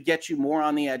able to get you more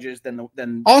on the edges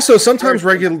than. Also, sometimes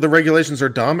the regulations are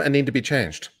dumb and need to be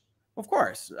changed. Of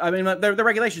course, I mean the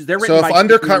regulations they're written. So if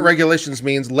undercut regulations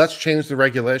means let's change the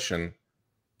regulation,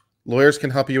 lawyers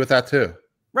can help you with that too.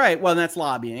 Right. Well, and that's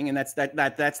lobbying, and that's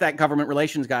that government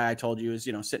relations guy I told you is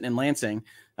sitting in Lansing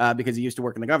because he used to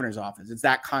work in the governor's office. It's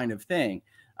that kind of thing.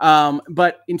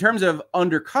 But in terms of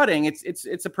undercutting,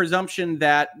 it's a presumption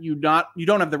that you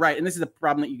don't have the right, and this is a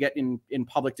problem that you get in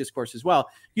public discourse as well.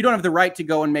 You don't have the right to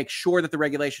go and make sure that the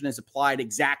regulation is applied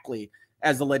exactly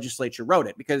as the legislature wrote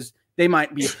it, because they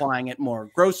might be applying it more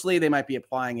grossly. They might be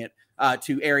applying it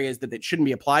to areas that it shouldn't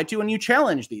be applied to, and you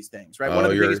challenge these things, right? One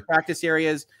of the biggest practice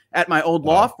areas at my old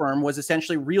law firm was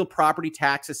essentially real property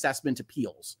tax assessment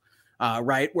appeals,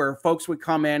 right? Where folks would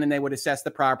come in and they would assess the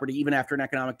property even after an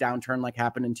economic downturn like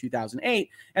happened in 2008,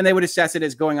 and they would assess it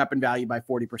as going up in value by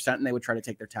 40%, and they would try to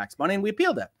take their tax money, and we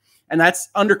appealed it. And that's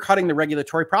undercutting the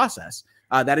regulatory process.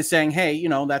 That is saying, hey, you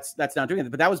know, that's not doing it.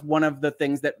 But that was one of the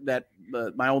things that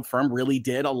my old firm really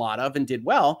did a lot of and did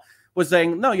well, was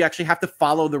saying, no, you actually have to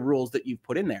follow the rules that you've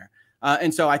put in there.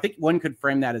 And so I think one could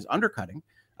frame that as undercutting.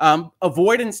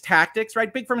 Avoidance tactics,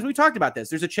 right? Big firms, we talked about this.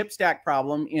 There's a chip stack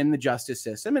problem in the justice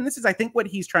system. And this is, I think, what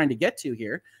he's trying to get to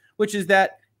here, which is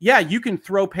that, yeah, you can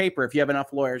throw paper if you have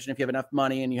enough lawyers and if you have enough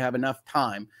money and you have enough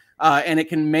time. And it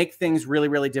can make things really,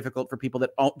 really difficult for people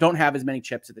that don't have as many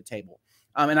chips at the table.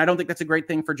 And I don't think that's a great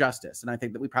thing for justice. And I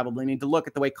think that we probably need to look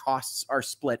at the way costs are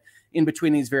split in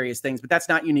between these various things. But that's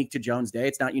not unique to Jones Day.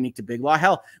 It's not unique to big law.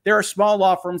 Hell, there are small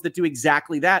law firms that do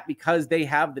exactly that because they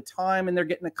have the time and they're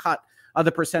getting a cut of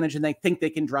the percentage and they think they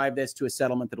can drive this to a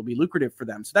settlement that'll be lucrative for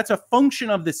them. So that's a function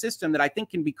of the system that I think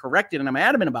can be corrected. And I'm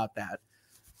adamant about that.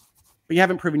 But you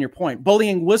haven't proven your point.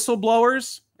 Bullying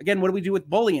whistleblowers. Again, what do we do with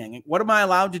bullying? What am I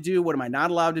allowed to do? What am I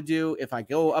not allowed to do? If I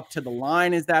go up to the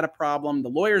line, is that a problem? The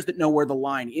lawyers that know where the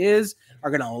line is are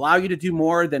going to allow you to do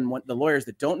more than what the lawyers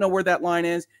that don't know where that line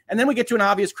is. And then we get to an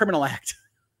obvious criminal act,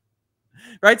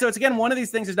 right? So it's, again, one of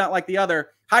these things is not like the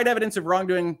other. Hide evidence of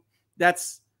wrongdoing.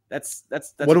 That's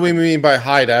what do we mean by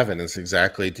hide evidence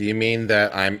exactly? Do you mean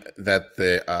that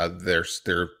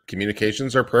their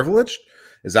communications are privileged?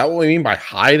 Is that what we mean by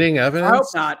hiding evidence? I hope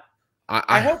not.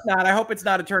 I hope not. I hope it's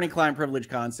not attorney-client privilege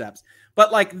concepts.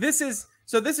 But like this is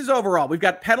overall. We've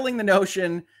got peddling the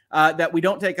notion that we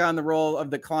don't take on the role of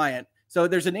the client. So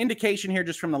there's an indication here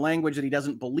just from the language that he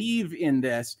doesn't believe in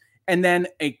this. And then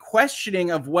a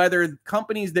questioning of whether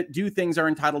companies that do things are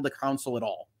entitled to counsel at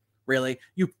all. Really,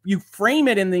 you frame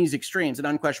it in these extremes, an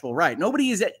unquestionable right.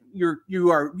 Nobody is you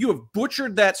have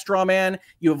butchered that straw man,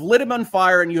 you have lit him on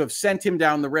fire, and you have sent him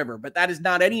down the river. But that is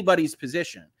not anybody's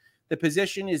position. The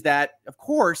position is that, of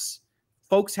course,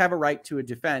 folks have a right to a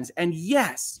defense. And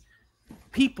yes,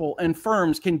 people and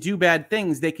firms can do bad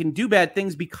things. They can do bad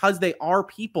things because they are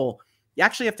people. You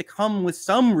actually have to come with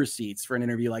some receipts for an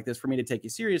interview like this for me to take you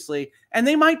seriously. And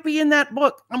they might be in that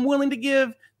book. I'm willing to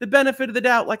give the benefit of the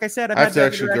doubt. Like I said, I have to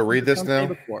actually go read this now.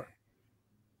 Before.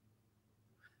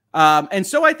 And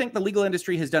so I think the legal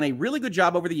industry has done a really good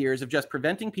job over the years of just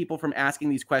preventing people from asking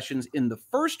these questions in the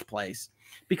first place,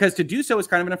 because to do so is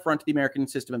kind of an affront to the American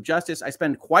system of justice. I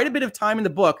spend quite a bit of time in the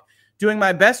book doing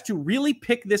my best to really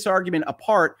pick this argument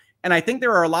apart. And I think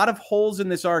there are a lot of holes in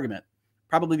this argument,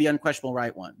 probably the unquestionable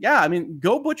right one. Yeah, I mean,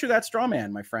 go butcher that straw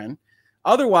man, my friend.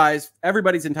 Otherwise,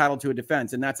 everybody's entitled to a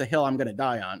defense, and that's a hill I'm going to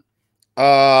die on.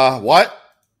 What?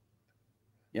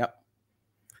 Yep.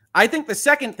 I think the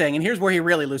second thing, and here's where he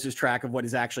really loses track of what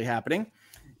is actually happening,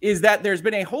 is that there's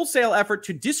been a wholesale effort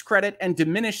to discredit and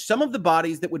diminish some of the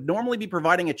bodies that would normally be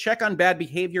providing a check on bad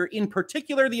behavior, in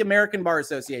particular the American Bar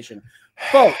Association.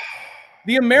 Folks,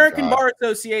 the American Bar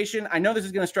Association, I know this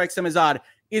is going to strike some as odd,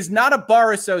 is not a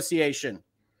bar association.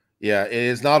 Yeah, it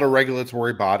is not a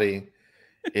regulatory body.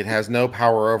 It has no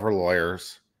power over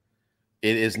lawyers.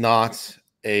 It is not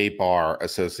a bar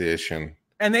association.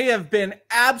 And they have been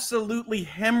absolutely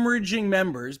hemorrhaging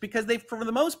members because they've, for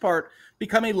the most part,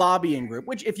 become a lobbying group,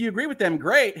 which if you agree with them,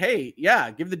 great. Hey,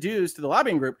 yeah, give the dues to the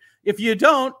lobbying group. If you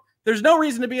don't, there's no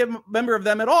reason to be a member of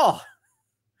them at all.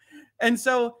 And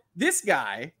so this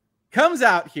guy comes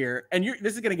out here, and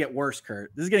this is going to get worse,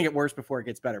 Kurt. This is going to get worse before it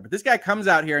gets better. But this guy comes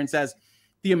out here and says,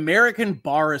 the American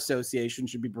Bar Association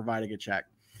should be providing a check.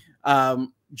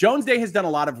 Jones Day has done a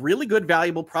lot of really good,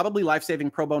 valuable, probably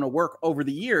life-saving pro bono work over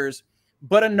the years.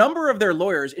 But a number of their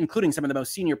lawyers, including some of the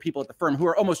most senior people at the firm who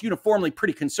are almost uniformly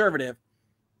pretty conservative,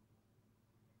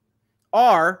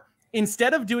 are,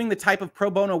 instead of doing the type of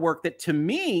pro bono work that to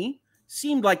me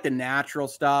seemed like the natural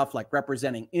stuff, like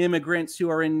representing immigrants who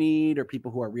are in need or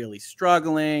people who are really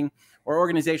struggling or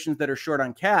organizations that are short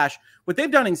on cash, what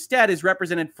they've done instead is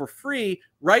represented for free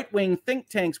right-wing think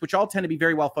tanks, which all tend to be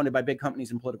very well funded by big companies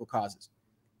and political causes.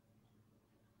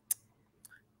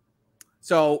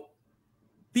 So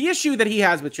the issue that he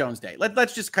has with Jones Day,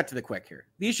 let's just cut to the quick here.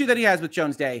 The issue that he has with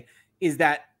Jones Day is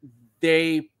that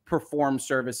they perform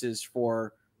services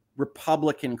for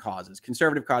Republican causes,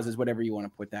 conservative causes, whatever you want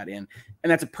to put that in.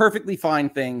 And that's a perfectly fine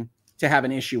thing to have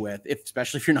an issue with,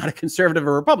 especially if you're not a conservative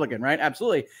or Republican, right?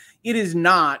 Absolutely. It is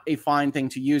not a fine thing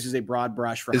to use as a broad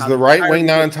brush for. Is the right wing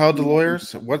not entitled to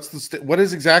lawyers? What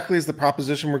is exactly the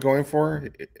proposition we're going for?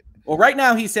 Well, right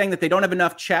now he's saying that they don't have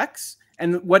enough checks.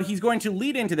 And what he's going to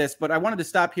lead into this, but I wanted to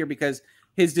stop here because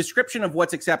his description of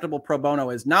what's acceptable pro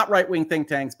bono is not right-wing think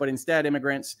tanks, but instead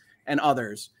immigrants and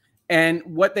others. And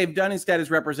what they've done instead is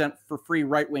represent for free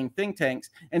right-wing think tanks.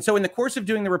 And so in the course of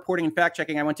doing the reporting and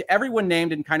fact-checking, I went to everyone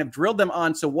named and kind of drilled them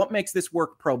on. So what makes this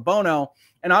work pro bono?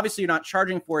 And obviously you're not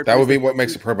charging for it. That would be what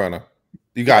makes it pro bono.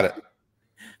 You got it.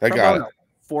 I got it.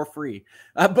 For free.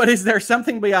 But is there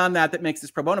something beyond that that makes this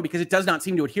pro bono? Because it does not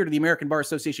seem to adhere to the American Bar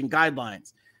Association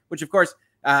guidelines, which of course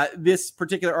this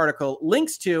particular article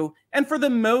links to. And for the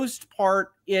most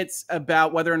part, it's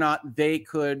about whether or not they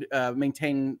could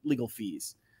maintain legal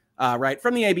fees. Right,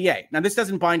 from the ABA. Now, this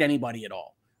doesn't bind anybody at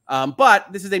all,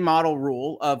 but this is a model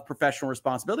rule of professional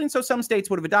responsibility, and so some states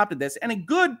would have adopted this. And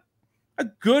a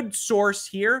good source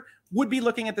here would be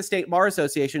looking at the state bar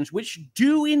associations, which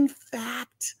do in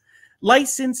fact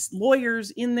license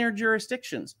lawyers in their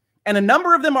jurisdictions. And a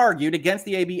number of them argued against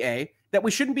the ABA that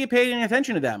we shouldn't be paying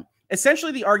attention to them.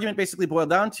 Essentially, the argument basically boiled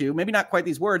down to, maybe not quite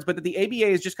these words, but that the ABA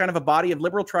is just kind of a body of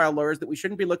liberal trial lawyers, that we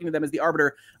shouldn't be looking to them as the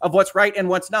arbiter of what's right and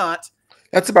what's not.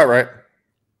 That's about right.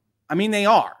 I mean, they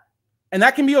are. And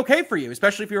that can be okay for you,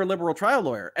 especially if you're a liberal trial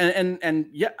lawyer. And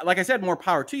yeah, like I said, more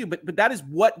power to you. But that is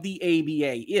what the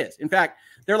ABA is. In fact,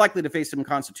 they're likely to face some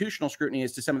constitutional scrutiny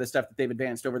as to some of the stuff that they've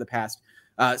advanced over the past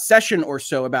session or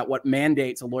so about what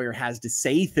mandates a lawyer has to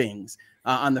say things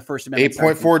on the First Amendment.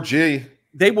 8.4G.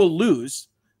 They will lose,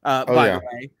 by the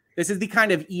way. This is the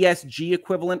kind of ESG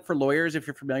equivalent for lawyers, if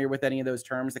you're familiar with any of those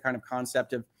terms, the kind of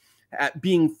concept of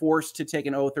being forced to take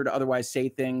an oath or to otherwise say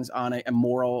things on a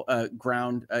moral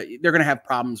ground. They're going to have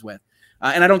problems with.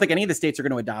 And I don't think any of the states are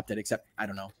going to adopt it, except, I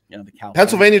don't know, the California.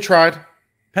 Pennsylvania tried.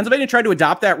 Pennsylvania tried to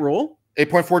adopt that rule.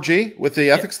 8.4G with the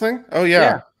ethics thing? Oh,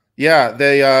 yeah. Yeah,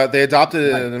 they adopted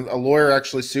it, and a lawyer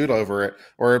actually sued over it,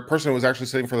 or a person who was actually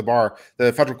sitting for the bar.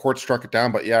 The federal court struck it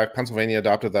down, but yeah, Pennsylvania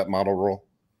adopted that model rule.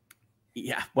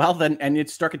 Yeah, well then, and it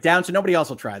struck it down, so nobody else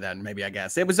will try that. Maybe, I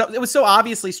guess it was so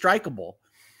obviously strikeable.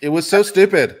 It was so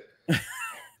stupid.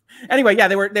 Anyway, yeah,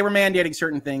 they were mandating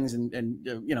certain things and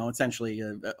essentially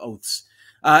oaths.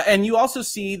 And you also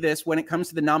see this when it comes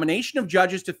to the nomination of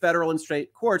judges to federal and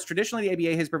state courts. Traditionally, the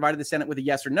ABA has provided the Senate with a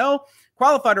yes or no,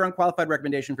 qualified or unqualified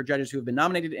recommendation for judges who have been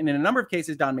nominated. And in a number of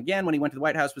cases, Don McGahn, when he went to the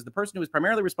White House, was the person who was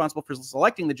primarily responsible for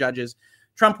selecting the judges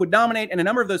Trump would nominate. And a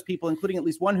number of those people, including at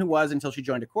least one who was, until she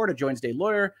joined a court, a Jones Day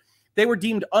lawyer, they were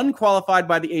deemed unqualified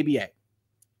by the ABA.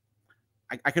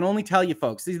 I can only tell you,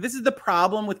 folks, this is the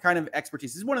problem with kind of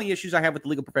expertise. This is one of the issues I have with the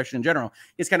legal profession in general,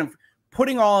 is kind of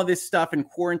putting all of this stuff and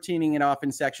quarantining it off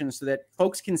in sections so that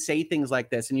folks can say things like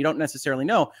this and you don't necessarily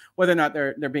know whether or not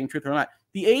they're being truthful or not.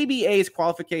 The ABA's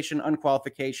qualification,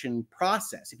 unqualification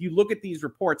process, if you look at these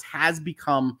reports, has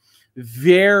become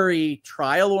very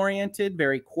trial-oriented,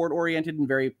 very court-oriented, and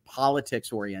very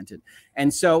politics-oriented.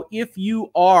 And so if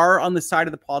you are on the side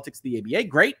of the politics of the ABA,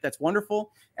 great, that's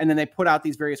wonderful. And then they put out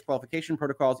these various qualification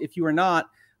protocols. If you are not,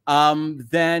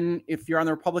 then if you're on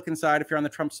the Republican side, if you're on the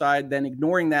Trump side, then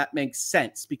ignoring that makes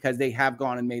sense because they have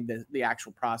gone and made the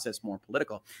actual process more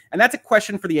political. And that's a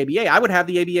question for the ABA. I would have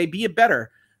the ABA be a better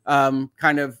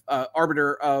kind of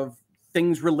arbiter of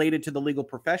things related to the legal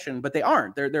profession, but they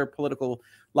aren't. They're a political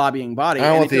lobbying body. I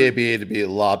don't want the ABA to be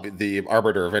the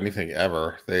arbiter of anything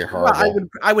ever. They're horrible. Well,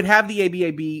 I would have the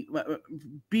ABA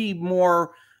be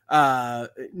more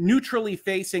neutrally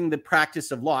facing the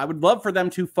practice of law. I would love for them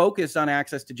to focus on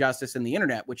access to justice and the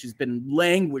internet, which has been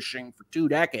languishing for 2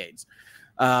 decades.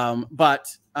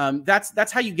 But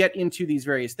that's how you get into these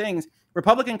various things.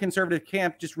 Republican conservative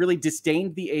camp just really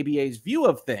disdained the ABA's view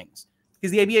of things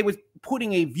because the ABA was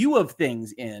putting a view of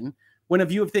things in when a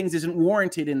view of things isn't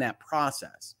warranted in that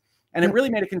process. And it really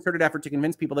made a concerted effort to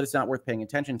convince people that it's not worth paying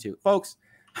attention to. Folks,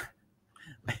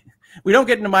 we don't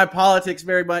get into my politics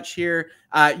very much here.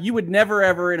 You would never,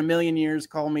 ever in a million years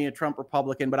call me a Trump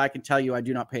Republican, but I can tell you I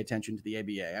do not pay attention to the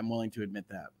ABA. I'm willing to admit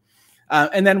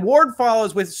that. And then Ward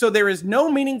follows with, so there is no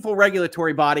meaningful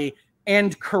regulatory body,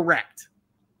 and correct.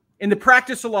 In the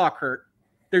practice of law, Kurt,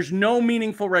 there's no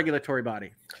meaningful regulatory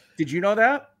body. Did you know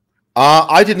that?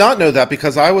 I did not know that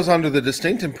because I was under the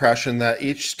distinct impression that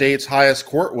each state's highest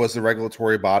court was the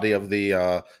regulatory body of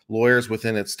the lawyers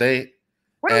within its state.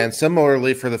 What? And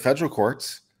similarly for the federal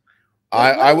courts.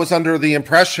 I was under the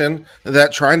impression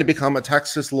that trying to become a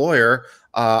Texas lawyer,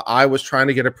 I was trying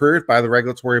to get approved by the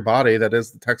regulatory body that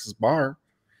is the Texas bar.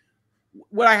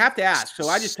 What I have to ask, so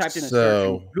I just typed in a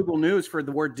search in Google News for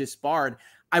the word disbarred.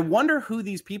 I wonder who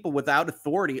these people without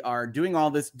authority are doing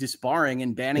all this disbarring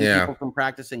and banning people from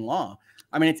practicing law.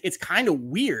 I mean, it's kind of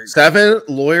weird. 7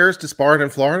 lawyers disbarred in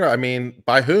Florida. I mean,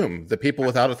 by whom? The people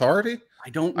without authority? I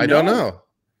don't know. I don't know.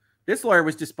 This lawyer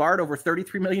was disbarred over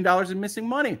 $33 million in missing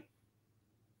money.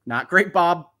 Not great,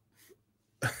 Bob.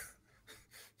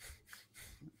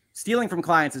 Stealing from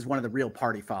clients is one of the real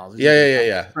party fouls.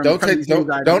 Yeah. Don't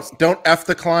F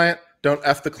the client. Don't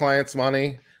F the client's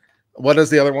money. What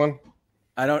is the other one?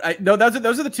 No,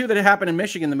 those are the two that happen in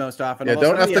Michigan the most often. Yeah,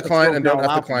 don't F the client and don't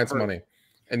F the client's money,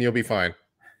 and you'll be fine.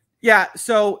 Yeah.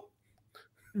 So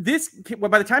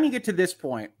by the time you get to this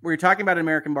point where you're talking about an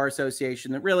American Bar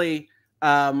Association that really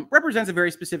represents a very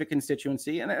specific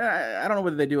constituency, and I don't know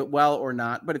whether they do it well or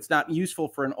not, but it's not useful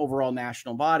for an overall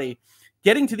national body.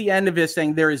 Getting to the end of this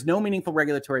saying there is no meaningful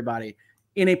regulatory body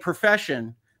in a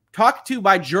profession talked to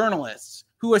by journalists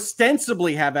who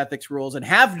ostensibly have ethics rules and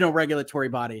have no regulatory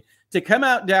body, to come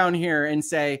out down here and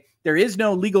say there is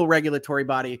no legal regulatory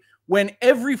body when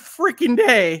every freaking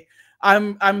day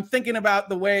I'm thinking about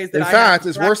the ways that in fact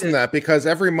it's worse than that, because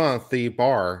every month the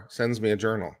bar sends me a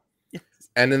journal. Yes.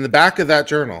 And in the back of that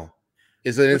journal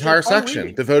is an entire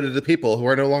section devoted to people who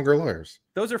are no longer lawyers.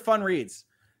 Those are fun reads.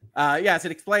 Yes,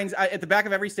 it explains at the back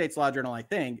of every state's law journal, I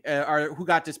think, who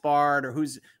got disbarred or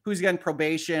who's getting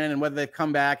probation and whether they've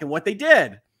come back and what they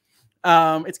did.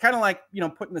 It's kind of like,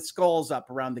 putting the skulls up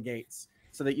around the gates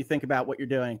so that you think about what you're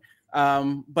doing.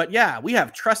 But yeah, we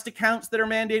have trust accounts that are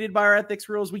mandated by our ethics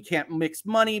rules. We can't mix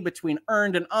money between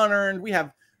earned and unearned. We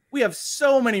have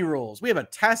so many rules. We have a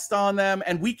test on them,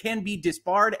 and we can be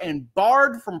disbarred and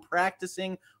barred from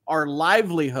practicing our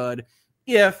livelihood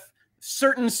if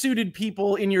certain suited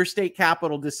people in your state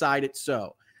capital decide it's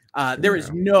so. There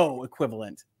is no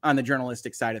equivalent on the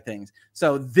journalistic side of things.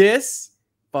 So this,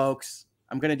 folks,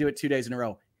 I'm going to do it 2 days in a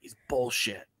row, is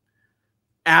bullshit.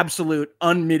 Absolute,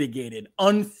 unmitigated,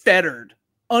 unfettered,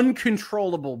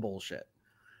 uncontrollable bullshit.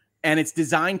 And it's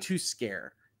designed to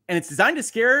scare. And it's designed to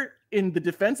scare in the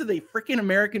defense of the freaking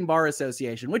American Bar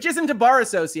Association, which isn't a bar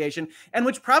association and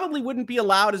which probably wouldn't be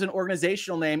allowed as an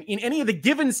organizational name in any of the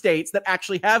given states that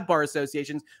actually have bar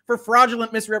associations for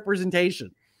fraudulent misrepresentation.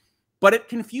 But it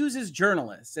confuses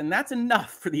journalists, and that's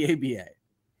enough for the ABA.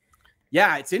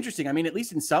 Yeah, it's interesting. I mean, at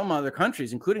least in some other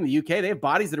countries, including the UK, they have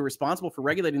bodies that are responsible for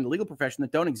regulating the legal profession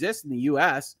that don't exist in the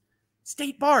US.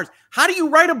 State bars. How do you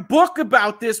write a book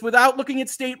about this without looking at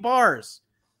state bars?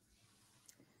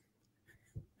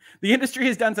 The industry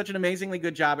has done such an amazingly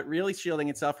good job at really shielding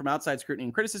itself from outside scrutiny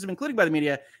and criticism, including by the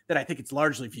media, that I think it's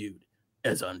largely viewed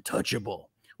as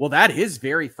untouchable. Well, that is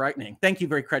very frightening. Thank you,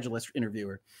 very credulous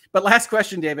interviewer. But last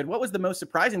question, David, what was the most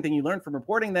surprising thing you learned from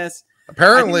reporting this?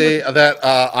 Apparently that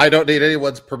I don't need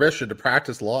anyone's permission to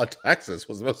practice law in Texas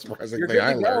was the most surprising thing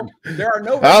I learned. There are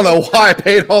no. I don't know why I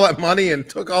paid all that money and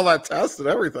took all that test and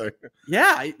everything.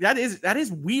 Yeah, that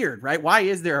is weird, right? Why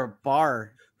is there a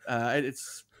bar? I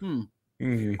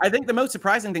think the most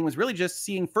surprising thing was really just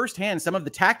seeing firsthand some of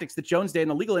the tactics that Jones Day and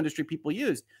the legal industry people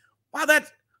used. Wow,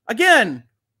 that's, again,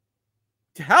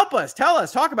 to help us, tell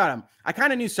us, talk about them. I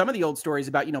kind of knew some of the old stories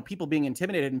about, people being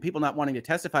intimidated and people not wanting to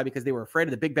testify because they were afraid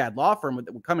of the big bad law firm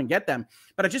that would come and get them.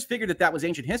 But I just figured that was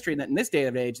ancient history, and that in this day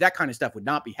of age, that kind of stuff would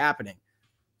not be happening.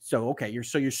 So, okay, you're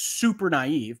super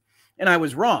naive. And I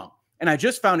was wrong. And I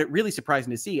just found it really surprising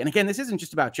to see. And again, this isn't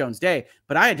just about Jones Day,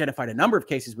 but I identified a number of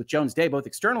cases with Jones Day, both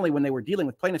externally when they were dealing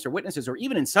with plaintiffs or witnesses, or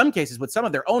even in some cases with some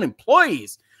of their own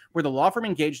employees, where the law firm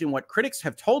engaged in what critics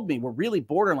have told me were really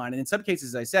borderline. And in some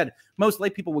cases, as I said, most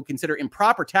lay people would consider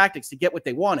improper tactics to get what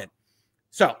they wanted.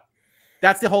 So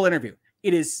that's the whole interview.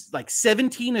 It is like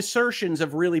 17 assertions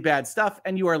of really bad stuff,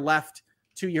 and you are left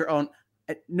to your own.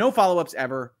 No follow-ups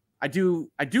ever. I do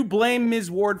blame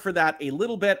Ms. Ward for that a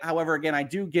little bit. However, again, I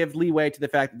do give leeway to the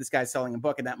fact that this guy's selling a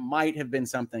book, and that might have been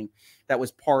something that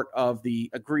was part of the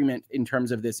agreement in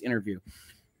terms of this interview.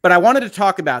 But I wanted to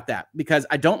talk about that because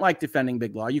I don't like defending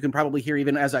big law. You can probably hear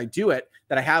even as I do it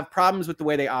that I have problems with the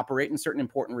way they operate in certain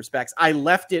important respects. I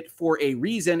left it for a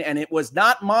reason, and it was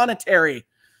not monetary,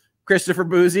 Christopher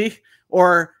Bouzy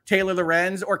or Taylor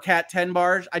Lorenz or Cat 10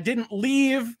 Bars. I didn't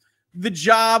leave the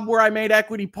job where I made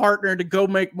equity partner to go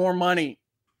make more money.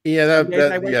 Yeah,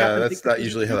 that's not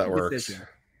usually how that works.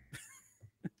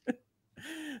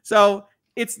 So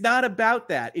it's not about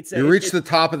that. You reached the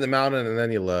top of the mountain and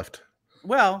then you left.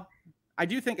 Well, I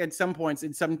do think at some points,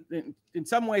 in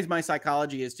some ways, my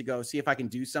psychology is to go see if I can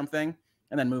do something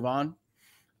and then move on.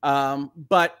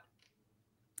 But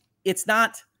it's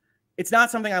not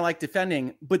something I like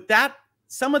defending. But that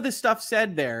some of the stuff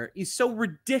said there is so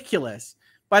ridiculous.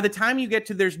 By the time you get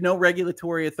to there's no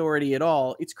regulatory authority at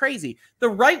all, it's crazy. The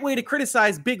right way to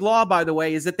criticize big law, by the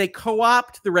way, is that they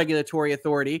co-opt the regulatory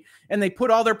authority and they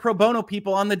put all their pro bono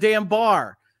people on the damn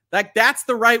bar. That's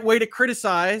the right way to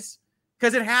criticize,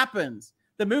 because it happens.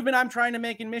 The movement I'm trying to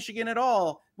make in Michigan at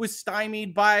all was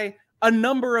stymied by a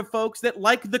number of folks that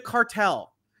like the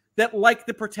cartel. that like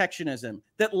the protectionism,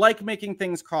 that like making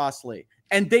things costly.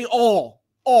 And they all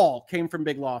came from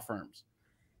big law firms.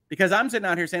 Because I'm sitting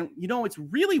out here saying, you know, it's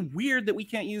really weird that we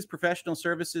can't use professional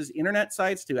services internet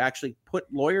sites to actually put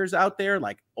lawyers out there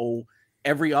like,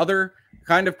 every other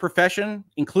kind of profession,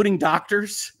 including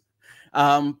doctors.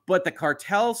 But the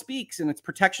cartel speaks, and it's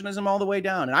protectionism all the way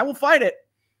down. And I will fight it,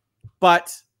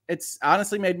 but it's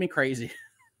honestly made me crazy.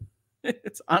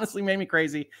 It's honestly made me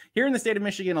crazy here in the state of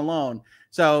Michigan alone.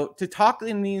 So to talk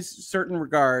in these certain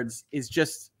regards is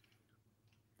just,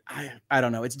 I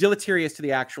don't know. It's deleterious to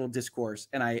the actual discourse.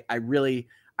 And I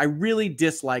really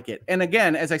dislike it. And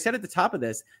again, as I said at the top of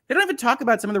this, they don't even talk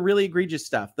about some of the really egregious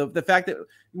stuff. The fact that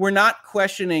we're not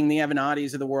questioning the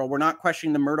Avenattis of the world. We're not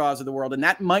questioning the Murdaughs of the world. And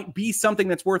that might be something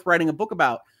that's worth writing a book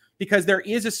about, because there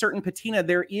is a certain patina.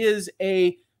 There is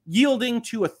a yielding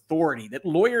to authority. That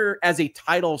lawyer as a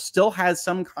title still has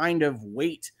some kind of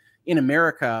weight in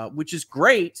America, which is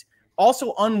great.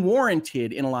 Also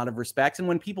unwarranted in a lot of respects. And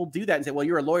when people do that and say, well,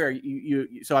 you're a lawyer,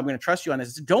 so I'm going to trust you on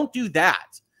this. Don't do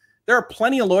that. There are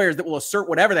plenty of lawyers that will assert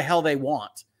whatever the hell they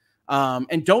want.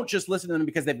 And don't just listen to them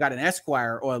because they've got an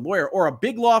Esquire or a lawyer or a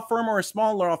big law firm or a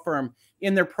small law firm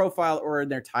in their profile or in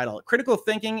their title. Critical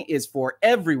thinking is for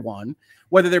everyone,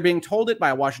 whether they're being told it by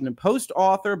a Washington Post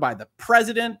author, by the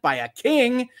president, by a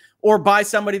king, or by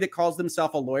somebody that calls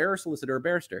themselves a lawyer or solicitor or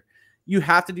barrister. You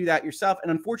have to do that yourself.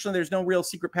 And unfortunately, there's no real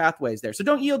secret pathways there. So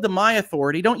don't yield to my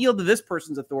authority. Don't yield to this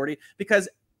person's authority, because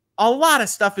a lot of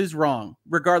stuff is wrong,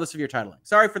 regardless of your titling.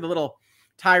 Sorry for the little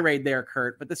tirade there,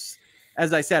 Kurt. But this,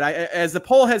 as I said, as the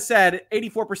poll has said,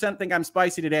 84% think I'm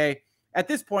spicy today. At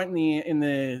this point in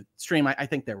the stream, I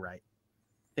think they're right.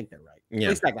 I think they're right. Yeah. At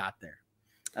least I got there.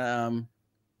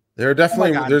 There's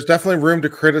definitely room to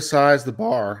criticize the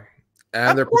bar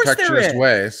and their protectionist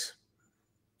ways.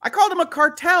 I called them a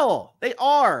cartel. They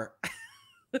are.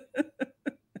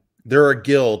 They're a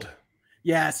guild.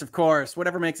 Yes, of course.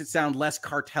 Whatever makes it sound less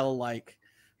cartel-like.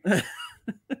 Let's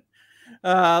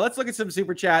look at some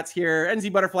super chats here.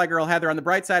 NZ Butterfly Girl, Heather, on the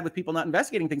bright side, with people not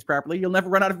investigating things properly, you'll never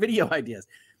run out of video ideas.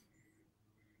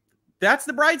 That's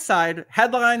the bright side.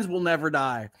 Headlines will never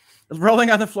die. Rolling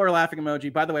on the floor laughing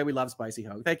emoji. By the way, we love Spicy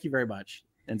Hogue. Thank you very much,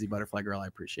 NZ Butterfly Girl. I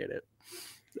appreciate it.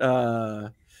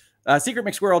 Secret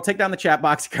McSquirrel, take down the chat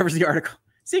box. It covers the article.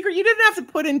 Secret, you didn't have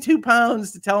to put in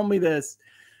 £2 to tell me this.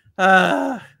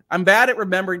 I'm bad at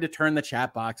remembering to turn the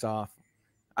chat box off.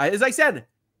 As I said,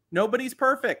 nobody's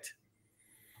perfect.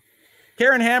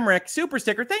 Karen Hamrick, super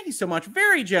sticker. Thank you so much.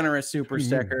 Very generous super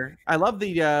sticker. I love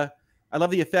the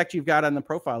effect you've got on the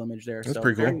profile image there. That's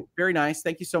pretty cool. Very, very nice.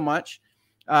 Thank you so much.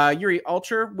 Yuri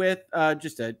Ulcher with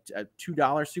just a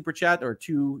 $2 super chat, or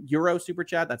 €2 super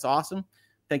chat. That's awesome.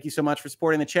 Thank you so much for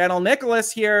supporting the channel.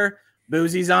 Nicholas here.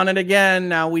 Boozy's on it again.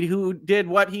 Now, who did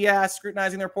what he asked,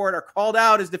 scrutinizing the report, are called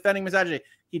out as defending misogyny.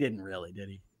 He didn't really, did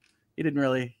he? He didn't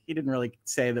really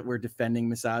say that we're defending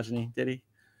misogyny, did he?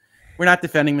 We're not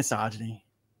defending misogyny.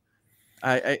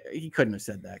 He couldn't have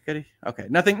said that, could he? Okay,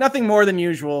 nothing more than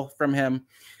usual from him.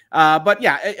 But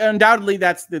yeah, undoubtedly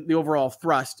that's the overall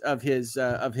thrust of his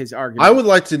argument. I would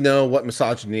like to know what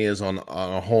misogyny is on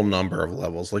a whole number of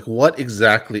levels. Like, what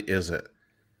exactly is it?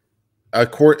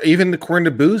 Even according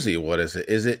to Bouzy, what is it?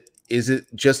 Is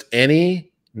it just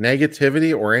any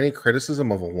negativity or any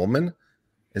criticism of a woman?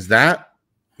 Is that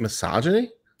misogyny?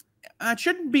 It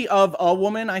shouldn't be of a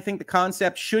woman. I think the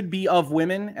concept should be of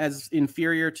women as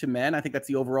inferior to men. I think that's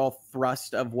the overall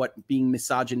thrust of what being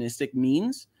misogynistic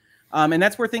means. And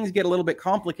that's where things get a little bit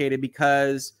complicated,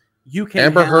 because you can.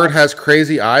 Amber Heard has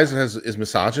crazy eyes and is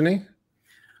misogyny?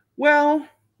 Well,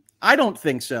 I don't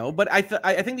think so, but I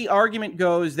think the argument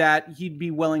goes that he'd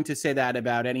be willing to say that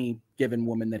about any given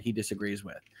woman that he disagrees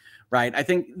with, right? I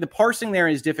think the parsing there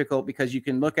is difficult, because you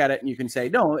can look at it and you can say,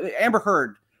 no, Amber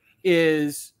Heard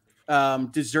is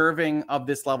deserving of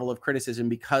this level of criticism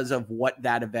because of what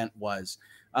that event was,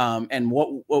 and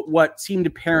what seemed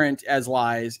apparent as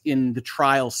lies in the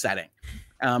trial setting,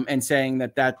 and saying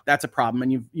that's a problem,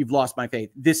 and you've lost my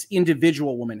faith. This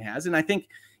individual woman has, and I think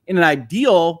in an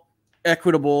ideal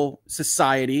equitable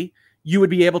society, you would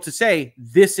be able to say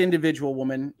this individual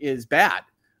woman is bad,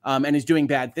 and is doing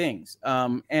bad things.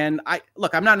 And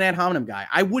I'm not an ad hominem guy.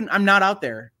 I'm not out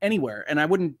there anywhere, and I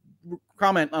wouldn't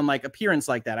comment on like appearance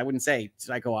like that. I wouldn't say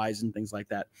psycho eyes and things like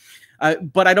that.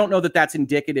 But I don't know that that's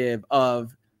indicative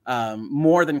of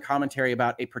more than commentary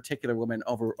about a particular woman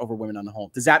over women on the whole.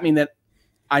 Does that mean that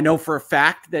I know for a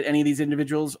fact that any of these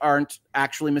individuals aren't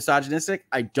actually misogynistic?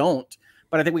 I don't.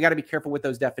 But I think we got to be careful with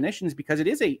those definitions, because it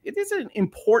is an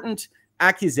important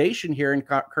accusation here in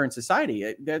current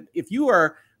society, that if you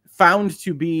are found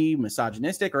to be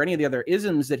misogynistic or any of the other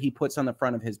isms that he puts on the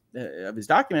front of his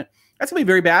document, that's gonna be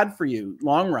very bad for you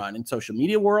long run in social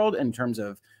media world in terms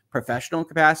of professional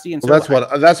capacity. And well,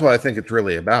 so that's what I think it's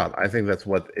really about. I think that's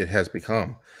what it has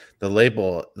become. The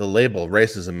label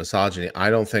racism, misogyny, I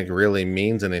don't think really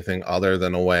means anything other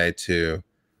than a way to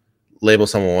label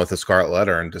someone with a scarlet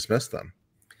letter and dismiss them.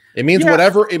 It means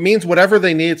whatever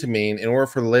they need it to mean in order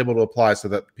for the label to apply so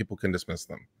that people can dismiss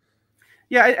them.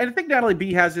 Yeah, I think Natalie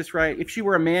B has this right. If she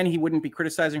were a man, he wouldn't be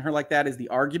criticizing her like that is the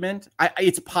argument.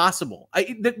 It's possible.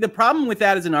 The problem with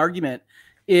that as an argument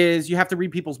is you have to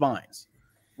read people's minds,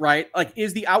 right? Like,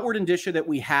 is the outward indicia that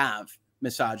we have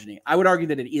misogyny? I would argue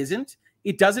that it isn't.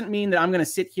 It doesn't mean that I'm going to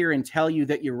sit here and tell you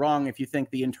that you're wrong if you think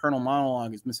the internal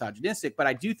monologue is misogynistic, but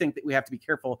I do think that we have to be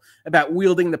careful about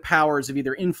wielding the powers of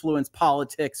either influence,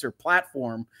 politics, or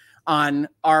platform on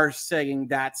our saying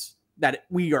that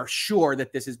we are sure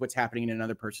that this is what's happening in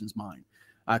another person's mind.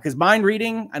 Because mind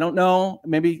reading, I don't know,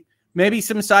 maybe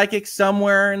some psychic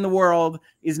somewhere in the world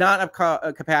is not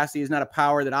a capacity, is not a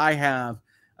power that I have.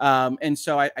 And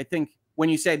so I think when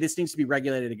you say this needs to be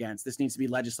regulated against, this needs to be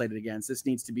legislated against, this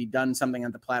needs to be done something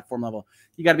at the platform level,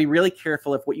 you got to be really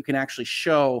careful if what you can actually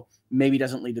show maybe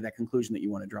doesn't lead to that conclusion that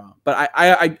you want to draw. But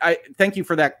I thank you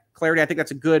for that clarity. I think that's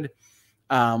a good,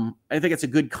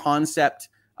 concept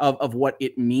of what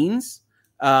it means.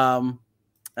 Law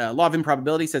of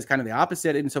improbability says kind of the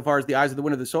opposite. Insofar as the eyes are the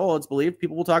window of the soul, it's believed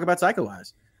people will talk about psycho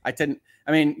eyes.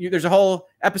 There's a whole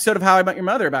episode of How I Met Your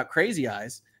Mother about crazy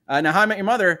eyes. Now, How I Met Your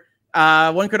Mother,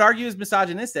 one could argue is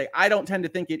misogynistic. I don't tend to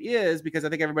think it is because I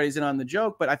think everybody's in on the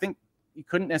joke, but I think you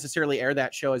couldn't necessarily air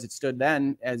that show as it stood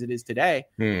then as it is today.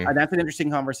 That's an interesting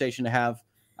conversation to have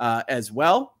as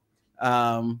well.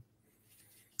 What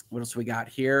else we got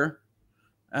here?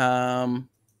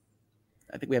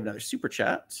 I think we have another super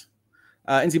chat.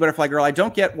 NZ Butterfly Girl, I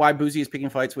don't get why Bouzy is picking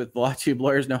fights with LawTube.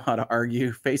 Lawyers know how to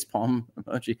argue. Facepalm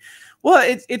emoji. Well,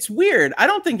 it's weird. I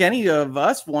don't think any of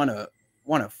us want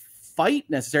to fight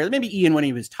necessarily. Maybe Ian when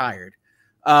he was tired.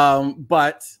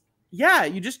 But yeah,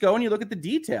 you just go and you look at the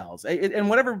details, and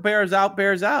whatever bears out,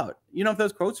 bears out. You know, if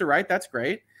those quotes are right, that's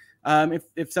great.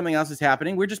 If something else is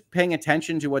happening, we're just paying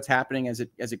attention to what's happening as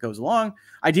it goes along.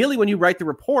 Ideally, when you write the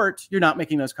report, you're not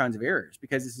making those kinds of errors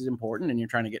because this is important and you're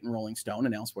trying to get in Rolling Stone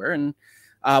and elsewhere. And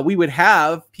we would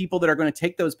have people that are going to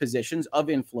take those positions of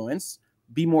influence,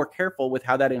 be more careful with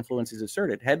how that influence is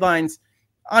asserted. Headlines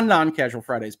on non-casual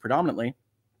Fridays predominantly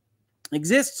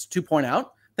exists to point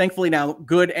out, thankfully now,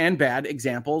 good and bad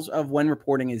examples of when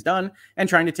reporting is done and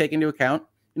trying to take into account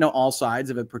all sides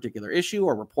of a particular issue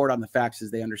or report on the facts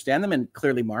as they understand them and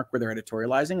clearly mark where they're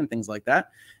editorializing and things like that.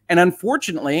 And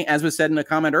unfortunately, as was said in a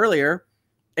comment earlier,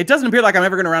 it doesn't appear like I'm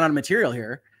ever going to run out of material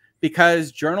here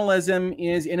because journalism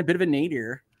is in a bit of a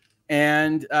nadir.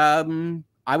 And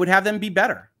I would have them be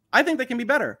better. I think they can be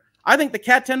better. I think the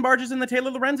Cat 10 barges and the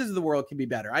Taylor Lorenzes of the world can be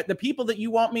better. The people that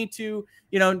you want me to,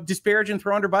 disparage and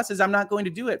throw under buses, I'm not going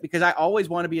to do it because I always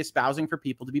want to be espousing for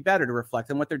people to be better, to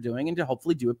reflect on what they're doing and to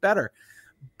hopefully do it better.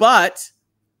 But,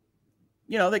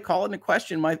 they call into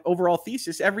question my overall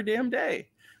thesis every damn day.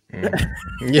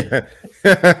 Yeah,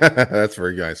 that's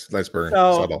very nice. Nice burn.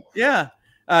 Subtle. Yeah.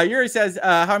 Yuri says,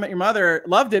 How I Met Your Mother,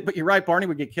 loved it, but you're right, Barney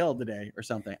would get killed today or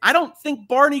something. I don't think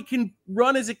Barney can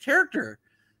run as a character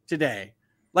today.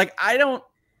 Like, I don't.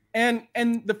 And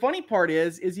the funny part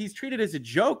is he's treated as a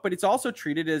joke, but it's also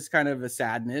treated as kind of a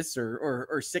sadness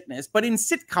or sickness, but in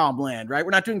sitcom land, right? We're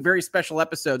not doing very special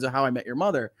episodes of How I Met Your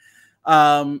Mother.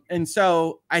 And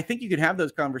so I think you could have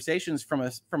those conversations from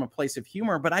a place of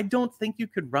humor, but I don't think you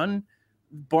could run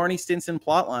Barney Stinson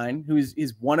plotline, who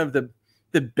is one of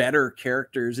the better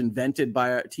characters invented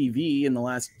by TV in the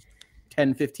last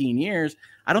 10, 15 years.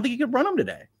 I don't think you could run them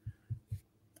today.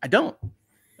 I don't.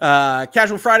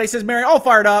 Casual Friday says, Mary, all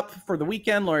fired up for the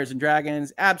weekend. Lawyers and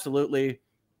Dragons. Absolutely.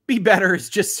 Be better is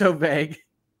just so vague.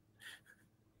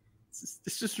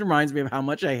 This just reminds me of how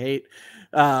much I hate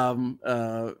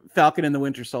Falcon and the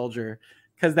Winter Soldier,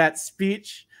 because that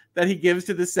speech that he gives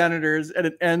to the senators and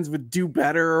it ends with do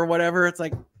better or whatever. It's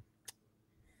like,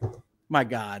 my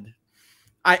God.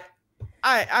 I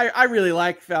really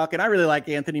like Falcon. I really like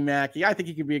Anthony Mackie. I think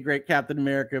he could be a great Captain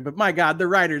America, but my God, the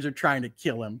writers are trying to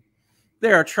kill him.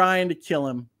 They are trying to kill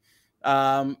him.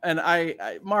 And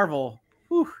I Marvel,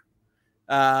 whew.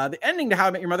 The ending to How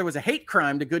I Met Your Mother was a hate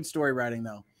crime to good story writing,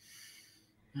 though.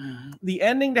 The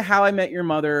ending to How I Met Your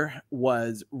Mother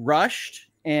was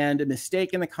rushed and a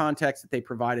mistake in the context that they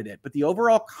provided it. But the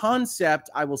overall concept,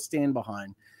 I will stand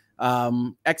behind.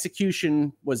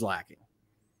 Execution was lacking.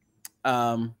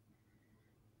 All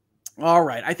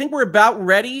right. I think we're about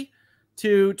ready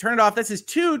to turn it off. This is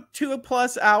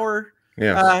 2+ hour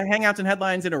hangouts and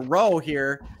headlines in a row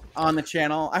here on the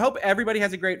channel. I hope everybody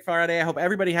has a great Friday. I hope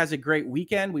everybody has a great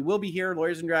weekend. We will be here,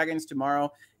 Lawyers and Dragons,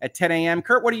 tomorrow at 10 a.m.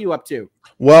 Kurt, what are you up to?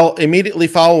 Well, immediately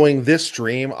following this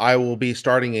stream, I will be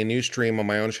starting a new stream on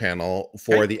my own channel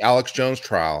for the Alex Jones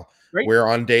trial. Great. We're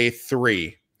on day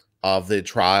 3 of the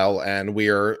trial, and we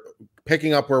are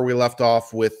picking up where we left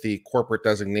off with the corporate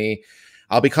designee.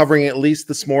 I'll be covering at least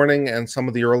this morning and some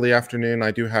of the early afternoon.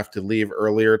 I do have to leave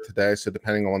earlier today, so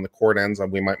depending on when the court ends,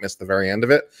 we might miss the very end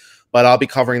of it. But I'll be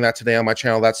covering that today on my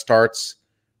channel. That starts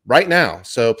right now.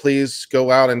 So please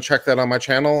go out and check that on my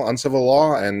channel, Uncivil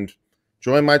Law, and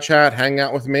join my chat, hang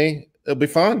out with me. It'll be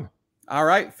fun. All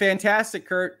right. Fantastic,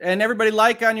 Kurt. And everybody,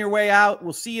 like on your way out.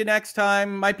 We'll see you next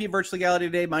time. Might be a virtual legality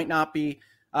today, might not be.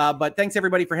 But thanks,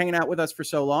 everybody, for hanging out with us for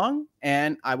so long.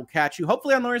 And I will catch you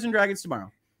hopefully on Lawyers and Dragons tomorrow.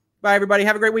 Bye, everybody.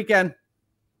 Have a great weekend.